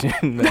great condition.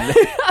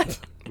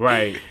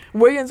 Right.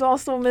 Williams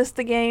also missed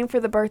the game for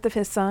the birth of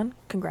his son.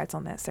 Congrats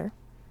on that, sir.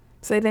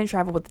 So they didn't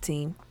travel with the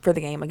team for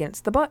the game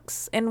against the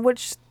Bucks, in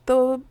which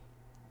the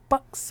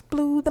Bucks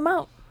blew them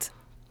out.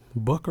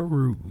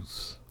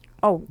 Buckaroos.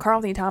 Oh, Karl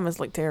Anthony Thomas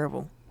looked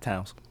terrible.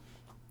 Towns.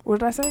 What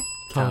did I say?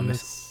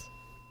 Thomas.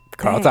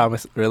 Carl Dang.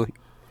 Thomas, really?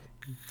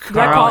 Did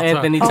I Carl call-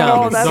 Anthony Oh,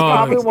 Thomas. that's Dog.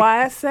 probably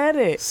why I said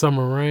it.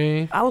 Summer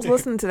Rain. I was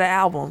listening to the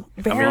album.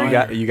 I mean,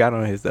 Very- you got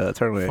on his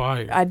turtleneck.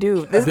 Fire. I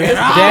do. This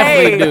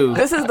Definitely do.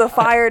 This is the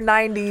Fire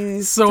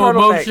 90s So turtleneck.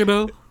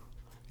 emotional.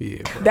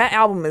 Yeah, bro. That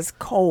album is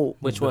cold.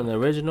 Which one, the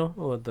original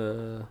or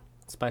the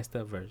spiced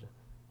up version?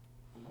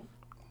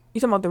 You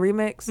talking about the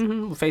remix?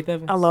 Mm-hmm. With Faith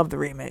Evans. I love the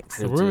remix.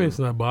 The remix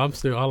not, but I'm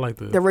still. I like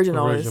the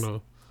original is-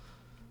 original.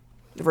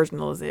 The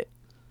original is it.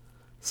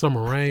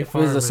 Summer Rain. If it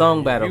was a Fireman.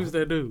 song battle. He was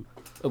that dude.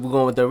 Are we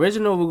going with the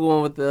original? Or we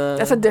going with the?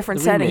 That's a different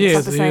the setting. remix? It's Yeah,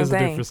 not the same it's a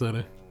thing. different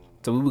setting.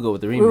 So we would go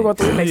with the remix. We were going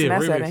to remix in Yeah,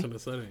 that remix setting, in the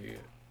setting. Yeah.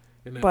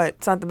 And that's- but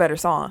it's not the better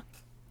song.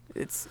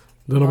 It's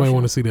don't nobody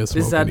want to see that smoke.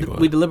 This is how anyway.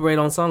 we deliberate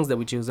on songs that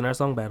we choose in our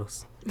song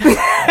battles.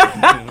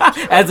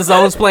 As the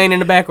song's playing in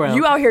the background.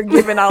 you out here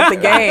giving out the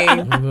game,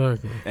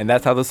 Exactly. And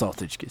that's how the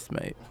sausage gets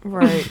made.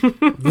 right?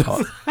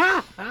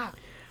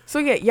 So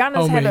yeah,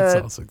 Giannis had Homemade a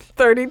sausage.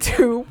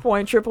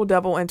 32-point triple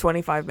double in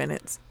 25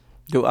 minutes.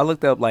 Dude, I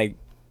looked up like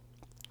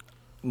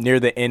near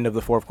the end of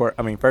the first quarter.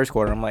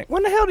 I'm like,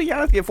 when the hell did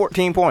Giannis get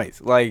 14 points?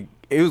 Like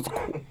it was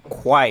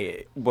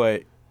quiet,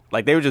 but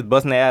like they were just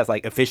busting their ass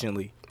like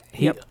efficiently.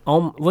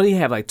 What do you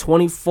have? Like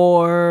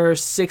 24,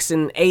 6,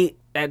 and 8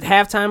 at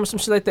halftime or some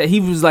shit like that.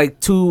 He was like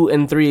 2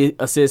 and 3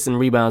 assists and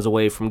rebounds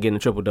away from getting a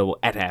triple double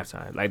at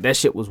halftime. Like that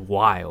shit was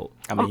wild.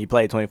 I mean, he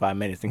played 25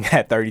 minutes and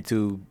got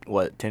 32,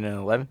 10 and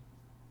 11?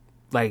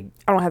 Like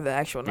I don't have the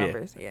actual Yeah.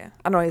 numbers. Yeah,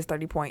 I know his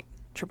 30-point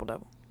triple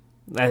double.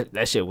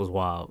 that shit was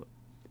wild.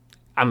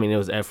 I mean, it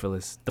was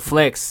effortless. The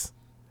flex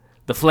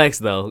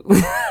though.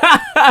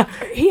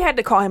 He had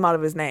to call him out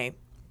of his name,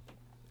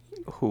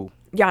 Who?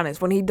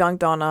 Giannis, when he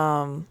dunked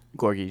on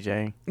Gorgie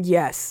Jane.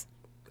 yes,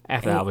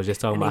 After And I was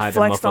just talking and about he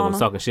how that flexed on motherfucker him. was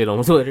talking shit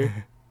on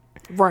Twitter.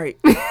 right.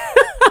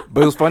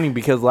 But it was funny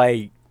because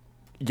like,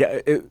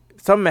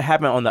 something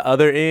happened on the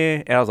other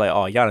end, and I was like,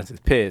 "Oh, Giannis is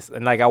pissed."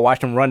 And like, I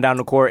watched him run down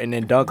the court and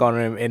then dunk on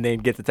him, and then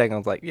get the tech. I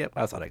was like, "Yep,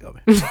 I saw that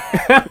coming."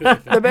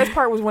 The best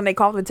part was when they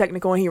called the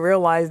technical and he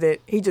realized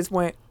it. He just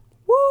went,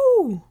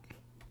 "Woo,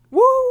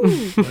 woo,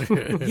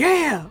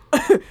 yeah."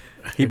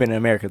 He been in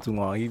America too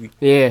long. He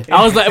Yeah,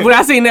 I was like, when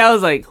I seen that, I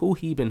was like, who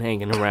he been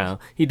hanging around?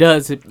 He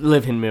does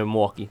live in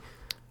Milwaukee.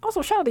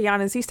 Also, shout out to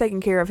Giannis. He's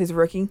taking care of his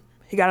rookie.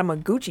 He got him a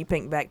Gucci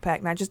pink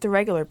backpack, not just a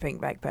regular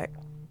pink backpack.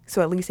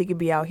 So at least he could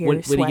be out here. What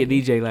did he swagging. get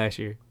DJ last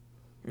year?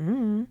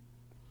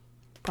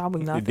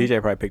 Probably the nothing.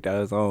 DJ probably picked out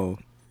his own.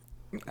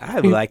 I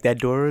like that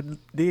Dora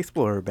the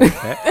Explorer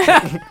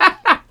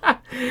backpack.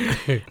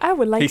 I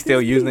would like. He's still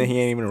to using it. see. He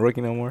ain't even a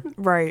rookie no more.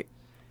 Right.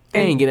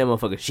 They ain't get that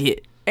motherfucker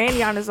shit. And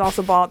Giannis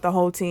also bought the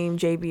whole team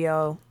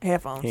JBL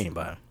headphones. He ain't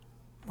buying.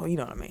 Well, you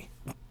know what I mean.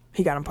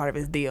 He got him part of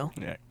his deal.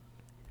 Yeah.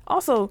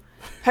 Also,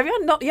 have y'all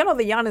know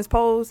the Giannis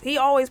pose? He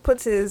always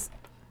puts his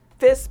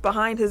fists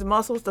behind his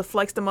muscles to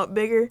flex them up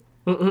bigger.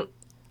 A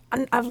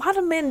lot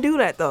of men do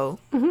that though.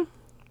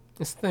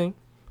 This thing.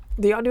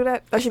 Do y'all do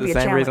that? That should The be a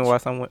same challenge. reason why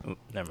some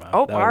never mind.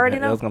 Oh, That I already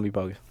that know. was gonna be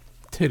bogus.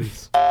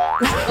 Titties.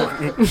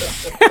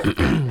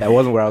 That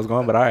wasn't where I was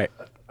going, but all right.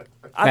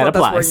 I That thought that's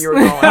applies. where you were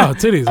going. Oh,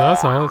 titties.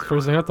 That's the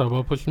first thing I thought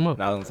about pushing them up.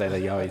 I was gonna say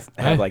that you always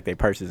Hey. have like their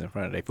purses in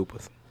front of their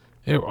fupas.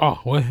 Yeah, oh,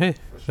 well, hey,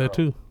 that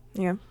too.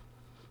 Yeah.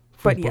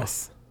 But Fupa.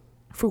 yes.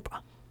 Fupa.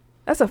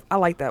 I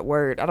like that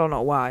word. I don't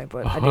know why,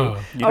 but I do. You know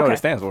what Okay. it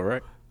stands for,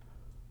 right?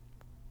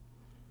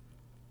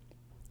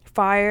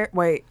 Fire.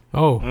 Wait.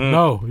 Oh,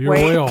 no, you're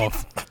Wait. way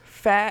off.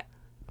 Fat.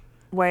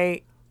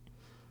 Wait.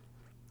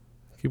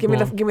 Keep Give me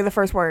going. the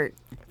first word.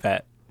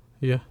 Fat.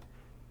 Yeah.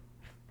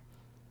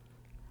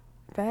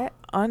 Fat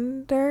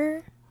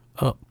under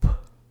Up.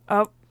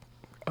 up.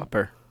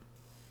 Upper.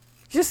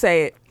 Just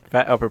say it.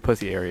 Fat upper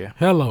pussy area.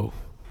 Hello.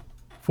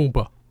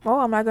 Foompa. Oh,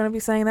 I'm not gonna be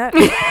saying that.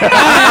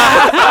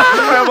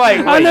 I'm like,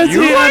 I know she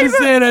didn't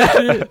understand that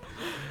shit.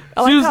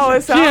 I like how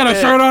it She had a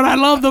sounded. shirt on. I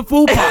love the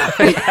Fupa.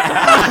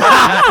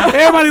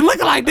 Everybody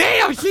looking like,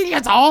 damn, she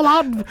gets all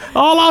out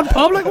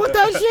public with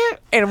that shit.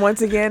 And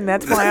once again,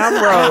 that's why I'm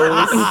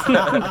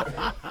Rose.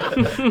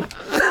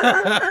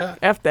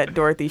 F that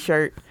Dorothy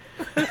shirt.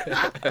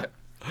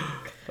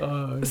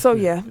 So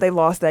yeah, they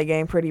lost that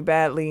game pretty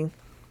badly.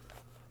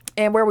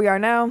 And where we are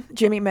now,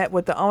 Jimmy met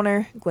with the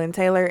owner, Glenn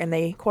Taylor, and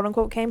they quote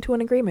unquote came to an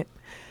agreement.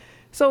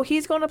 So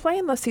he's going to play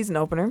in the season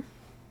opener.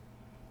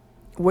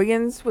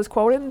 Wiggins was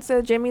quoted and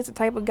said, "Jimmy's the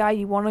type of guy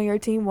you want on your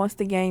team once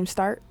the game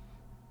start."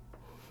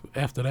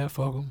 After that,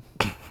 fuck them.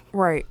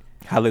 Right.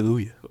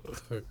 Hallelujah.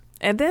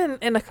 And then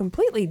in a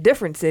completely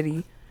different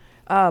city,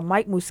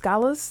 Mike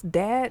Muscala's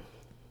dad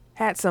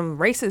had some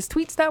racist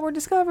tweets that were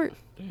discovered.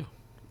 Damn.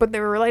 But they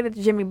were related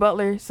to Jimmy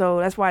Butler, so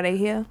that's why they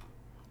here.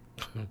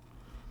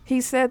 He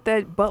said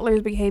that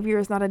Butler's behavior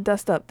is not a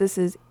dust-up. This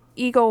is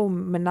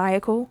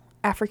egomaniacal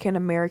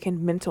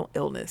African-American mental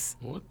illness.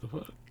 What the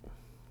fuck?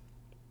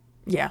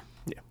 Yeah.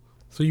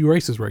 So you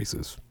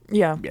racist.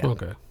 Yeah. Yeah.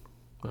 Okay.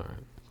 All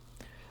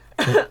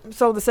right.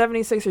 So the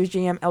 76ers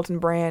GM, Elton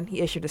Brand, he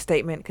issued a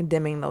statement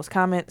condemning those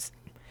comments,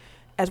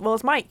 as well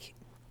as Mike.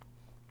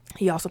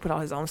 He also put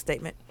out his own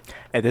statement.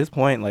 At this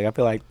point, like I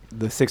feel like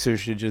the Sixers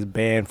should just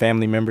ban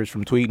family members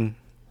from tweeting.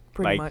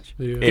 Pretty Like, much.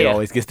 Yeah. It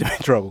always gets them in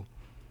trouble.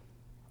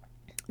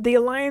 The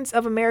Alliance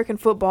of American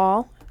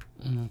Football,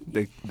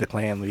 The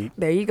Klan League.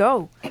 there you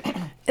go.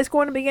 It's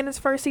going to begin its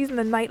first season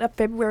the night of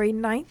February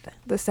 9th,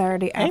 the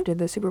Saturday after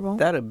the Super Bowl.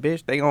 That a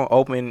bitch. They gonna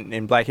open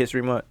in Black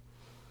History Month.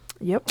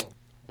 Yep.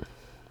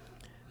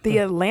 The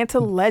Atlanta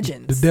The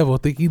Legends. devil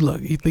think he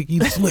lucky. He think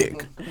he's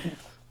slick.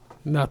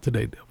 Not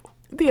today, devil.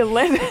 The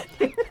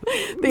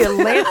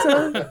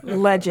Atlanta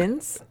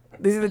Legends.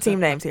 These are the team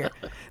names here.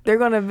 They're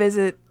going to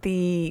visit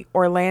the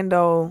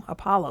Orlando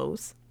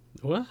Apollos,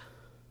 What?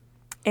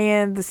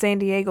 and the San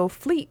Diego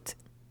Fleet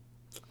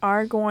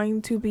are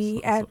going to be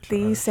So at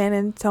the trash. San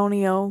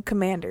Antonio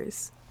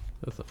Commanders.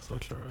 That's not so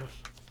trash.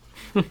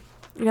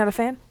 You're not a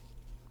fan?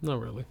 Not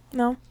really.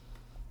 No.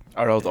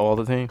 Are those all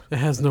the teams? It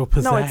has no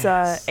pizzazz. No, it's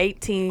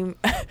 8-team.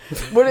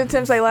 What did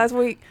Tim say last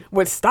week?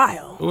 With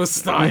style. With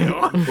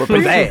style. With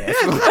pizzazz.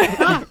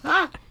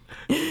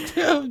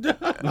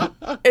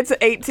 It's an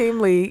 8-team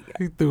league.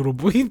 He threw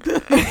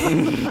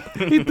the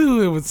he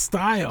threw it with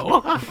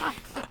style.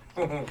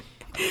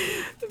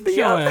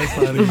 Your ass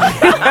out of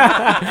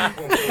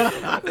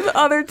here. The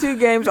other two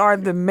games are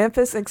the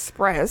Memphis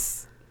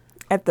Express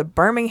at the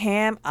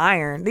Birmingham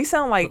Iron. These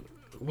sound like,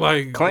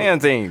 Like Klan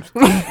teams.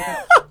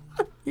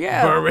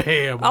 yeah.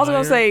 Birmingham. I was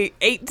going to Iron. say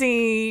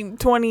 18,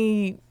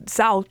 20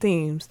 South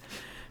teams.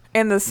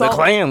 And the The Salt,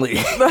 Klan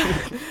League.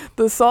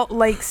 the Salt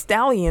Lake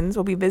Stallions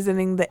will be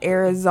visiting the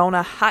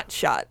Arizona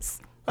Hotshots.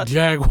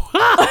 Jaguar.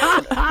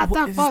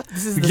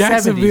 This is the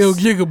Jacksonville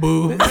 70s.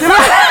 Gigaboo.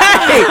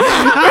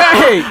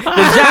 Hey,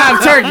 the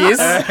Jive Turkeys,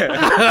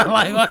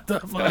 Like what the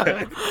fuck?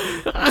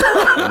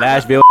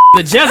 Nashville.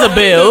 the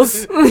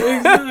Jezebels.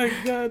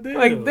 Goddamn.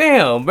 Like,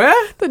 damn, bruh.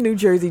 The New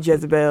Jersey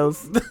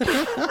Jezebels.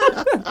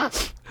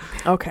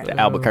 Okay. The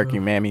Albuquerque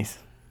Mammies.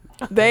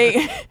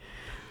 They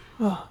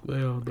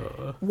Damn,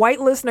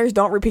 white listeners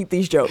don't repeat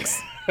these jokes.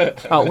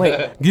 Oh,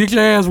 wait. get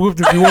your ass whipped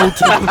if you want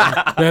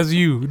to. That's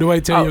you.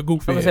 Nobody tell your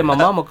goofy I'm gonna ass. say my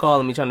mama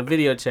calling me trying to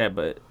video chat,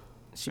 but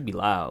she be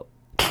loud.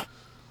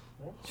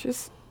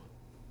 Just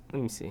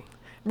Let me see.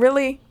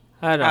 really,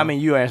 Hold on. I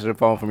mean, you answer the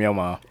phone from your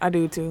mom. I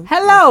do too.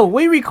 hello.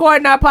 We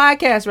recording our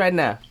podcast right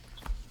now.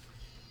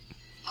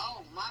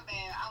 Oh, my bad.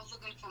 I was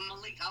looking for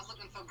Malik. I was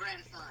looking for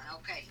grandson.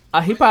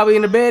 Okay. He probably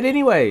in the bed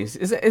anyways.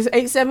 It's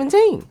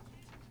 8:17.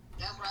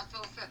 That's what I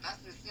told Seth. I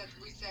said,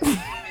 we said 10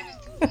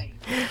 minutes too late.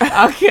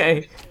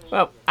 Okay.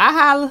 Well, I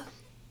holla.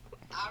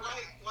 All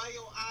right. Why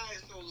your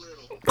eyes so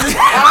little?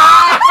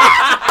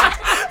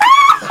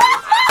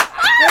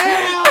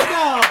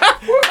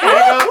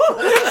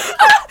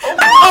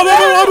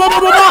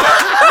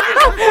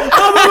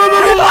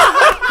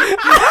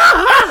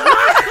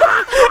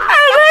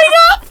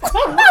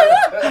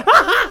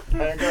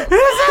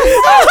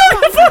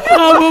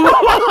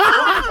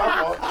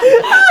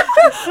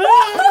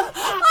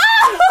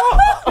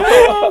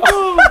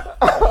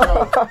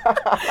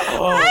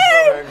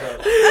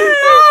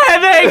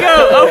 There you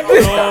go.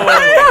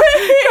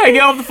 You gotta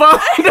get off the phone.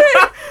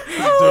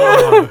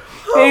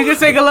 You can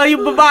say I love you,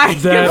 bye-bye.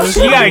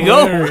 You gotta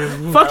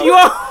go. Fuck you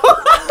up.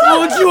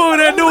 What you over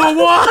there doing,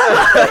 what?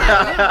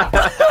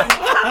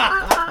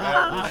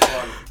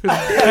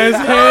 As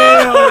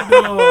hell,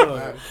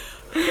 dog.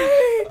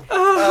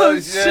 Oh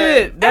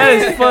shit, that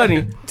is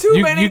funny. Too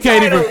many You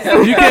can't titles.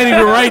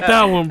 even write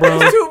that one, bro.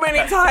 Too many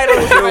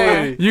titles,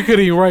 man. You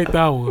couldn't even write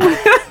that one.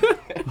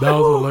 That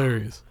was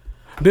hilarious.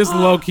 This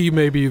low key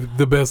may be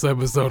the best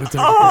episode of Oh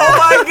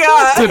my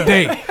god. to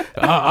date.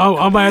 I'm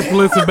gonna have to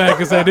listen back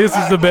and say this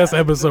is the best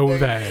episode we've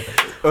had.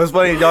 It was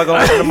funny. Y'all gonna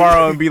listen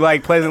tomorrow and be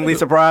like pleasantly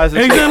surprised.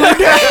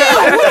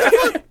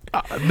 Exactly.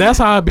 That's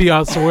how I be.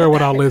 I swear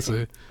when I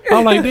listen,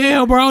 I'm like,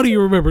 damn, bro, I don't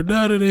even remember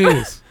none of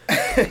this.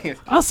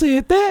 I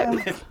said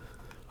that.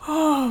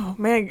 Oh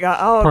man,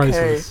 God. Okay.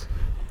 Priceless.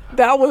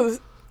 That was.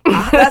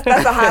 That's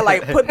a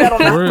highlight. Put that on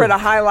for the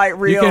highlight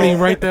reel. You can't even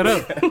write that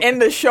up. In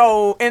the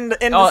show. In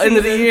the End of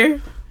the season.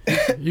 year.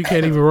 You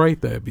can't even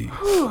write that, B.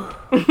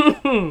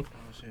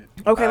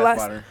 Okay,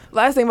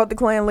 last thing about the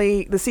Clan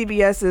League. The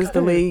CBS is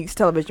the league's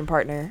television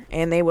partner,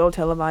 and they will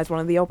televise one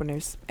of the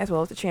openers as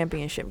well as the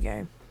championship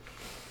game.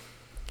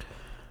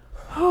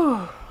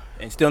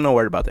 And still no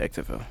word about the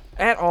XFL.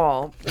 At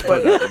all,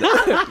 but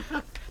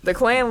the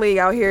Clan League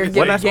out here Wasn't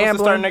that getting supposed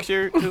to start gambling. next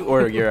year too,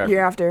 or a year after?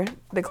 Year after,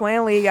 the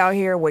Clan League out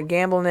here with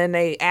gambling in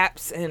they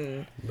apps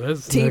and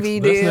That's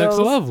TV next deals.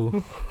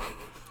 level.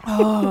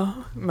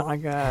 oh my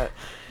god.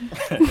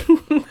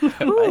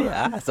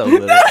 I so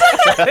little.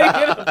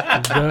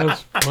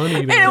 That's funny.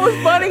 And it was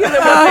funny because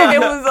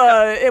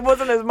it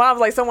wasn't his mom.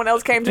 Like someone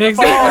else came to the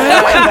phone.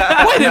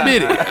 Wait a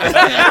minute.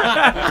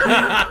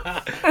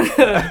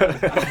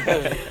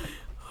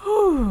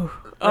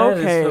 That is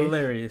Okay,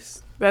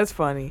 hilarious. that's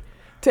funny.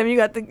 Tim, you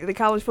got the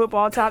college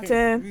football top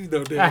 10? You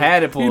know damn, I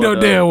had it pulled you know up.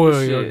 damn well.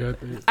 Shit. You got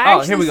this. I Oh,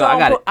 actually here we go. saw I him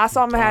got put- I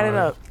saw him had it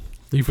up.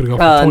 You finna go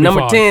for 25.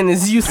 Number 10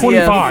 is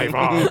UCF.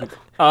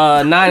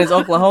 25. 9 is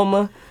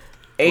Oklahoma.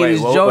 8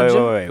 is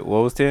Georgia. Wait. What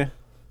was 10?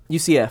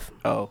 UCF,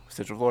 Oh,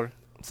 Central Florida.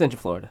 Central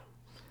Florida.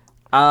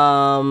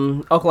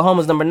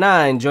 Oklahoma's number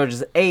 9.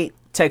 Georgia's 8.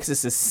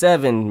 Texas is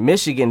 7.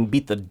 Michigan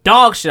beat the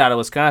dog shit out of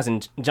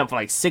Wisconsin. Jumped from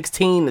like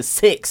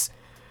 16-6.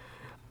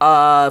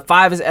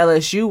 5 is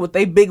LSU with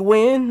a big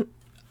win.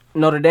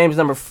 Notre Dame's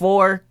number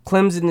 4.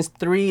 Clemson is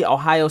 3.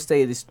 Ohio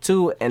State is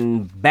 2.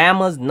 And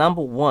Bama's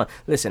number 1.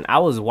 Listen, I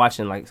was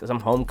watching like some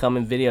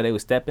homecoming video. They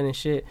was stepping and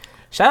shit.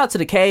 Shout out to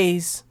the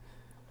K's,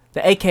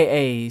 the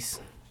AKAs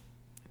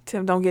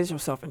Tim, don't get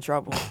yourself in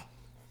trouble.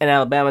 in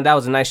Alabama. That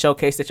was a nice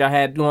showcase that y'all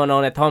had going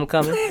on at the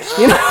homecoming.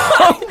 You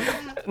know,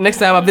 next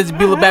time I visit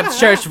Beulah Baptist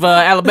Church of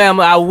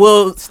Alabama, I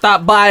will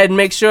stop by and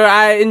make sure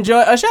I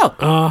enjoy a show.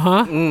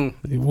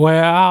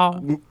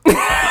 Well.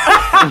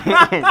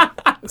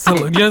 So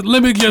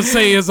let me just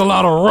say it's a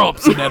lot of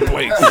rumps in that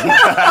place.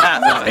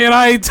 And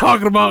I ain't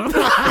talking about.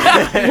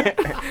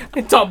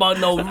 Ain't talking about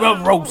no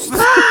rub roast.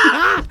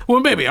 Well,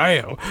 maybe I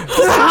am.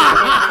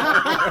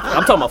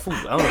 I'm talking about food.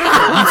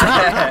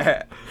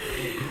 I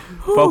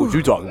Fuck what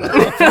you talking about?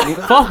 don't know.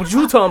 Fuck what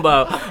you talking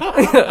about.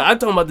 I'm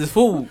talking about this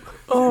food.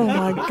 Oh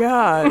my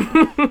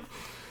god.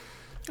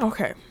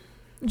 Okay.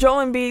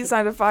 Joel Embiid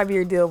signed a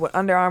 5-year deal with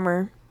Under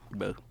Armour.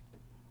 Boo.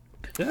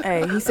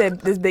 Hey, he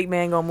said this big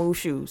man gonna move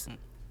shoes.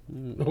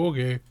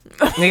 Okay.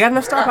 They got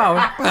enough star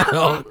power.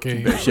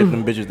 Okay. Ship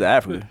them bitches to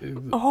Africa.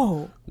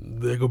 Oh.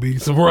 There gonna be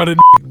some running.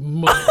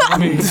 I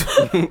mean,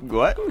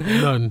 What?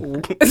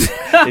 none.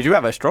 Did you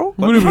have a stroke?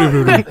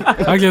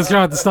 I guess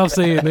y'all have to stop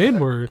saying the N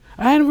word.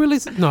 I hadn't really.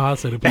 No, I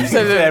said it.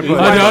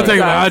 I'll take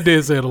it. I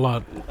did say it a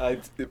lot.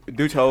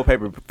 Dude's whole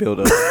paper filled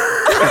up.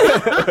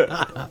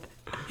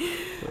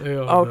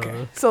 Hell Okay.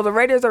 no. So the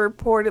Raiders are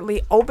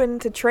reportedly open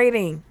to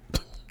trading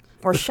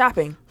or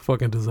shopping.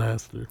 Fucking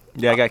disaster.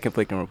 Yeah, I got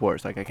conflicting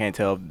reports. Like I can't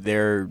tell if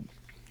they're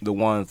the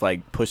ones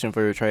like pushing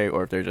for the trade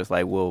or if they're just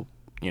like, we'll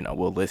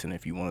listen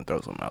if you want to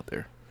throw something out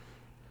there.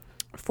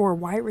 For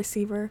wide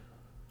receiver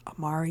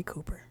Amari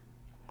Cooper.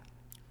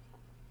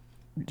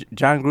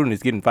 John Gruden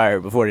is getting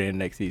fired before the end of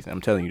next season.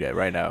 I'm telling you that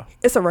right now.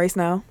 It's a race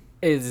now.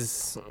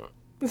 Is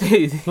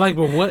Like,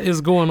 but what is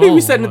going he on?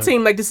 be setting the Like,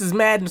 team like this is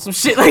Madden or some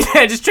shit like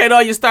that. Just trade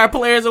all your star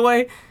players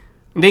away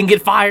and then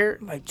get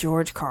fired. Like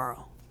George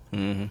Karl.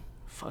 Mm-hmm.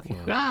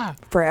 Fucking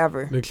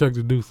Forever. They check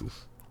the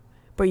deuces.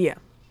 But yeah.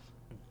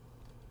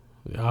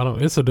 Yeah, I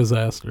don't. It's a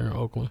disaster in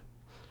Oakland.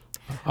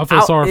 I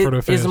feel sorry for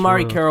the fans. Is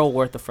Amari for real. Carroll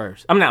worth the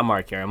first? I'm not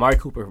Amari Carroll. Amari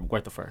Cooper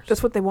worth the first.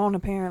 That's what they want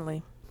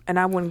apparently. And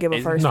I wouldn't give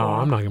a first No, for him.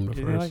 I'm not giving the Is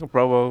he first. like a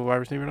Pro Bowl wide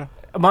receiver though?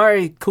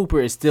 Amari Cooper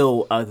is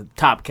still a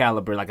top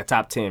caliber, like a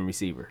top 10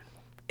 receiver.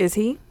 Is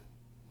he?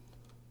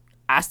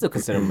 I still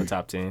consider him a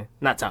top 10.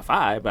 Not top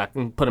 5, but I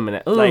can put him in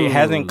that. Like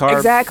hasn't Carr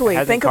Exactly.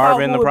 hasn't Think Carr about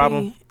been who the would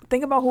problem? be.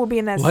 Think about who would be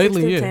in that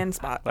Lately, 6 to yeah. 10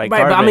 spot. Like, Right,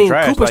 Carter's but I been mean,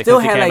 trash, Cooper like, still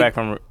since he had, came like- back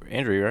from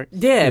injury, right?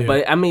 Yeah, Yeah,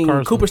 but I mean,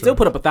 Carson Cooper was still trash.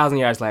 put up 1,000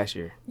 yards last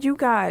year. You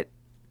got.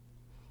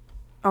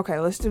 Okay,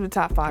 let's do the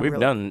top 5.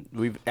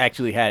 We've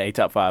actually had a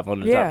top 5 on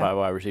the Yeah. top 5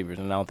 wide receivers,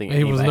 and I don't think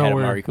He was anybody had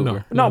nowhere. Amari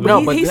Cooper. No, No, but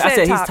No, but he I said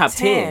said he's top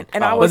 10.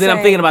 and I Oh. was But then I'm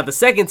saying- thinking about the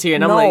second tier,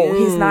 and I'm No, like,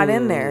 he's not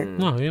in there.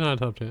 No, you're not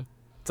top 10.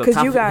 So 'Cause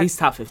top, you got- he's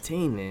top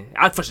 15 then.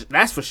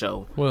 That's for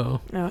sure.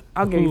 Well, No,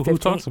 I'll give you who 15.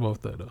 talks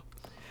about that, though?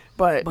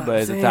 But But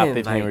it's a top saying,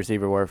 15 like-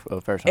 receiver worth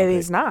of first round it pick.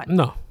 is not.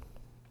 No.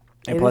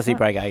 And it plus, is he not.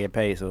 probably got to get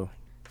paid, so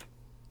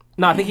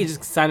No, I think he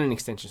just signed an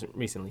extension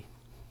recently.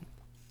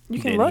 You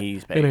can then look,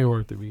 he's It paid. ain't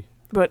worth it, be.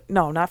 but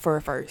no, not for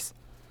a first.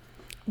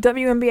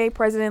 WNBA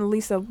president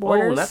Lisa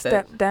Borders not that.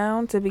 stepped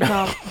down to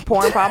become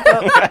porn pop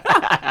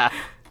up.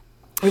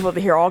 We're about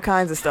to hear all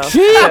kinds of stuff.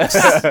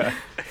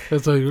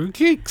 That's like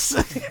kicks.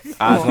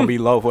 I was going to be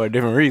low for a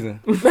different reason.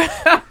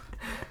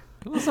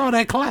 What's all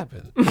that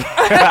clapping?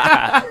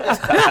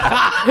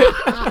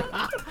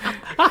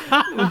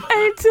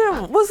 Hey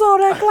Tim, what's all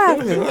that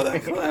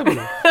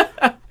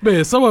clapping?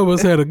 Man, some of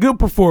us had a good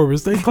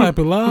performance. They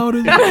clapping loud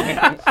as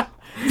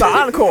The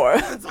encore.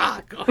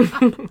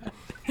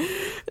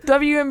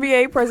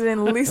 WNBA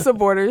president Lisa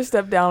Borders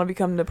stepped down and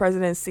become the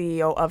president and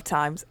CEO of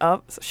Times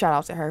Up. So shout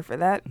out to her for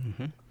that.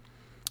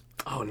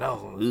 Oh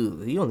no, Ooh,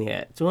 he only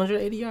had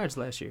 280 yards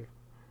last year.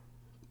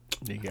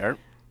 You got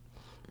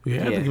Yeah,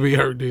 I Yeah. think he be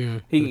hurt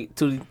then. He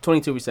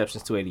 22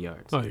 receptions, 280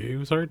 yards, Oh, yeah, he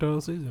was hurt the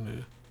whole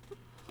season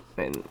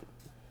then. and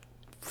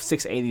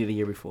 680 the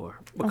year before.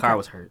 But Okay. Carr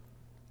was hurt.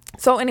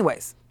 So,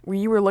 anyways,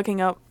 you were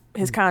looking up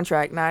his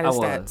contract, not his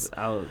stats.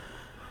 I was.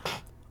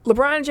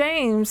 LeBron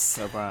James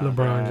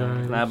LeBron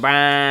James.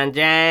 LeBron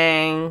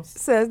James.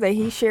 says that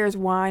he shares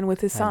wine with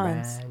his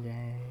sons,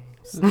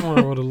 Someone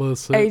wrote a little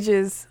sip.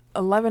 ages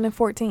 11 and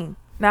 14.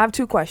 Now, I have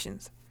 2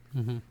 questions.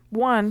 Mm-hmm.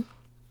 One,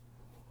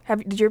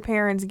 did your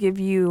parents give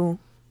you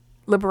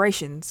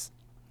liberations?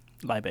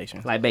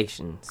 libation.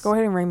 Libations. Go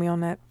ahead and ring me on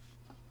that.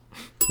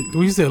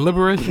 When you said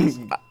liberations?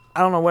 I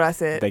don't know what I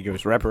said. They give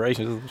us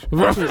reparations.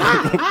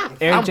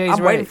 Eric J's I'm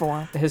right. waiting for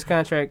him. His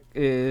contract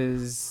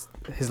is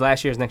his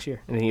last year is next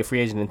year, and then he's a free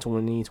agent in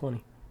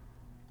 2020.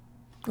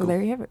 Well,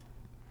 there you have it.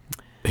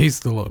 He's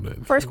still on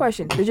that. First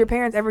question. Did your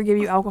parents ever give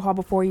you alcohol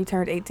before you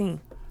turned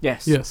 18?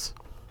 Yes. Yes.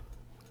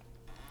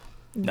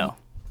 No.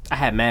 I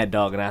had Mad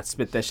Dog, and I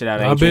spit that shit out.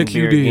 I I ain't drink bet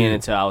you beer did. again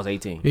until I was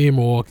 18. He in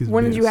Milwaukee's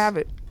When did best. you have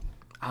it?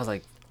 I was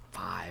like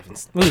 5.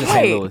 And we was in St.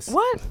 Wait, Louis.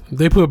 what?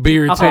 They put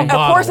beer in Okay. some Of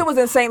bottle. course it was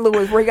in St.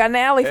 Louis where he got in the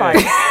alley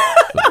fight.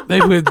 They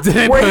put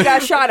Where he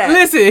got shot at.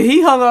 Listen,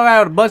 he hung around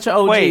with a bunch of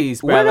OGs,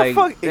 Wait, bro. where the Like,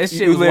 fuck? that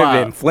shit You was lived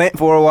wild. in Flint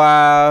for a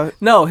while.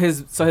 No,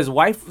 his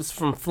wife was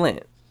from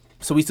Flint,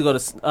 so we used to go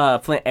to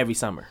Flint every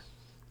summer.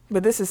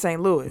 But this is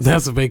St. Louis.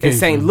 That's a vacation. In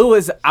St.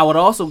 Louis, I would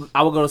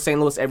go to St.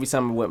 Louis every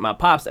summer with my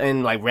pops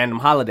and like random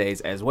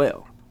holidays as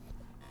well.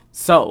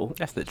 So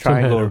That's the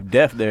triangle had a- of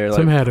death there.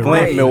 some Like had a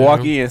Flint, rough,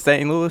 Milwaukee, and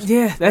St. Louis.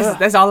 yeah,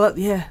 that's all.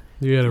 Yeah,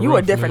 You, had You a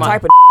rough different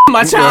life. type of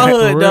my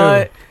childhood, For real.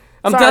 dog.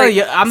 I'm Sorry. telling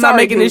you, I'm not Sorry,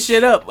 making this Goose.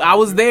 shit up. I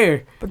was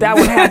there. but that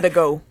one had to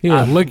go. He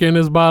had liquor in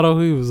his bottle.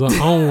 He was on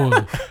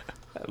one.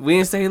 We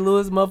in St.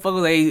 Louis,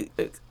 motherfuckers. Hey,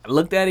 I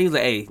looked at it. He was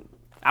like, "Hey,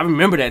 I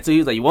remember that too." He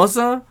was like, "You want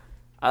some?"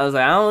 I was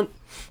like, "I don't."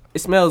 It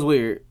smells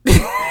weird.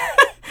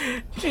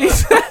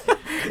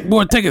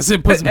 Boy, take a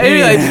sip. Put some Hey,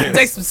 hair in like, your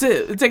take some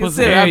sip. Take a Put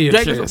some sip. hair in I your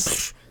drank chest.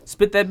 some.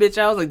 Spit that bitch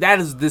out. I was like, that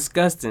is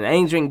disgusting. I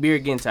ain't drink beer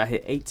again until I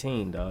hit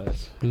 18, dog.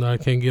 No, I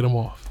can't get him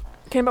off.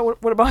 Came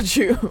about. What about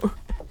you?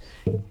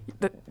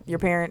 Your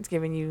parents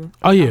giving you?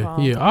 Oh, yeah.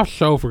 alcohol? Yeah. I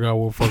sure forgot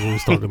what fuck we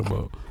was talking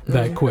about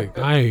that quick.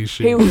 I ain't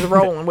shit. He was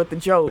rolling with the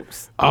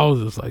jokes. I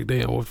was just like,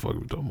 damn, what the fuck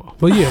we talking about?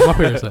 But yeah, my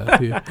parents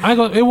had. Yeah. I ain't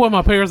gonna, it wasn't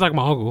my parents, like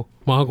my uncle.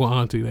 My uncle and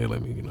auntie, they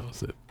let me,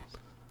 sit.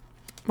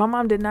 My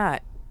mom did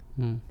not.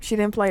 She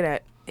didn't play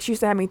that. She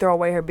used to have me throw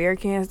away her beer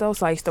cans though,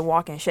 so I used to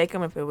walk and shake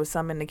them. If it was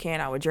something in the can,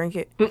 I would drink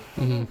it.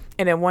 And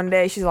then one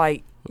day she's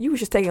like, "You was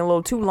just taking a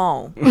little too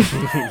long."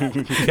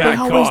 I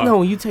always know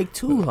when you take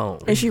too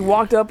long. And she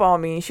walked up on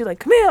me and she like,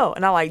 "Come here!"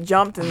 And I like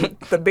jumped and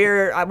the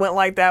beer, I went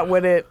like that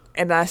with it,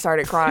 and I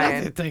started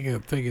crying,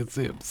 Taking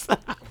sips.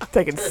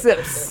 taking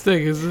sips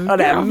Taking sips. of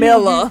that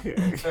Miller.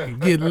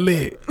 Get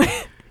lit.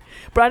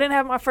 But I didn't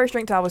have my first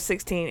drink till I was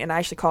 16, and I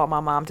actually called my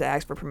mom to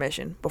ask for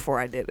permission before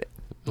I did it.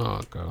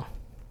 Oh, God.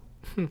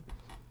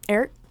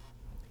 Eric,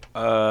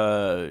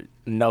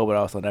 No, but I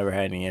also never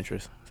had any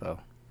interest. So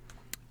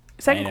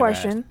second never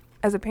question: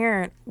 as a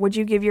parent, would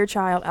you give your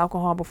child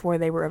alcohol before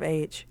they were of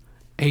age?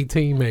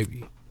 18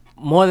 maybe.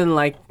 More than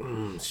like,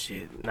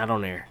 shit, not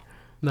on there.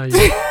 No, you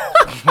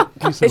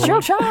It's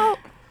your child.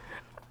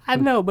 I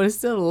know, but it's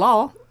still a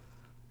law.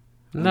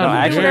 no,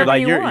 actually, whatever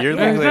like you you're want, you're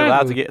yeah. legally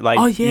allowed to get like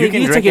Oh yeah, you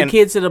can drink take your in,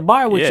 kids to the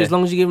bar with you Yeah. as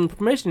long as you give them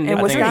permission. In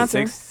I think it's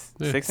Wisconsin.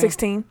 16.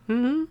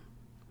 16.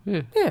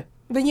 Yeah,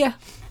 then yeah.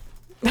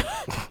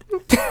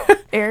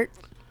 Eric.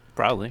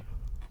 Probably.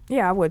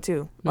 Yeah, I would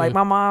too. Like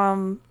my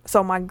mom,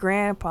 so my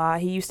grandpa,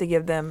 he used to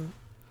give them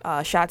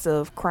shots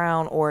of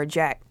Crown or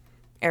Jack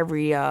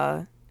every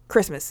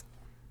Christmas.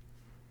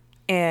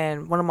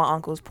 And one of my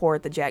uncles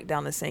poured the Jack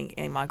down the sink,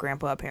 and my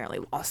grandpa apparently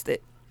lost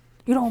it.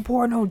 You don't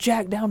pour no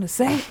Jack down the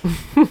sink.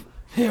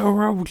 Hell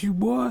wrong with you,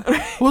 boy?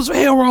 What's the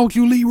hell wrong with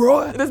you,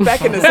 Leroy? This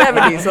back in the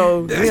 70s,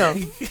 so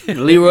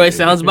Leroy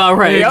sounds about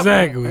right.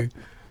 Exactly.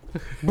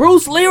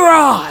 Bruce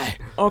Leroy.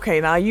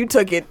 Okay, now you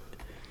took it.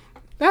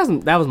 That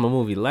was my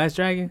movie, The Last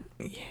Dragon.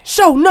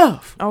 Show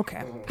enough.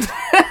 Okay.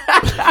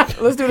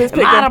 Let's do this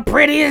pick Am I 'em. the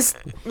prettiest?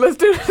 Let's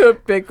do the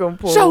pick 'em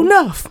pool. Show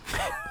enough.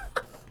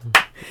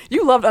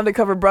 You loved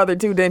Undercover Brother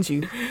too, didn't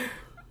you?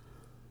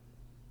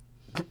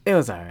 It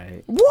was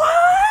alright.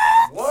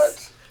 What?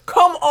 What?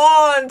 Come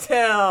on,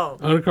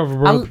 Tim.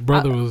 Undercover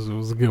Brother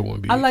was a good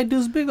one. B. I like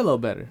Deuce Bigelow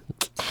better.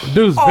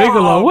 Deuce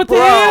Bigelow. What the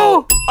bro.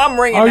 hell? I'm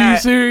ringing Are that. you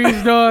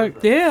serious, dog?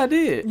 Yeah, I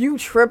did. You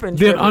tripping.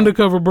 Then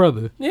Undercover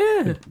Brother.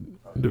 Yeah.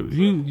 Dude,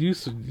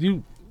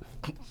 you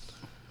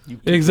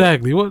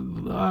exactly. What?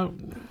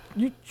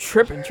 You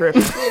tripping.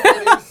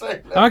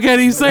 I can't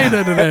even say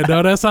nothing to that,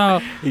 though. That's how.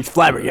 He's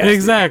flabbergasted.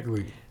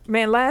 Exactly.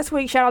 Man, last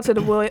week, shout out to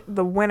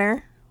the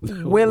winner,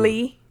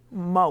 Willie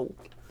Moe.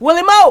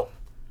 Willie Moe.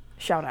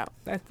 Shout out.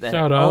 That's that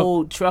Shout out.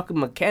 old trucker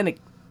mechanic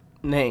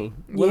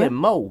name. Yeah. Willie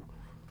Moe.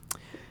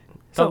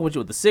 So- Talking with you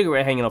with the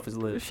cigarette hanging off his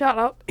lips. Shout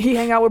out. He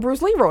hang out with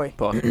Bruce Leroy.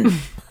 Pause.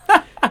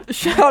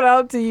 Shout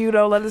out to you,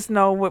 though. Let us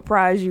know what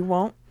prize you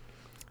want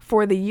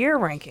for the year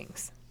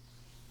rankings.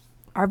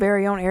 Our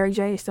very own Eric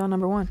J is still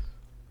number 1.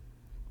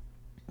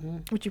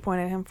 What you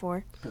pointed at him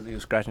for? He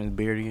was scratching his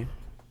beard again.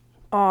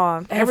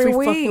 Every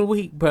fucking week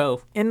week,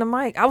 bro. in the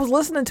mic. I was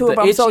listening to it, The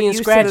but I'm so Itchy and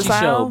used to the Scratchy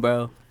sound show,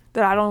 bro.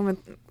 that I don't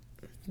even.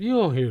 You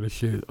don't hear the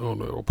shit on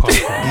the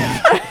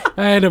podcast.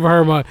 I ain't never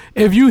heard my.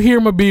 If you hear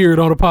my beard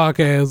on the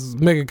podcast,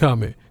 make a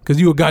comment because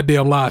you a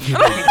goddamn lie.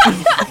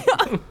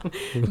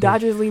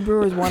 Dodgers lead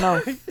Brewers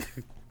 1-0.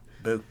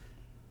 Boo.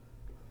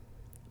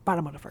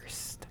 Bottom of the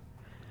first.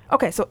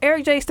 Okay, so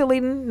Eric J still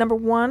leading number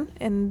 1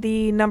 in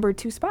the number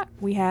 2 spot.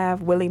 We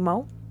have Willie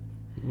Moe.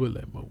 We'll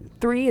let Mo.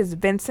 3 is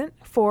Vincent.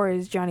 4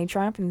 is Johnny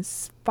Triumph, and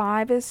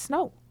 5 is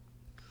Snow.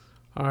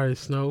 All right,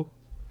 Snow.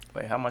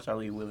 Wait, how much I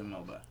leave Willie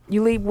Moe by?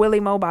 You lead Willie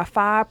Moe by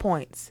 5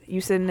 points.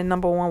 You sitting in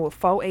number 1 with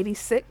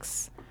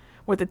 486.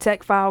 With the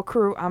Tech File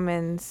crew, I'm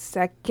in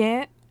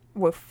second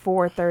with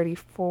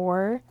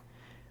 434.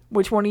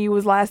 Which one of you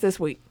was last this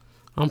week?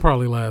 I'm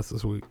probably last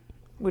this week.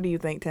 What do you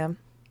think, Tim?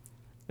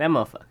 That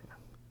motherfucker.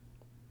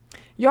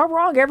 Y'all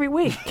wrong every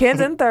week. Ken's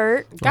in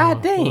third God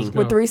let's dang. go.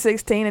 with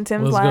 316, and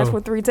Tim's Let's last go.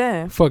 with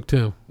 310. Fuck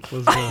Tim.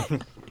 Let's go.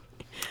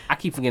 I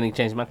keep forgetting to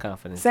change my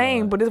confidence.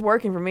 Same, but it's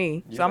working for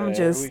me. So I'm gonna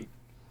just and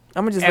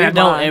leave I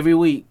don't mine. every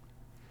week.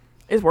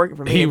 It's working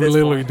for me. He at this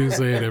literally point. do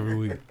say it every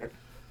week.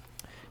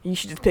 You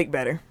should just pick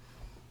better,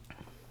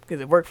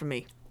 because it worked for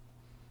me.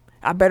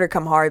 I better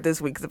come hard this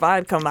week, because if I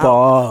had come out,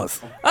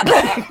 Pause.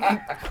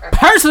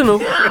 Personal.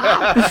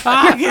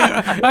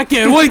 I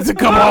can't wait to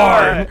come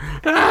hard.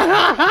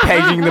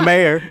 Paging the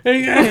mayor.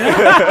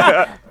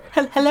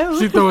 Hello.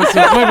 She throwing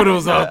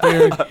subliminals out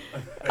there.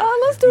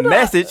 let's do that.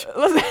 Message.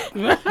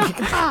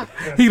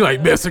 He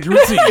like message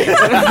received.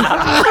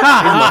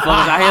 Motherfuckers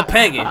out here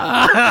pegging.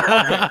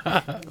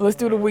 Let's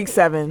do the week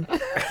 7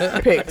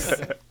 picks,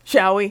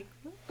 shall we?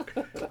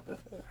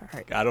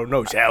 I don't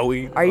know, shall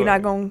we? Are you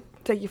not gonna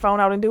take your phone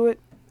out and do it,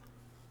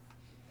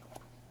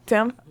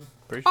 Tim?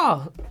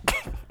 Oh.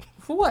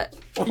 For what?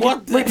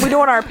 We're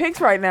doing our picks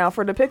right now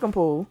for the pick'em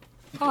pool.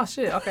 Oh,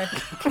 shit. Okay.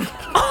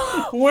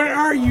 Where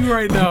are you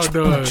right now,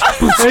 dog?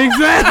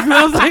 Exactly.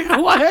 I was like,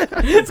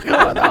 what is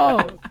going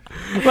on?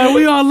 Like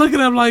we all looking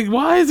at him like,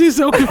 why is he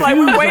so confused? Like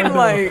we're waiting.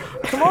 right now?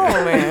 Like, come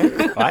on,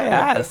 man. Why your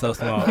eyes so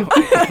small?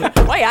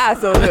 Why your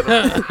eyes so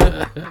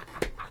little?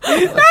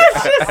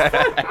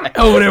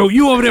 Over there,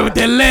 you over there with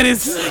that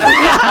lettuce.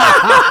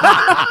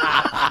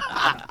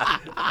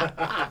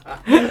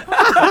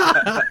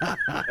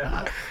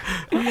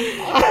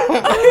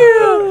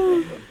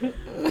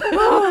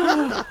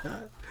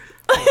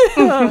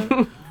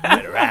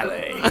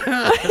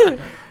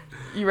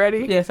 You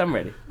ready? Yes, I'm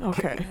ready.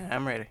 Okay.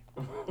 I'm ready.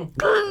 He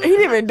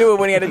didn't even do it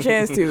when he had a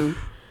chance to.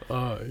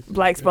 Uh,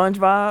 Black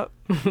SpongeBob.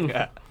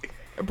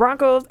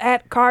 Broncos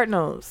at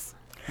Cardinals.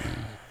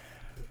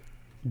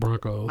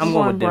 Broncos. I'm Who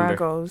going won with Denver.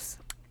 Broncos.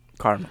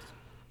 Cardinals.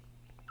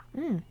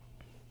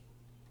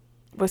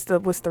 What's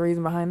the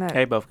reason behind that?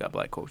 They both got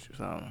black coaches.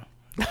 I don't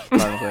know.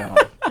 Cardinals at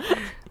home.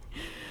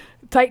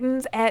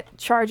 Titans at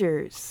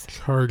Chargers.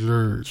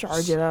 Chargers.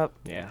 Charge it up.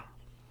 Yeah.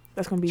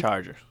 That's gonna be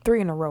Chargers.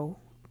 3 in a row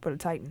for the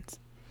Titans.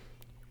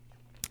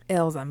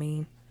 L's, I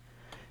mean.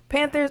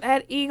 Panthers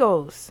at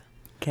Eagles.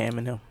 Cam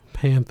and them.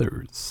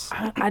 Panthers.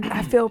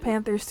 I feel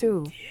Panthers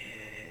too,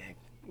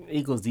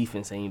 Eagles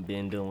defense ain't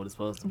been doing what it's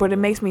supposed to. but it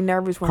do. makes me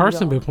nervous when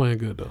Carson we been playing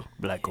good though.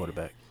 Black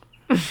quarterback.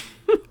 I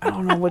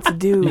don't know what to You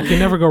do. can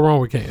never go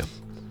wrong with Cam.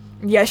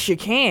 Yes, you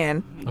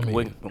can. I mean,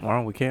 What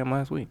wrong with Cam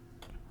last week?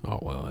 oh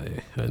well, I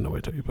didn't know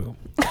where to you put him.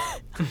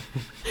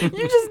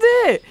 You just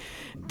did.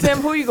 Tim,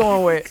 who you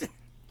going with?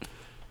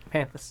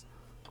 Panthers.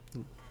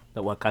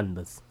 The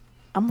Wakandas.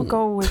 I'm gonna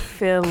go with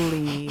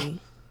Philly.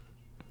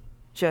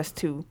 Just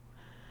 2.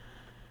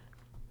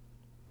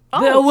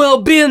 There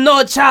will be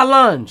no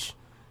challenge.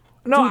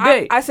 No,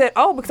 Today. I said,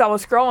 oh, because I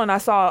was scrolling. I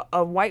saw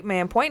a white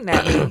man pointing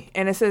at me,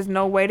 and it says,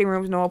 no waiting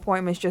rooms, no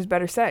appointments, just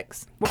better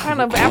sex. What kind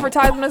of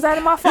advertisement is that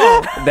in my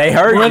phone? They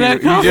heard Where'd you. that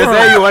You come just from?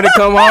 said you want to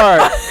come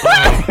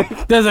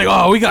hard. That's like,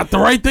 oh, we got the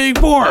right thing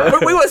for her.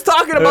 We was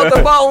talking about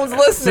the phones See,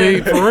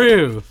 listening. for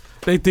real.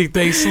 They think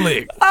they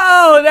slick.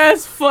 Oh,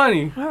 that's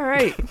funny. All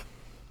right.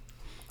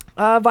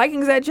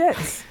 Vikings at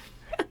Jets.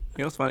 You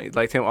know what's funny?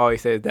 Like Tim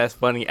always says, that's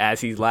funny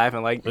as he's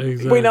laughing. Like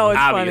Exactly. We know it's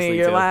Obviously, funny.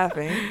 You're too.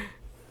 laughing.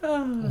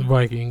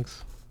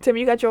 Vikings. Tim,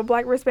 you got your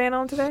black wristband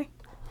on today?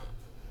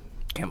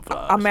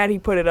 camouflage. I'm mad he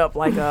put it up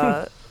like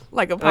a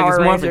Like Power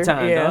it's Morphin Ranger.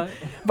 time, Yeah. dog.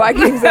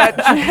 Vikings at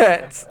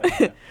Jets.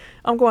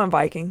 I'm going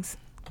Vikings.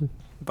 The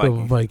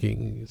Vikings.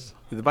 Vikings.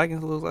 Did the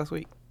Vikings lose last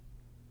week?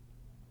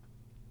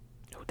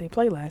 Who'd they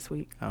play last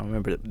week? I don't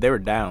remember. They were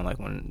down like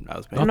when I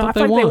was paying. No, I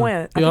feel like they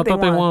went. Yeah, I think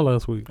thought they they won. won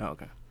last week. Oh,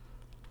 okay.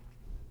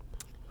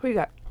 Who you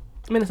got?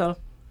 Minnesota.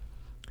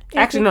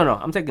 Yeah, Actually, no.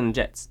 I'm taking the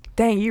Jets.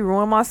 Dang, you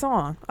ruined my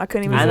song. I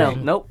couldn't even I say. know.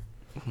 Nope.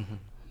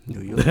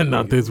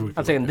 Not this week.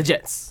 I'm taking the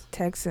Jets.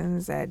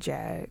 Texans at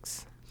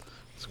Jags.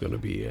 It's gonna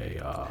be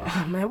a.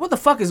 Oh, man, what the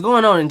fuck is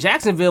going on in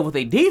Jacksonville with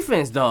their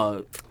defense,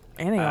 dog?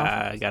 And they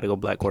I gotta go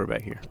black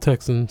quarterback here.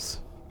 Texans.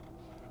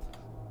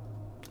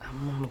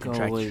 I'm Try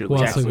going to with shoot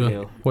Watson.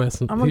 Jacksonville.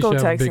 Watson. I'm gonna He go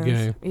should have a Texans. big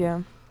game.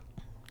 Yeah.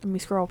 Let me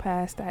scroll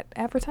past that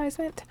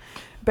advertisement.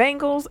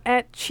 Bengals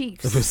at If it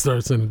Chiefs.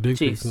 starts in the dick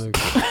Chiefs.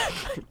 pics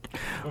next.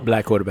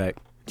 Black quarterback.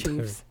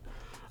 Chiefs.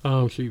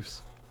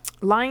 Chiefs.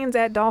 Lions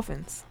at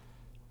Dolphins.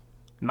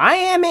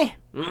 Miami.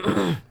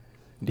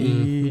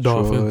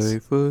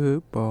 Dolphins.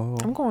 football.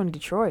 I'm going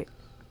Detroit.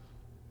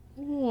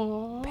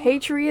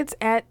 Patriots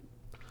at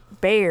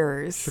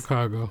Bears.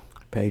 Chicago.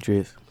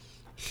 Patriots.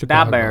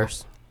 Chicago. The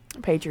Bears.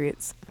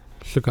 Patriots.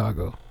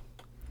 Chicago.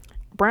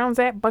 Browns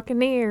at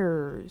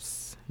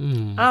Buccaneers.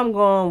 I'm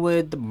going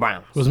with the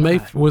Browns.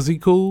 Was he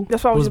cool?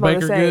 That's what I was about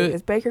Baker to say. good?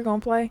 Is Baker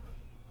gonna play?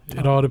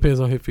 It all depends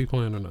on if he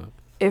playing or not.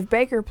 If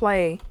Baker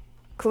play,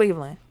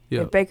 Cleveland.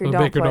 Yeah. If Baker If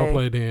don't Baker play, don't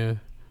play, then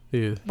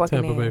yeah,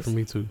 Tampa Bay Buccaneers. for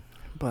me too.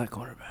 Black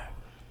quarterback.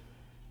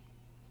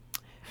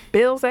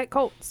 Bills at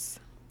Colts.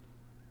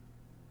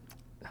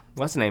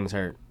 What's the name is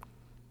hurt?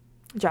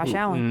 Josh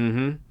Allen.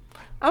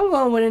 Mm-hmm. I'm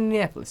going with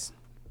Indianapolis.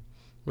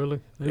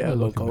 Really? They Yeah, been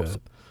go looking Colts.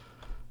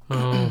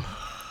 bad.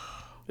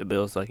 The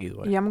Bills suck either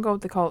way. Yeah, I'm gonna go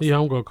with the Colts. Yeah,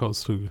 I'm going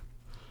Colts too.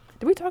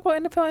 Did we talk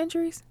about NFL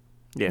injuries?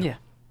 Yeah. Yeah.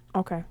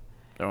 Okay.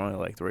 There are only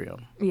like 3 of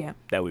them Yeah.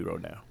 that we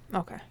wrote down.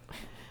 Okay.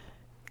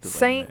 Just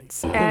like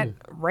Saints at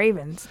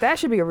Ravens. That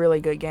should be a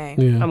really good game.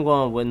 Yeah. I'm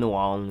going with New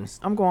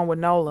Orleans. I'm going with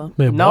Nola.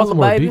 Man, Nola,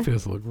 Baltimore baby.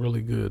 defense look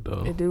really good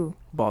though. They do.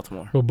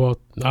 Baltimore. No,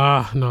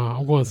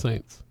 I'm going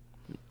Saints.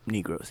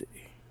 Negro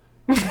City.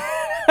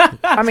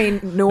 I mean,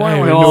 New Hey,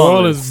 Orleans. New Orleans.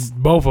 Orleans,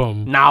 both of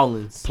them.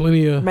 Nolans.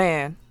 Plenty of.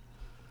 Man,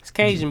 It's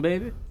Cajun,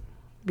 baby.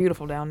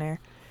 beautiful down there.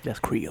 That's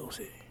Creole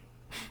City.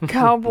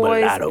 Cowboys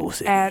Mulatto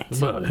City. at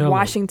But, hello.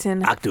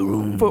 Washington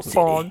Octoroon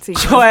football City.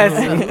 team. Your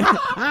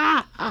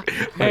ass.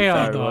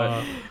 Hell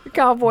no.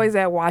 Cowboys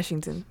at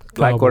Washington.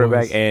 Black Cowboys.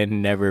 quarterback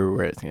and never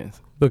Redskins.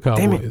 The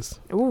Damn it. Cowboys.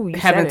 Ooh, you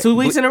Having said it. 2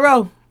 weeks in a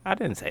row. I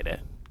didn't say that.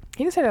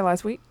 He didn't say that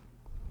last week.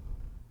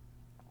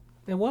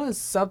 It was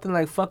something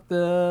like fuck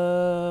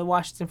the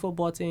Washington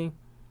football team.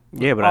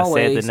 Yeah, but I said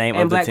the Always. name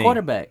and of the black team.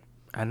 quarterback.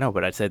 I know,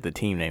 but I said the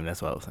team name.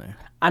 That's what I was saying.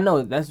 I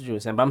know that's what you were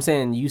saying, but I'm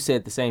saying you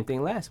said the same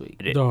thing last week.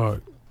 did.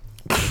 Dog.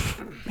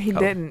 He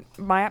didn't.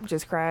 My app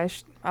just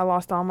crashed. I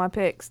lost all my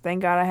picks.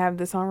 Thank God I have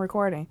this on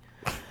recording.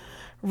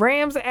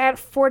 Rams at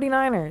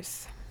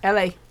 49ers.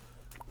 LA.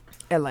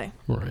 LA.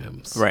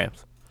 Rams.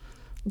 Rams.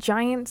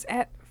 Giants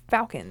at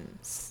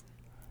Falcons.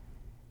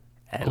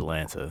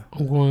 Atlanta.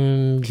 I'm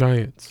going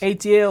Giants.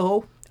 ATL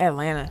ho.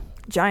 Atlanta.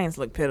 Giants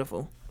look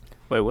pitiful.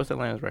 Wait, what's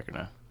Atlanta's record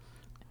now?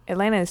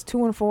 Atlanta is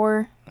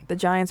 2-4. The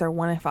Giants are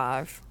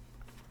 1-5.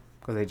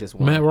 Because they just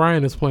won. Matt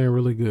Ryan is playing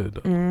really good.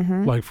 Though.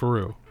 Mm-hmm. Like for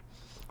real.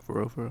 For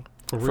real, for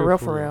real.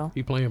 For real.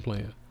 He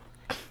playing.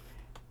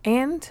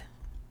 And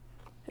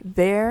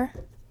there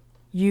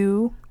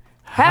you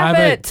have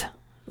it.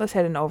 Let's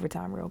head into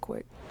overtime real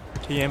quick.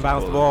 He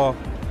inbounds the ball.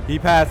 He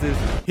passes.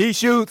 He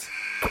shoots.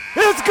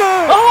 It's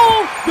good.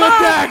 Oh, The my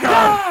dagger.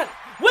 God.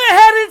 We're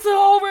headed to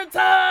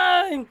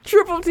overtime.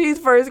 Triple T's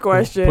first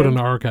question Put in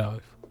the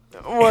archive.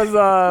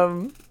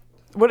 was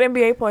what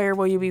NBA player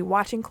will you be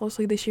watching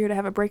closely this year to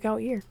have a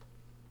breakout year?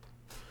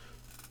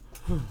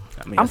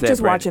 I mean, I I'm said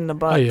just Brandon- watching the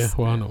Bucks. Oh yeah.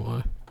 Well, I know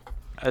why.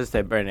 I just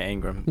said Brandon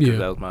Ingram because Yeah.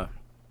 that was my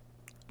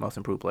most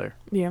improved player.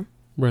 Yeah.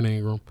 Brandon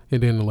Ingram,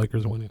 and then the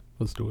Lakers winning.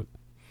 Let's do it.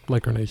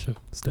 Laker Nation,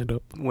 stand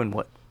up. Win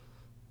what?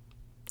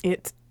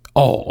 It.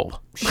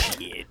 All.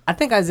 Shit. I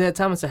think Isaiah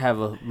Thomas will have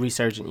a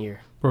resurgent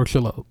year. Bro,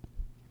 chill out.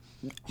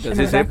 Does And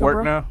his the hip backup, work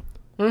bro? now?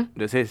 Hmm?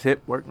 Does his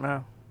hip work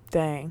now?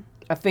 Dang.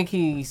 I think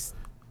he's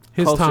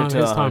His closer time. to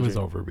His time 100. is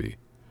over. B.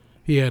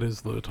 He had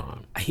his little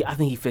time. I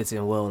think he fits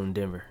in well in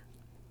Denver.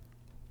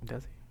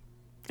 Does he?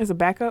 As a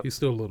backup? He's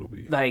still a little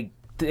B. Like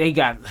they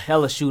got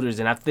hella shooters,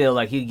 and I feel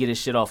like he'd get his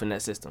shit off in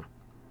that system.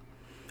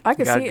 I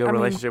could Got a see good I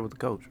mean, relationship with the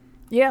coach.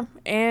 yeah,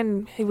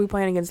 and he'll be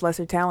playing against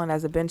lesser talent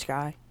as a bench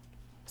guy.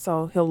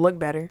 So he'll look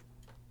better.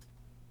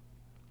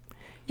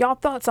 Y'all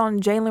thoughts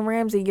on Jalen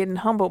Ramsey getting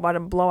humbled by the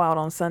blowout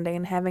on Sunday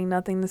and having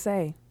nothing to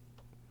say?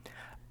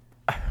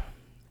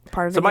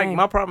 Part of the game.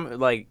 My problem,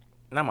 like,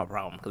 not my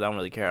problem because I don't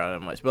really care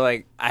that much, but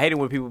like, I hate it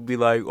when people be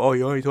like, "Oh,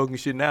 you ain't talking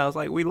shit now." It's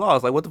like we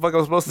lost. Like, what the fuck am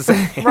I supposed to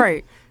say?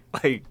 Right.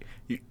 like,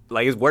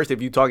 it's worse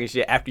if you talking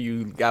shit after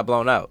you got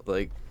blown out.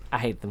 Like, I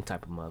hate them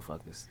type of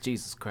motherfuckers.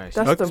 Jesus Christ.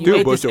 That's I the can still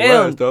ate bust this your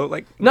L. ass though.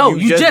 Like, No,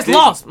 you just did.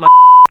 lost. My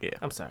Yeah.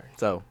 I'm sorry.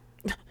 So,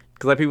 because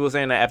like people were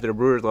saying that after the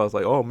Brewers lost,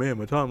 like, "Oh man,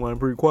 my timeline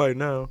pretty quiet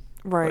now."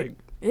 Right. Like,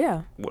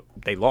 Yeah. what,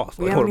 they lost.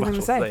 We Like, haven't what am I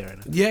even supposed to say. say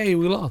right now? Yay,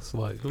 we lost.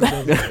 Like, who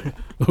does that?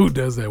 Who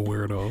does that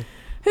weirdo?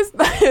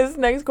 His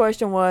next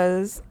question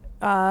was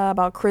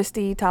about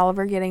Christy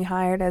Tolliver getting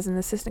hired as an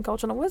assistant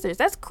coach on the Wizards.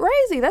 That's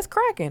crazy. That's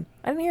cracking.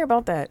 I didn't hear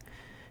about that.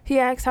 He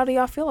asked, "How do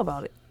y'all feel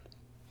about it?"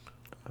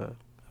 I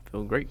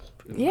feel great.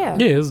 Yeah.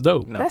 Yeah, it's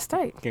dope. No. That's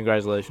tight.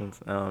 Congratulations.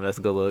 That's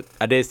a good look.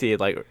 I did see it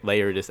like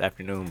later this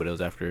afternoon, but it was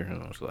after.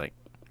 And I was like,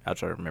 I'll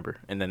try to remember.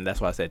 And then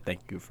that's why I said thank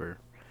you for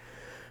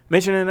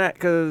mentioning that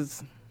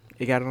because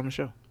he got it on the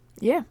show.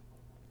 Yeah.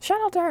 Shout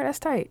out to her. That's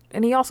tight.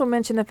 And he also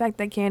mentioned the fact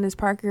that Candace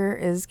Parker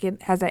has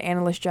that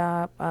analyst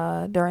job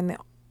during the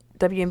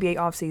WNBA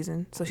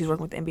offseason. So she's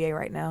working with the NBA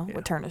right now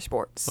with Turner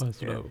Sports. That's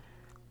dope.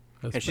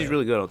 That's And she's bad.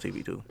 really good on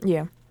TV too.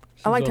 Yeah.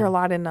 She's I liked her a on-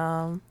 lot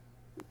in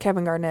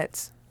Kevin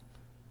Garnett's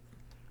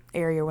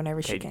area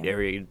whenever she came.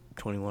 Area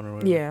 21 or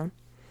whatever. Yeah.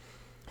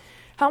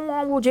 How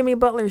long will Jimmy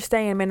Butler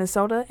stay in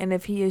Minnesota? And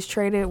if he is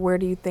traded, where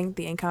do you think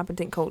the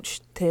incompetent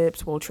coach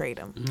Tibbs will trade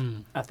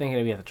him? I think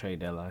it'll be at the trade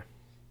deadline.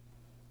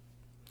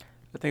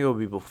 I think it would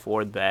be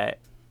before that.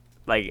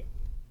 Like,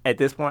 at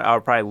this point, I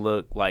would probably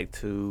look like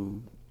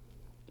to,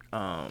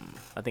 I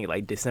think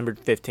like December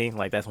 15th.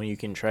 Like, that's when you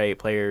can trade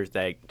players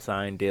that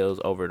sign deals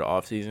over the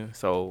offseason.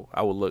 So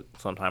I would look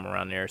sometime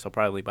around there. So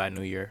probably by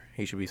New Year,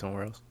 he should be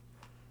somewhere else.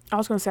 I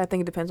was going to say, I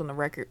think it depends on the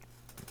record.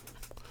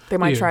 They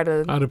might Yeah, try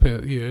to I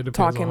depend. Yeah, it depends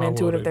talk on him how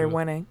into well it if they they're do.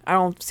 winning. I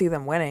don't see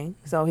them winning,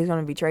 so he's going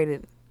to be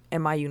traded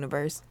in my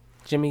universe.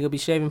 Jimmy gonna be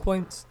shaving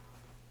points.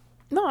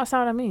 No, that's not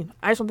what I mean.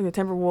 I just don't think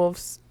the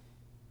Timberwolves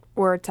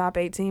were a top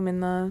 8 team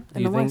in the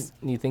West.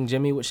 You think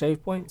Jimmy would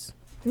shave points?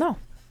 No.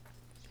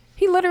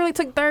 He literally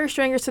took third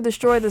stringers to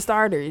destroy the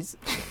starters.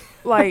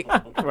 Like,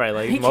 Right,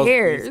 like He most,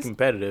 cares. he's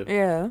competitive.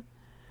 yeah.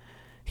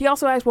 He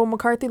also asked, will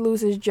McCarthy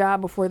lose his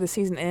job before the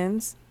season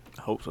ends?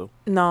 I hope so.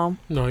 No.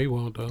 No, he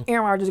won't though.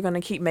 Aaron Rodgers is going to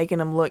keep making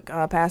them look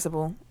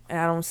passable, and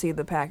I don't see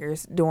the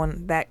Packers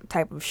doing that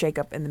type of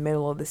shakeup in the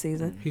middle of the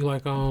season. He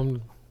like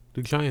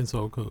the Giants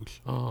old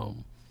coach.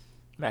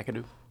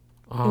 McAdoo.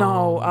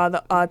 No,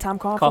 the Tom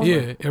Coughlin.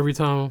 Yeah, every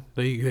time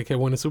they kept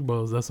winning Super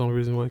Bowls, that's the only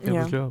reason why he kept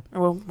Yeah. his job.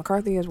 Well,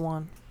 McCarthy has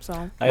won,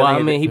 so Well,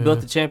 I mean, he Yeah.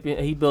 built the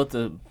champion. He built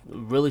a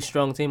really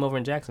strong team over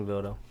in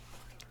Jacksonville, though.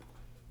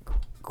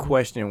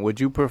 Question: would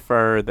you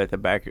prefer that the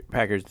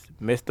Packers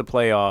miss the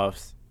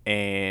playoffs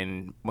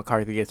and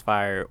McCarthy gets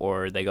fired,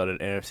 or they go to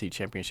the NFC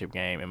Championship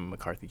game and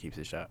McCarthy keeps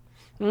his job?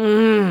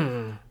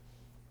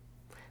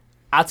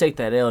 I'll take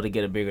that L to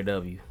get a bigger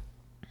W.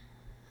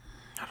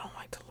 I don't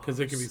like to lose. Because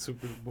it could be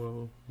Super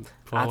Bowl.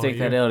 I'll take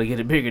that L to get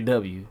a bigger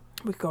W.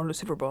 We could go to the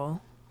Super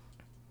Bowl.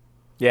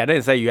 Yeah, I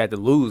didn't say you had to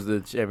lose the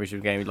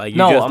championship game. Like you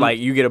No, just I'm- like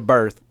you get a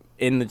berth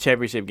in the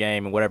championship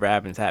game, and whatever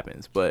happens,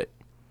 happens. But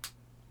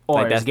Or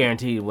Like, it's that's-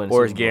 guaranteed to win.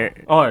 or it's Super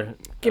Bowl. Or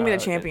Give me the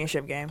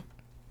championship game.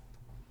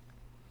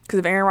 Because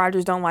if Aaron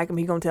Rodgers don't like him,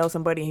 he gonna tell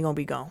somebody and he gonna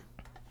be gone.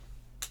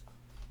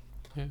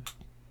 Yeah.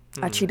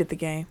 I cheated the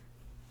game.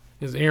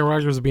 Is Aaron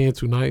Rodgers being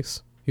too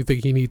nice? You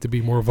think he need to be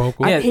more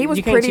vocal? Yeah, he was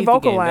you can't pretty cheat the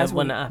vocal game. last That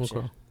wasn't week. an option.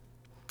 Okay.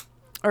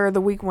 Or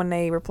the week when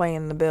they were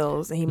playing the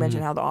Bills, and he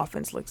mentioned how the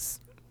offense looks.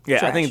 yeah, I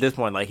Trash. think at this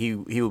point, like he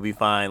would be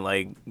fine,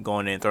 like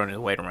going in and throwing his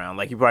weight around.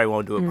 Like he probably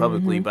won't do it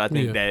publicly, but I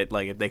think Yeah. that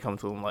like if they come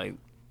to him like,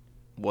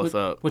 "What's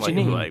up?" what like, you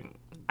need? Like,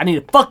 I need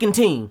a fucking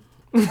team.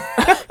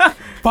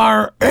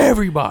 Fire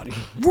everybody.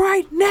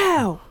 Right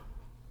now!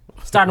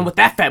 Starting with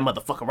that fat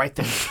motherfucker right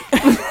there.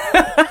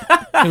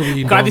 He'll be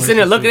eating Gotta be donuts sitting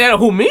there and looking shit. at her.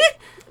 Who, me?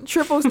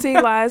 Triple's T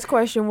last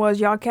question was,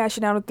 y'all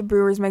cashing out if the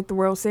Brewers make the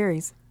World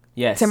Series?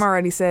 Yes. Tim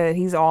already said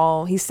he's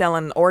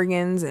selling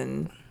organs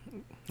and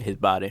his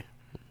body.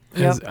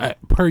 As,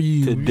 per To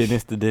you.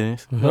 Dennis, the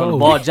Dennis. On the Oh.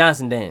 Ball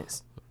Johnson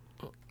dance.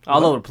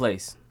 All over the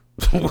place.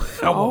 Come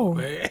on,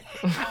 man.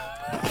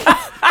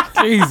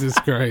 Jesus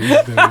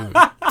Christ, dude.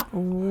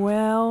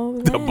 well,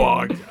 The then.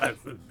 bar.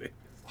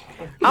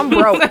 I'm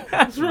broke,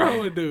 What's wrong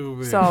with dude,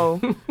 man?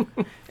 so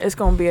it's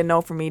gonna be a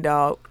no for me,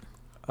 dog.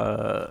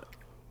 I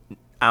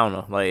don't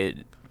know. Like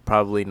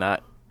probably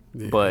not,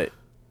 Yeah. but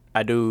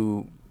I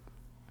do.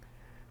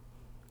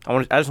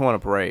 I just want a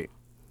parade.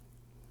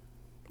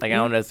 Like I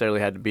don't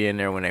necessarily have to be in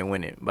there when they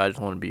win it, but I just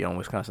want to be on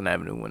Wisconsin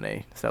Avenue when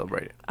they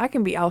celebrate it. I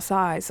can be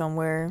outside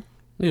somewhere.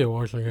 Yeah,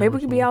 Washington. Maybe we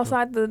could be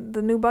outside the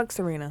new Bucks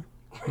arena,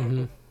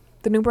 Mm-hmm.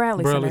 the new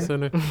Bradley, Bradley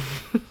Center, Center.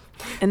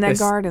 in that This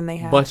garden they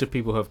have. Bunch of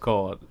people have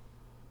called.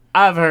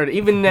 I've heard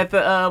even at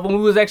the when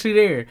we was actually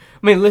there.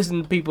 I mean,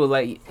 listen to people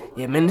like,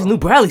 yeah, man, this new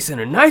Bradley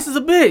Center, nice as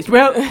a bitch,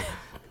 bro.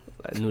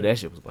 I knew that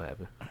shit was gonna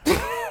happen.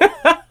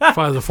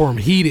 Pfizer Forum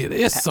heated.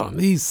 It's something.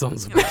 These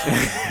sons of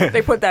bitches.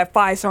 They put that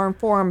Pfizer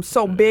Forum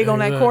so big on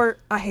that Exactly. court.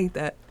 I hate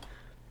that.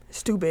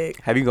 It's too big.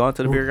 Have you gone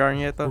to the beer garden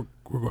yet, though?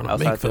 We're going to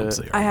Outside make them the-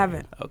 say. I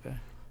haven't. Okay.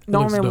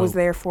 Norman was dope.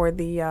 there for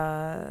the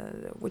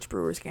which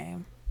Brewers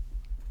game?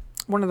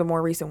 One of the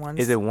more recent ones.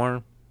 Is it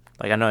warm?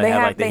 Like I know they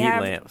have like the heat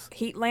lamps.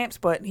 Heat lamps,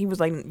 but he was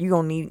like, "You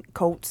gonna need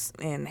coats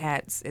and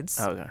hats.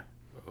 Okay.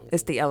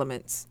 It's the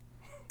elements."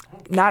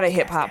 Not a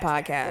hip hop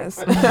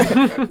podcast.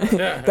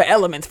 The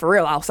elements for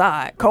real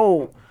outside,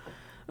 cold.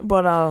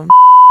 But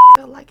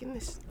Still liking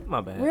this.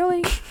 My bad.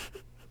 really,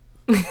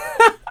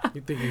 You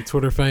think he's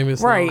Twitter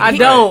famous? right? now? I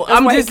don't. That's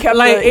I'm why he just kept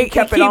like he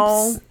kept it keeps-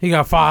 on. He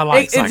got 5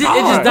 likes. It like, just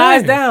oh,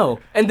 dies dang. down,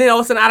 and then all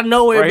of a sudden out of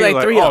nowhere, Or it'd be he's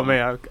like 3 oh of them.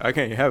 man, I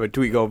can't have a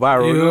tweet go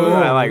viral. Yeah, oh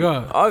my like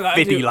God.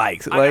 50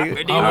 likes.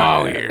 Like I'm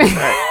out here.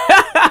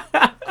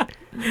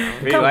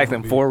 50 likes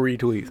and 4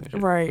 retweets.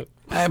 Right.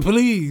 Hey,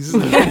 please.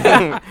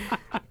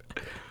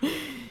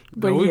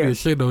 But No, we yeah. get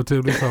shit though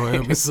too this whole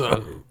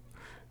episode.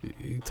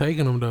 You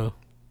taking them to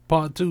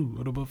part 2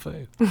 of the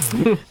buffet.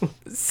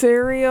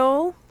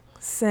 Serial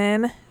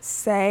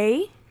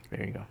Sensei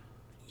There you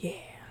go.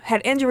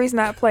 had injuries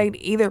not played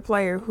either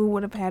player, who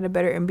would have had a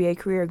better NBA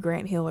career,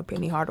 Grant Hill or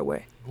Penny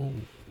Hardaway?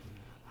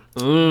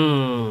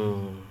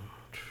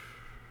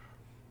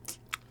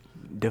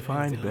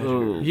 Define better.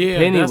 Ooh, Yeah,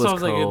 Penny that's was what I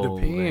was like. It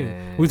cold, depends.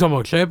 man. We talking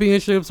about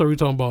championships or we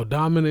talking about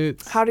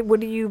dominance? What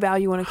do you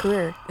value in a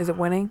career? Is it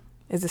winning?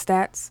 Is it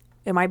stats?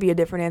 It might be a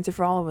different answer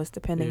for all of us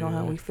depending on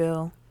how Yeah. we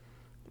feel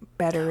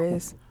better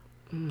is.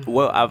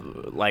 Well, I've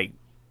like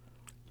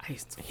I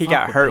used to he fuck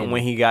got with hurt Penny.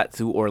 when he got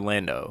to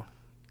Orlando.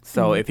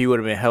 So if he would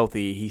have been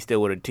healthy, he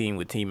still would have teamed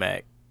with T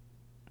Mac.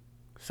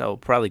 So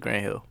probably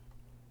Grant Hill.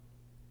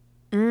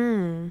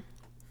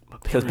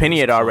 Because Penny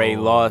had already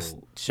lost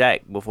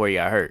Shaq before he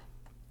got hurt.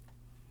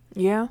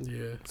 Yeah.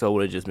 Yeah, So it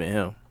would have just been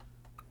him.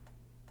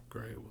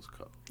 Grant was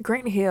cold.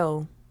 Grant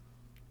Hill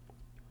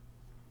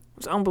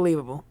was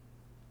unbelievable.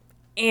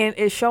 And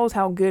it shows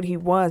how good he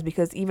was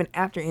because even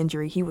after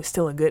injury, he was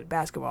still a good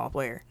basketball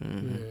player.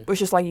 It's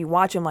just like you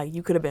watch him, like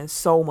you could have been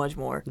so much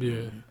more.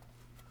 Yeah,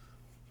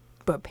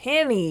 But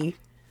Penny,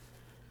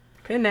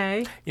 You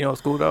know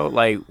what's cool though?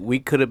 Like we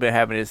could have been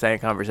having the same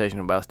conversation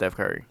about Steph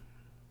Curry.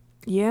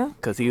 yeah.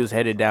 Because he was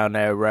headed down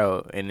that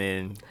road. And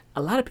then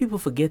A lot of people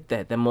forget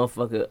that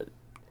motherfucker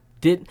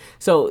did.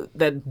 So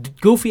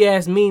that goofy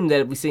ass meme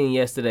that we seen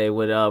yesterday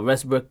with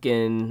Westbrook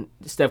and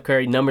Steph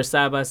Curry numbers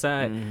side by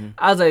side.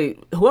 I was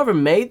like, whoever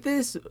made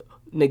this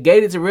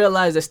negated to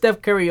realize that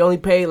Steph Curry only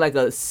played like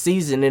a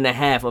season and a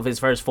half of his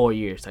first 4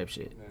 years type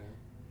shit.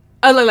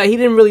 I was like he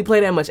didn't really play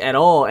that much at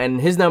all, and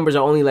his numbers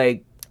are only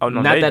like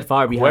not that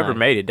far behind. Whoever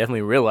made it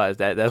definitely realized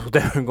that. That's what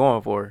they were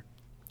going for.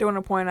 They want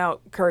to point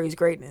out Curry's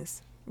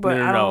greatness. But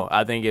No.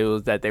 I think it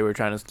was that they were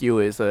trying to skew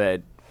it so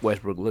that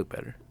Westbrook looked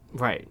better.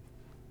 right.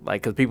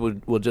 Like, because people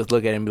will just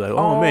look at him and be like,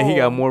 oh, man, he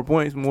got more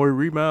points, more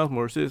rebounds,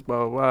 more assists,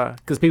 blah, blah, blah.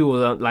 Because people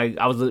was like,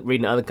 I was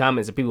reading other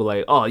comments and people were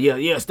like, oh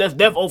yeah, Steph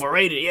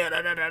overrated, yeah,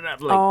 da da da da.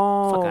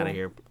 Like, fuck out of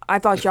here. I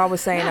thought y'all was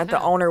saying that the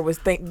owner was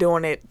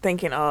doing it,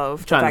 thinking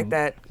of the Trying fact to-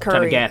 that Trying to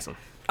Curry. gas him.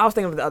 I was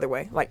thinking of it the other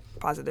way, like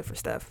positive for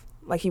Steph.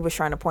 Like he was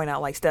trying to point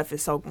out, like Steph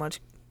is so much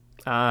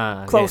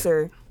Yeah.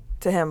 closer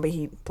to him, but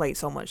he played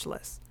so much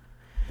less.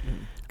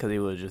 Because he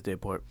would have just did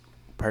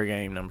per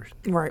game numbers.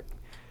 Right.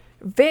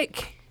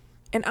 Vic,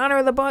 in honor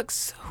of the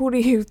Bucks, who do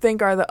you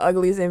think are the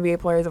ugliest NBA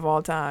players of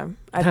all time?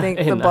 I think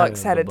In the honor Bucks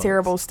of had the a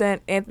terrible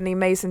stint. Anthony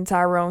Mason,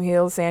 Tyrone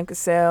Hill, Sam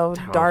Cassell,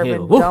 Hill.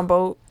 Darvin, Woo.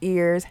 Dumbo,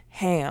 Ears,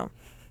 Ham.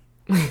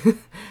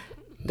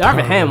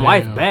 Darvin Ham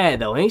wife Ham. bad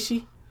though, ain't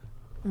she?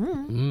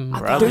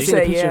 Right? do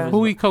say, yeah.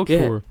 who he coached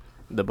Yeah. for?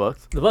 The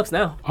Bucks. The Bucks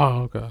now.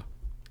 Oh, okay.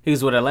 He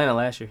was with Atlanta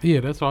last year. Yeah,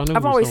 that's all I know.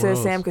 I've always said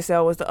Sam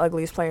Cassell was the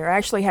ugliest player. I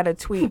actually had a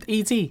tweet.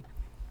 E.T.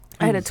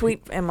 I had a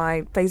tweet in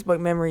my Facebook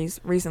memories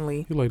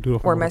recently, He like do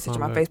it or a message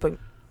in my Facebook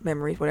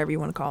memories, whatever you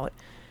want to call it.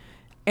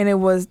 And it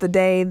was the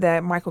day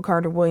that Michael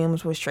Carter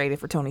Williams was traded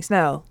for Tony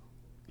Snell.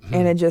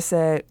 And it just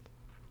said,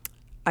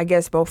 I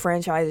guess both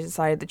franchises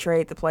decided to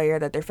trade the player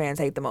that their fans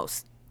hate the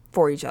most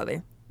for each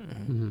other.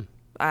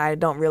 I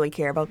don't really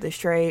care about this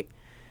trade,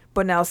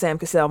 but now Sam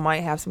Cassell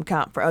might have some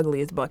comp for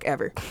ugliest buck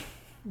ever.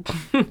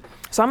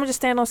 So I'm going to just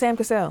stand on Sam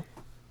Cassell.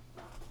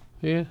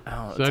 Yeah.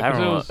 Oh, Zach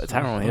Tyrone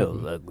Cassell's- Hill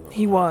is ugly.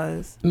 He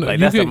was. No, Like,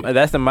 you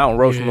that's the Mount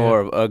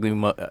Rushmore Yeah.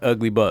 of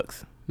ugly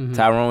Bucks.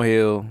 Tyrone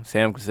Hill,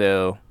 Sam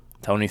Cassell,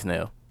 Tony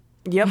Snell.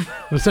 Yep.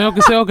 But Sam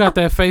Cassell got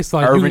that face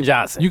like Irvin you,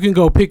 Johnson. You can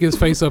go pick his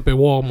face up at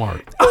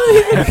Walmart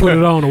and put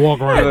it on and walk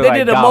around. They Like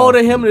did a Gollum. mold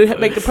of him to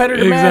make the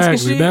Predator mask and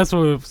Exactly.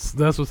 shit.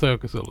 That's what Sam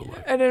Cassell look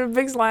like. And then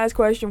Vic's last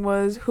question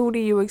was, who do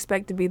you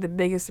expect to be the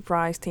biggest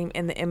surprise team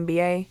in the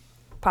NBA?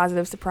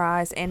 Positive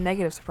surprise and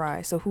negative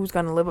surprise. So who's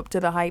going to live up to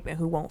the hype and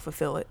who won't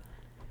fulfill it?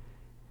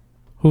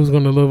 Who's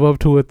gonna live up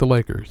to it? The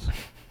Lakers.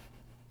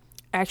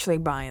 Actually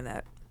buying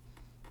that.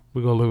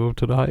 We're gonna live up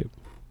to the hype.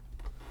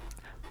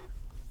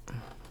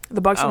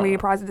 The Bucks will be Oh. a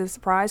positive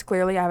surprise.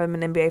 Clearly, I have them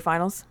in NBA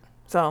Finals.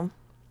 So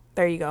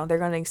there you go. They're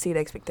going to exceed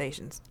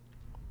expectations.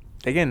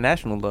 They getting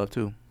national love,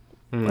 too.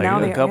 Like Now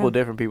a they- couple yeah.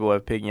 different people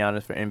have picked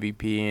Giannis for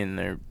MVP, and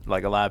they're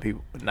like a lot of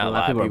people, not a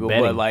lot of are people,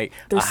 betting. but like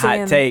They're a hot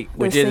seeing- take, they're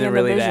which seeing isn't the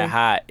really vision. that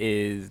hot,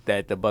 is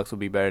that the Bucks will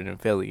be better than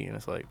Philly, and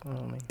it's like, oh,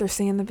 man. They're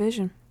seeing the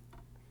vision.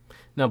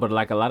 No, but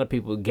like a lot of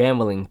people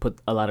gambling put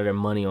a lot of their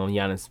money on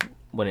Giannis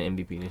winning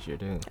MVP this year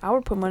too. I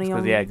would put money 'cause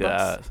on he the had good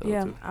Bucks. odds, so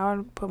Yeah, too. I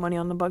would put money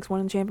on the Bucks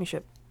winning the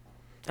championship.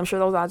 I'm sure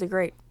those odds are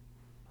great.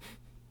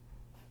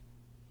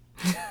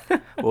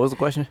 What was the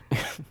question?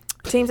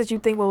 Teams that you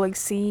think will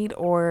exceed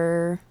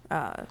or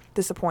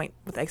disappoint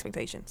with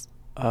expectations.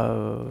 I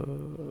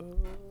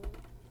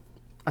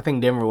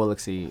think Denver will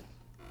exceed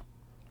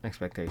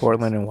expectations.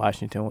 Portland and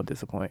Washington will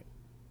disappoint.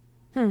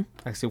 I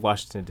see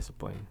Washington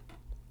disappointing.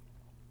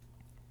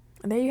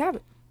 And there you have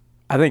it.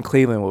 I think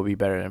Cleveland will be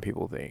better than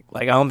people think.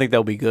 Like, I don't think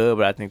they'll be good,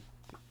 but I think,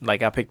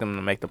 like, I picked them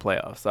to make the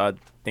playoffs. So I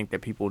think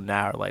that people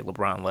now are like,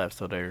 LeBron left,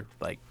 so they're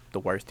like the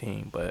worst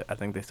team. But I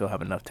think they still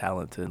have enough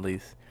talent to at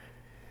least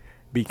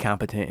be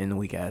competent in the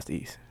weak ass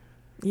East.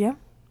 Yeah.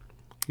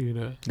 You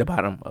know. The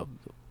bottom of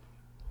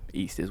the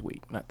East is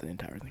weak, not the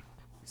entire thing.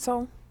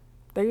 So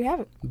there you have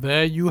it.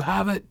 There you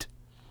have it.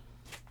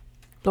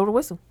 Blow the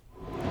whistle.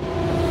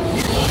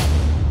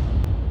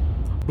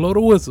 Blow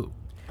the whistle.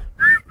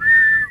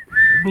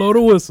 Blow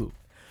the whistle.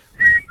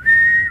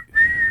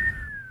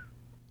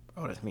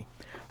 Oh, that's me.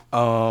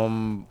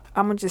 I'm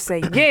gonna just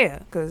say yeah,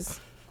 because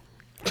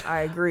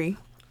I agree.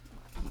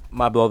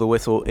 My blow the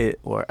whistle,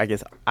 or I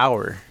guess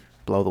our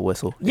blow the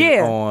whistle,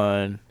 Yeah.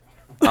 is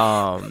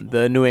on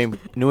the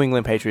New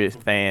England Patriots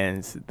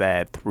fans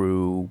that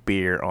threw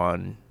beer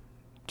on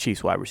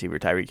Chiefs wide receiver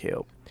Tyreek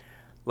Hill.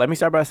 Let me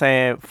start by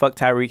saying fuck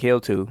Tyreek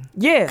Hill too,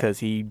 Yeah. because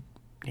he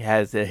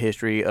has a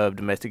history of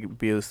domestic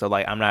abuse. So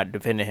like, I'm not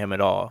defending him at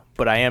all,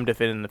 but I am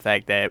defending the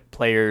fact that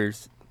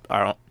places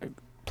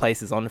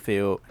on the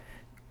field,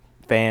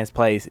 fans'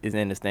 place is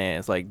in the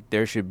stands. Like,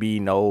 there should be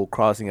no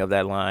crossing of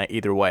that line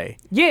either way.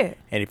 Yeah.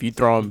 And if you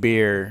throwing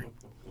beer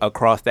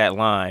across that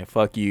line,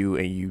 fuck you,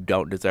 and you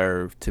don't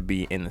deserve to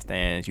be in the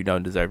stands. You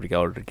don't deserve to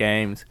go to the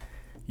games.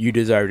 You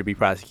deserve to be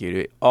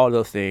prosecuted. All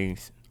those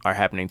things are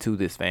happening to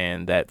this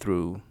fan that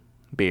threw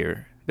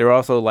beer. There were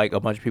also like a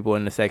bunch of people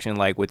in the section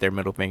like with their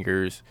middle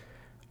fingers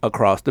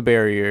across the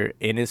barrier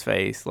in his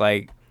face.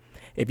 Like,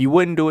 if you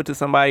wouldn't do it to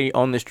somebody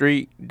on the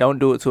street, don't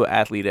do it to an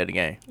athlete at a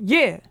game.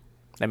 Yeah.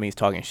 That means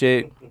talking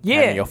shit,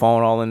 Yeah. having your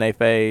phone all in their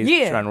face,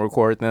 Yeah. trying to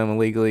record them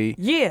illegally.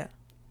 Yeah.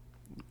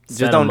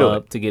 Just don't do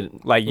it. to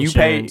get Like, you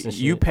insurance and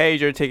shit. paid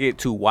your ticket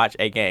to watch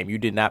a game. You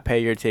did not pay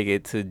your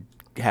ticket to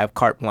have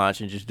carte blanche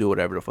and just do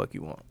whatever the fuck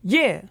you want.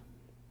 Yeah.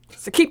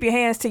 So keep your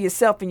hands to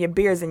yourself and your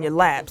beers in your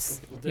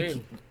laps.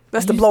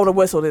 That's the blow the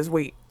whistle this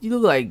week. You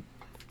look like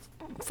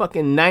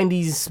fucking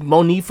 90s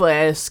Monifa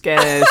ass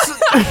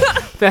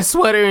that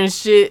sweater and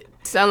shit.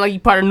 Sound like you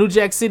part of New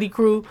Jack City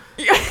crew.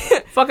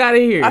 Fuck out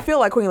of here. I feel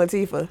like Queen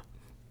Latifah.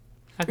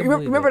 I can You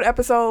believe remember that. the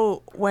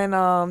episode when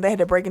they had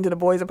to break into the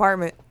boys'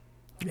 apartment?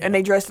 And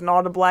they dressed in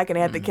all the black and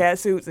they had the cat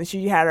suits and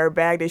she had her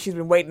bag that she's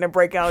been waiting to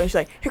break out and she's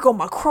like, here go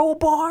my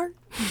crowbar.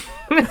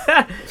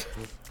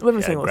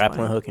 Living single.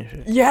 Grappling hook and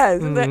shit.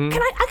 Yes. It's like,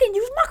 I can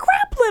use my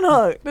grappling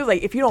hook. It was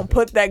like, if you don't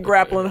put that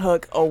grappling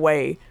hook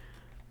away.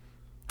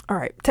 All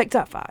right, take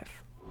top 5.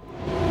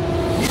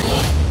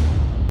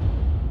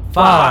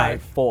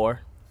 5,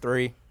 4,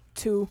 3.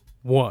 2.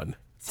 1.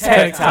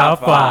 Tech Top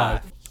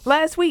 5.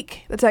 Last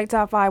week, the Tech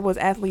Top 5 was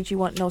athletes you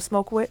want no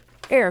smoke with.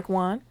 Eric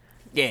won.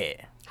 Yeah.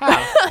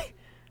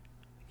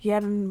 He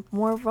had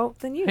more votes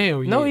than you.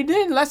 Hell yeah. No, he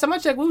didn't. Last time I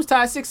checked, we was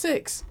tied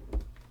 6-6.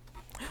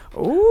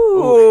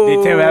 Ooh.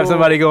 Did Tim have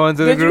somebody go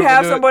into the Did group? you have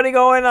and do it? somebody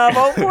go and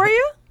vote for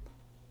you?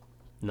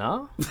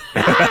 No,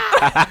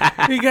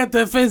 He got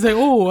that face like,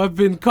 oh, I've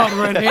been caught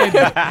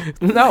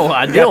red-handed. no,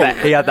 I He got don't.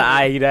 that- he got the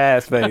eye eat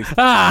ass face.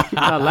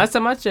 No, last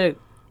time I checked,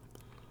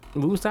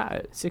 we was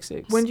tied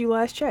 6-6. When did you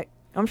last check?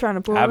 I'm trying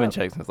to pull I it haven't up.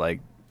 checked since like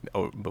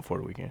before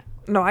the weekend.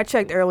 No, I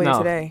checked earlier no,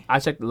 today. I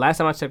checked. Last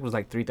time I checked was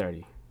like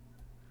 3:30.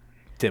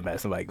 Tim had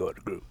somebody go to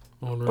the group.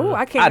 Oh,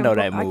 I can't. I know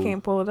even that pull, I move.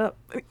 can't pull it up.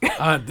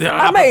 I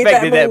made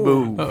that Perfected that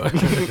move.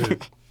 move.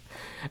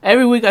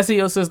 Every week I see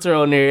your sister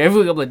on there.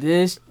 Every week I'm like,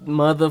 this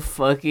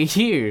motherfucker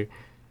here.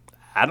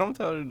 I don't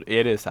tell her.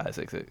 It is size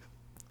 6'6".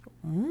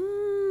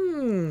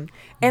 And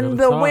Another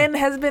the tie. win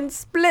has been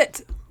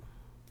split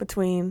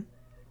between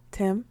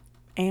Tim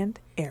and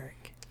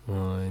Eric.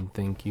 And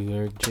thank you,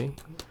 Eric J.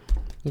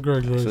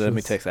 Congratulations. So let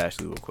me text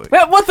Ashley real quick.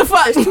 Well, what the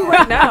fuck? It's too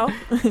late now.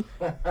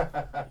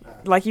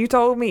 Like you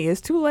told me, it's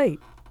too late.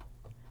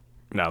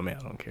 No, man,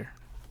 I don't care.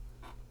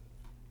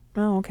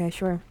 Oh, okay,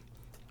 sure.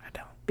 I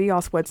don't. Be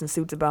all sweats and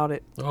suits about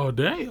it. Oh,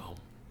 damn.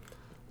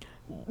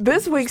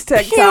 This week's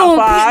Tech Top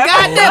 5.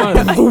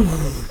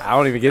 I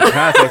don't even get the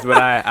context, but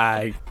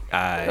I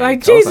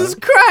Like, Jesus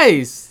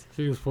Christ.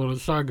 She was pulling a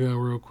shotgun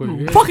real quick.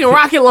 Yeah. Fucking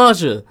rocket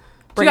launcher.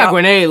 She Bring got out-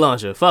 grenade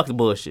launcher. Fuck the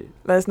bullshit.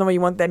 Let us know when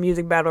you want that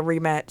music battle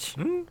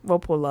rematch. We'll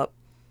pull up.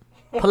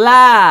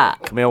 Pla.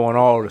 Camille want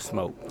all the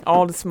smoke.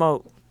 All the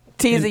smoke.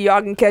 Teaser,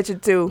 y'all can catch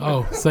it too.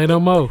 Oh, say no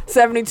more.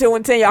 72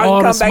 and 10, y'all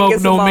All can the come back and smoke, get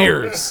some no more.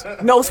 mirrors.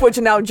 No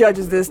switching out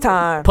judges this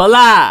time.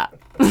 Pla.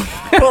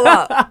 Pull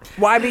up.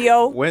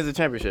 YBO, When's the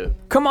championship?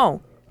 come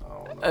on.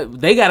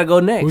 They gotta go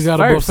next. We got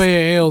a first.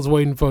 buffet of L's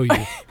waiting for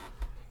you.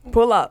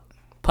 Pull up.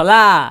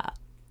 Pala.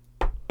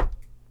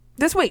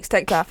 This week's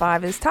Tech Top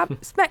 5 is top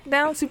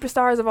SmackDown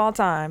superstars of all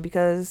time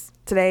because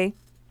today,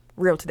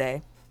 real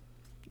today,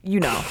 you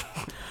know.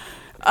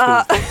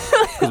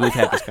 Because we've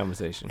had this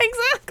conversation.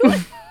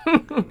 Exactly.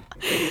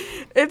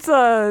 It's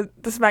the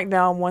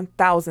SmackDown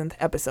 1000th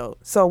episode.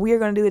 So we are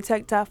going to do the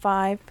Tech Top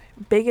 5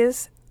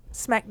 biggest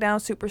SmackDown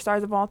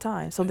superstars of all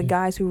time. So the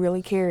guys who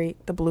really carry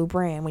the blue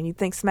brand. When you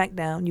think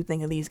SmackDown, you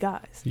think of these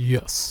guys.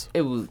 Yes.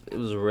 It was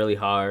really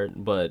hard,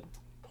 but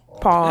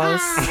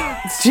Pause.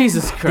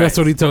 Jesus Christ. That's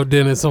what he told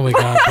Dennis. Oh my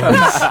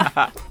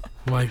God.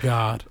 My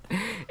God.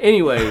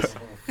 Anyways,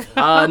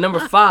 number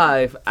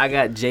 5, I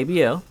got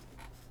JBL.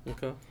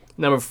 Okay.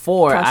 Number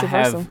 4, I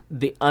Controversial. have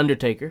The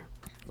Undertaker.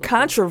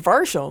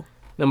 Controversial.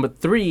 Number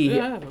 3,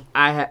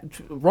 I had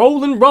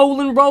Rolling.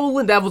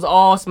 That was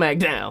all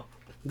SmackDown.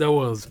 That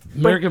was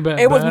American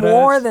It was Badass.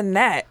 more than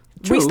that.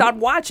 True. We stopped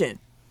watching.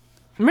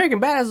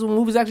 American Badass is when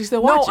we was actually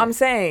still No, watching. I'm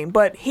saying,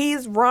 but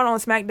his run on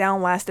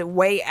SmackDown lasted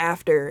way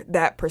after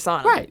that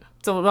persona. right.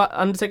 So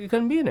Undertaker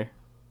couldn't be in there.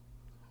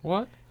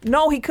 What?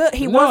 No, he could.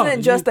 He No,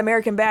 wasn't just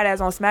American Badass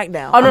on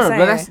SmackDown. Oh no, I'm no,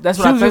 but saying. that's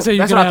She what I was gonna thought. say you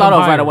That's could what I have thought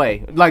him of right higher.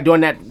 away. Like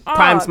during that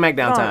prime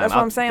SmackDown no, time. That's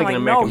what I'm saying.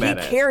 thinking Like, no, American he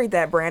Badass. carried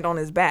that brand on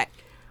his back.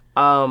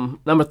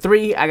 Number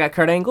 3, I got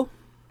Kurt Angle.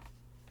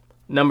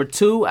 Number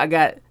 2, I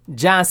got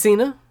John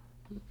Cena.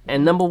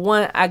 And number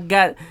 1, I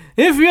got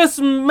If You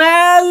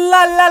Smell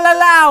La La La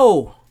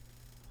La.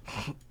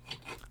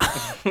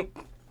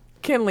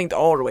 Ken linked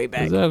all the way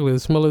back. Exactly. The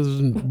smell of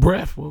his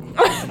breath.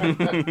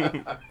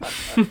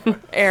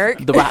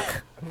 Eric, The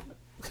Rock.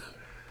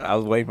 I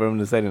was waiting for him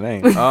to say the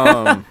name.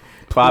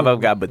 5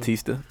 I've got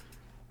Batista.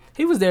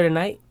 He was there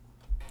tonight.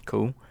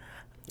 Cool.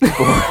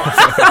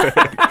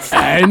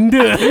 And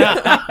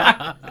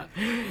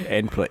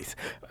And place.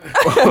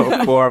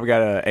 4 I've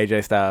got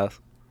AJ Styles.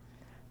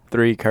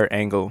 3 Kurt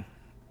Angle.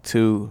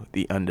 2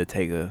 The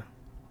Undertaker.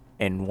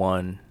 And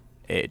 1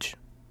 Edge.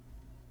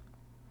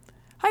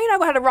 how you not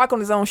gonna have The Rock on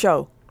his own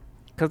show?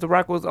 Because The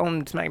Rock was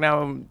on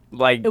SmackDown.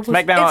 Like, It was-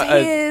 SmackDown,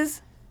 It's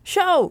his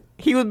show.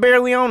 he was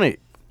barely on it.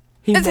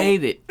 He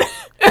made it.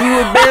 He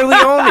was barely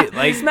on it.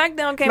 Like,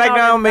 SmackDown came out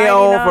SmackDown in been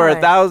on for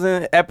 99.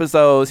 1,000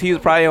 episodes. He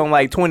was probably on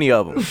like 20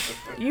 of them.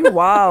 You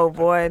wild,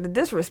 boy. The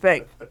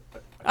disrespect.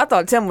 I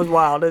thought Tim was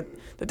wild.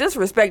 The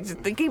disrespect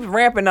just it keeps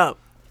ramping up.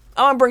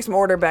 I want to bring some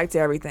order back to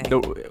everything.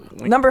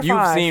 Number You've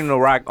 5. seen The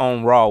Rock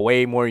on Raw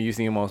way more than you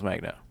seen him on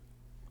SmackDown.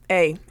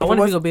 Hey, I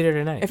wonder if he's gonna be there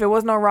tonight. if it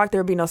was no Rock, there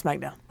would be no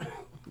SmackDown.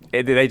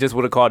 They just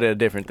would have called it a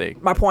different thing.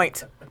 My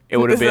point. It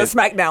would have been This is a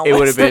SmackDown It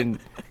would have list. been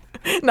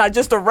Not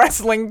just a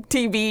wrestling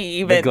TV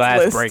the event glass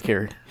list.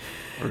 breaker.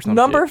 Or some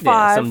Number shit.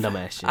 5, some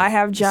dumbass shit. I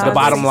have John. The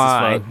bottom This is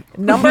line. fun.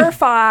 Number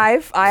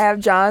 5, I have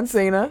John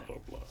Cena.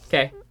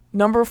 Okay.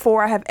 Number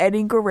 4, I have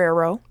Eddie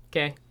Guerrero.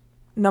 Okay.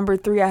 Number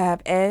 3, I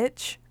have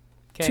Edge.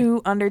 Okay.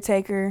 2,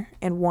 Undertaker,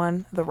 and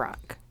 1, The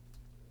Rock.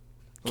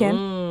 Ken?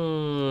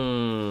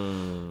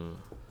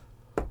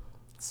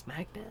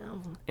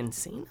 SmackDown and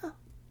Cena?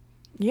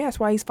 Yeah, that's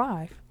why he's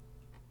 5.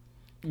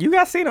 You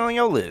got Cena on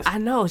your list. I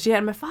know. She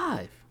had him at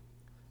 5.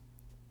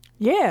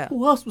 Yeah.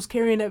 Who else was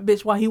carrying that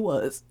bitch while he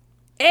was?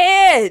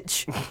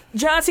 Edge!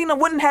 John Cena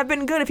wouldn't have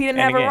been good if he didn't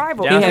And have again, a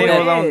rival. John He had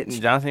Cena, that was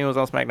on, John Cena was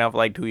on SmackDown for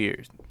like 2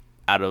 years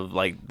out of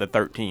like the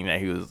 13 that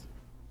he was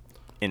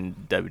in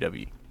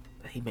WWE.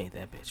 He made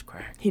that bitch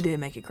crack. He did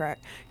make it crack.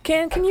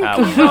 Ken, can you go?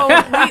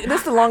 This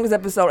is the longest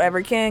episode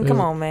ever. Ken, come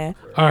on, man.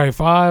 all right,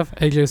 5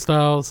 AJ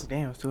Styles.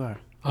 Damn, it's too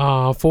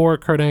hard. 4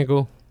 Kurt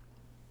Angle.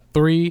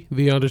 3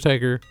 The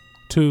Undertaker.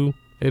 2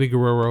 Eddie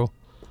Guerrero.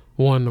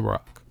 1 The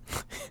Rock.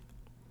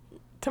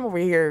 Tim over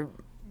here,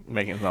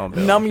 Making his own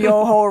bill. numb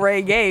your whole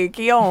reggae.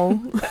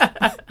 Keon.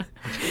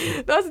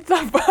 That's the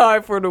top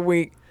 5 for the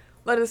week.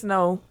 Let us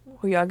know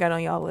who y'all got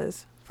on y'all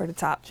list for the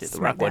top Shit, The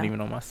Rock wasn't SmackDown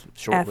even on my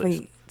short list.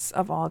 athletes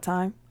of all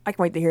time. I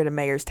can wait to hear the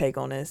mayor's take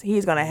on this.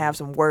 He's gonna have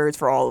some words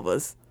for all of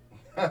us.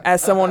 As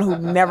someone who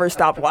never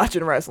stopped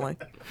watching wrestling,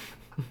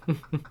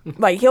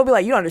 like he'll be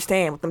like, "You don't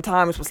understand what them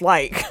times was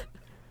like."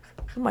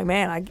 I'm like,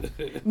 man,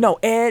 no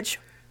Edge.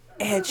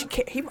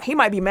 He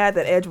might be mad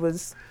that Edge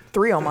was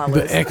 3 on my The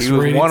list. He was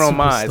X-rated 1 on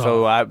mine,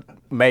 superstar. so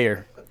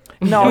Mayor.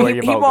 No, where he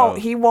your vote won't.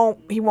 goes.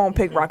 He won't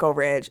pick Rock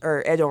over Edge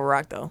or Edge over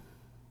Rock though.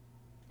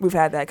 We've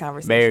had that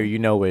conversation. Mayor, you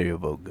know where your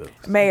vote goes.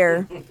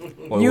 Mayor,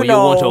 Where you you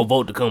know, want your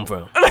vote to come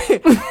from? you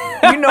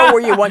know where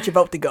you want your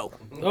vote to go.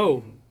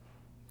 Oh.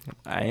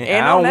 I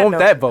And don't on want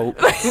that that vote.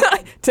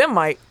 Tim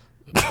might.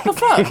 The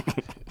fuck.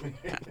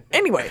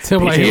 Anyway,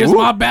 Tim like, here's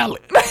my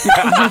ballot. another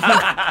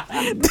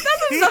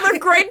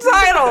great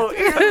title.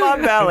 Here's my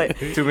ballot.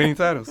 Too many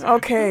titles.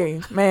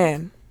 Okay,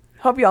 man.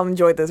 Hope y'all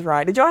enjoyed this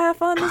ride. Did y'all have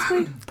fun this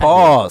week?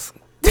 Pause.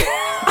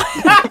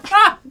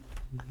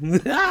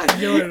 Put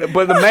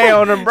the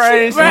mayo on the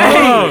brain.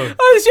 Right.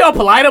 Oh, is y'all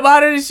polite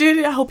about it and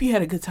shit? I hope you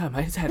had a good time.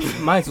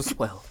 Mine was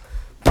swell.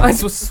 Mine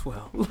was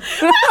swell.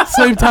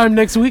 Same time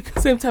next week.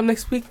 Same time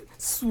next week.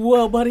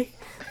 Swell, buddy.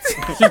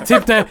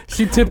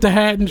 She tipped the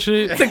hat and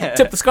shit.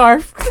 Tip the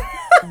scarf.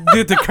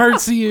 did the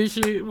curtsy and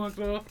shit. Walked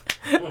off.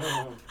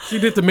 She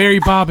did the Mary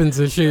Poppins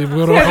and shit.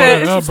 With Yeah, her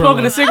she umbrella.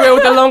 smoking a cigarette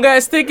with a long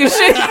ass stick and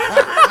shit.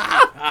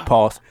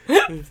 Pause.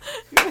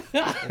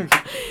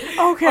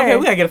 Okay,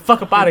 we gotta get the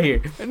fuck up out of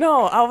here.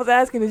 No, I was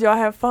asking, did y'all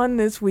have fun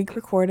this week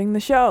recording the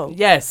show?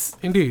 Yes.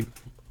 Indeed.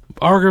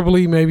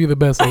 Arguably, maybe the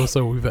best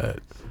episode we've had.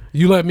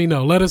 You let me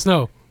know. Let us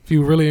know if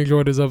you really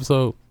enjoyed this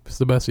episode. It's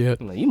the best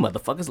yet. You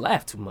motherfuckers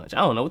laugh too much. I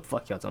don't know what the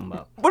fuck y'all talking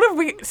about. What if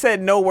we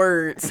said no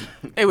words?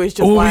 It was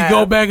just Or we laugh.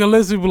 go back and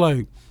listen, be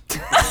like,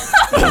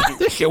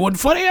 this shit wasn't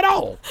funny at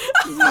all.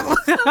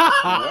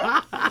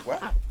 I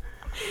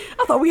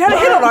thought we had a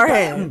hit on our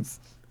hands.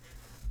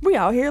 We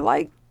out here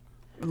like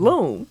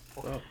Loon.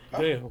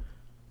 Damn.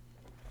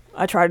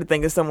 I tried to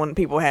think of someone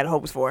people had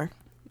hopes for.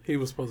 He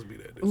was supposed to be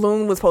that dude.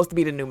 Loon was supposed to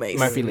be the new Mace.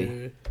 Murphy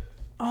Lee.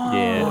 Oh,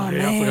 Yeah.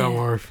 Yeah, I forgot man.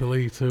 Murphy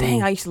Lee, too.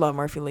 Dang, I used to love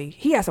Murphy Lee.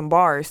 He had some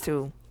bars,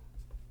 too.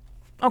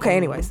 Okay,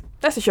 anyways.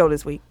 That's the show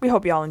this week. We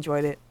hope y'all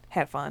enjoyed it.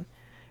 Had fun.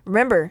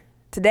 Remember,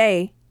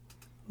 today,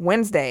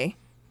 Wednesday,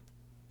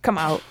 come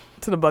out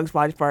to the Bugs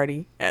Watch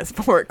Party at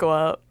Sport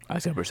Club.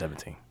 October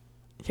 17th.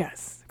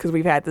 Yes, because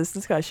we've had this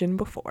discussion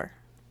before.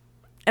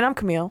 And I'm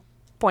Camille,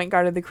 point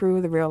guard of the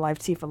crew, the real life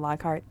Tifa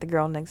Lockhart, the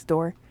girl next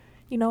door.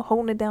 You know,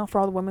 holding it down for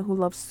all the women who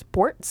love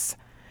sports.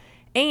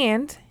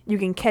 And you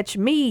can catch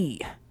me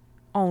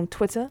on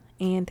Twitter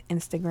and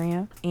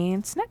Instagram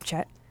and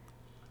Snapchat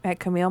at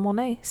Camille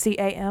Monet,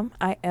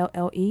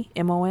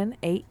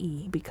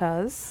 CamilleMonae,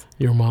 because...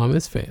 Your mom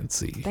is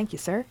fancy. Thank you,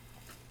 sir.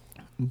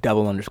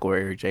 __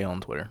 Eric J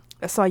on Twitter.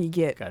 That's all you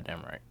get.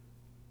 Goddamn right.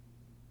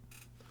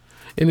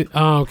 And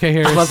okay,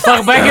 Harris.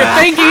 Motherfucker back here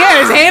thinking, yeah,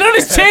 his hand on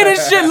his chin and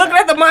shit, looking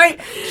at the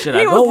mic. Should I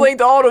He was go?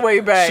 linked all the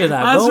way back. Should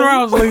I I go? swear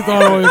I was linked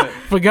all the way.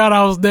 Forgot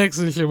I was next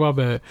and shit. My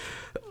bad.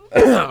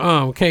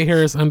 K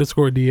Harris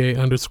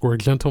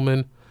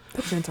 _DA_gentleman.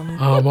 The gentleman.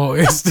 On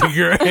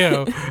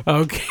Instagram.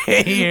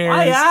 Okay,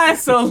 Why your Harris.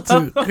 eyes so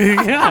low?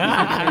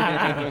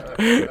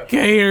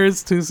 K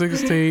Harris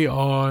 216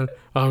 on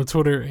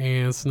Twitter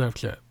and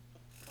Snapchat.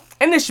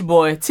 And this your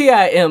boy,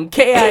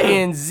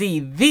 TIMKINZ,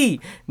 the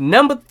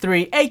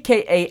 #3,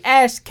 a.k.a.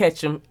 Ash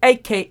Ketchum,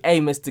 a.k.a.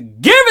 Mr.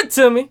 Give It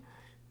To Me.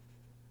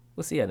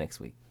 We'll see y'all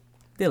next week.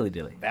 Dilly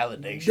dilly.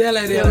 Validation.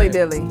 Dilly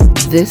dilly.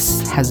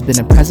 This has been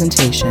a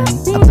presentation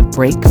of the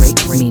Break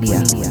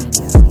Media.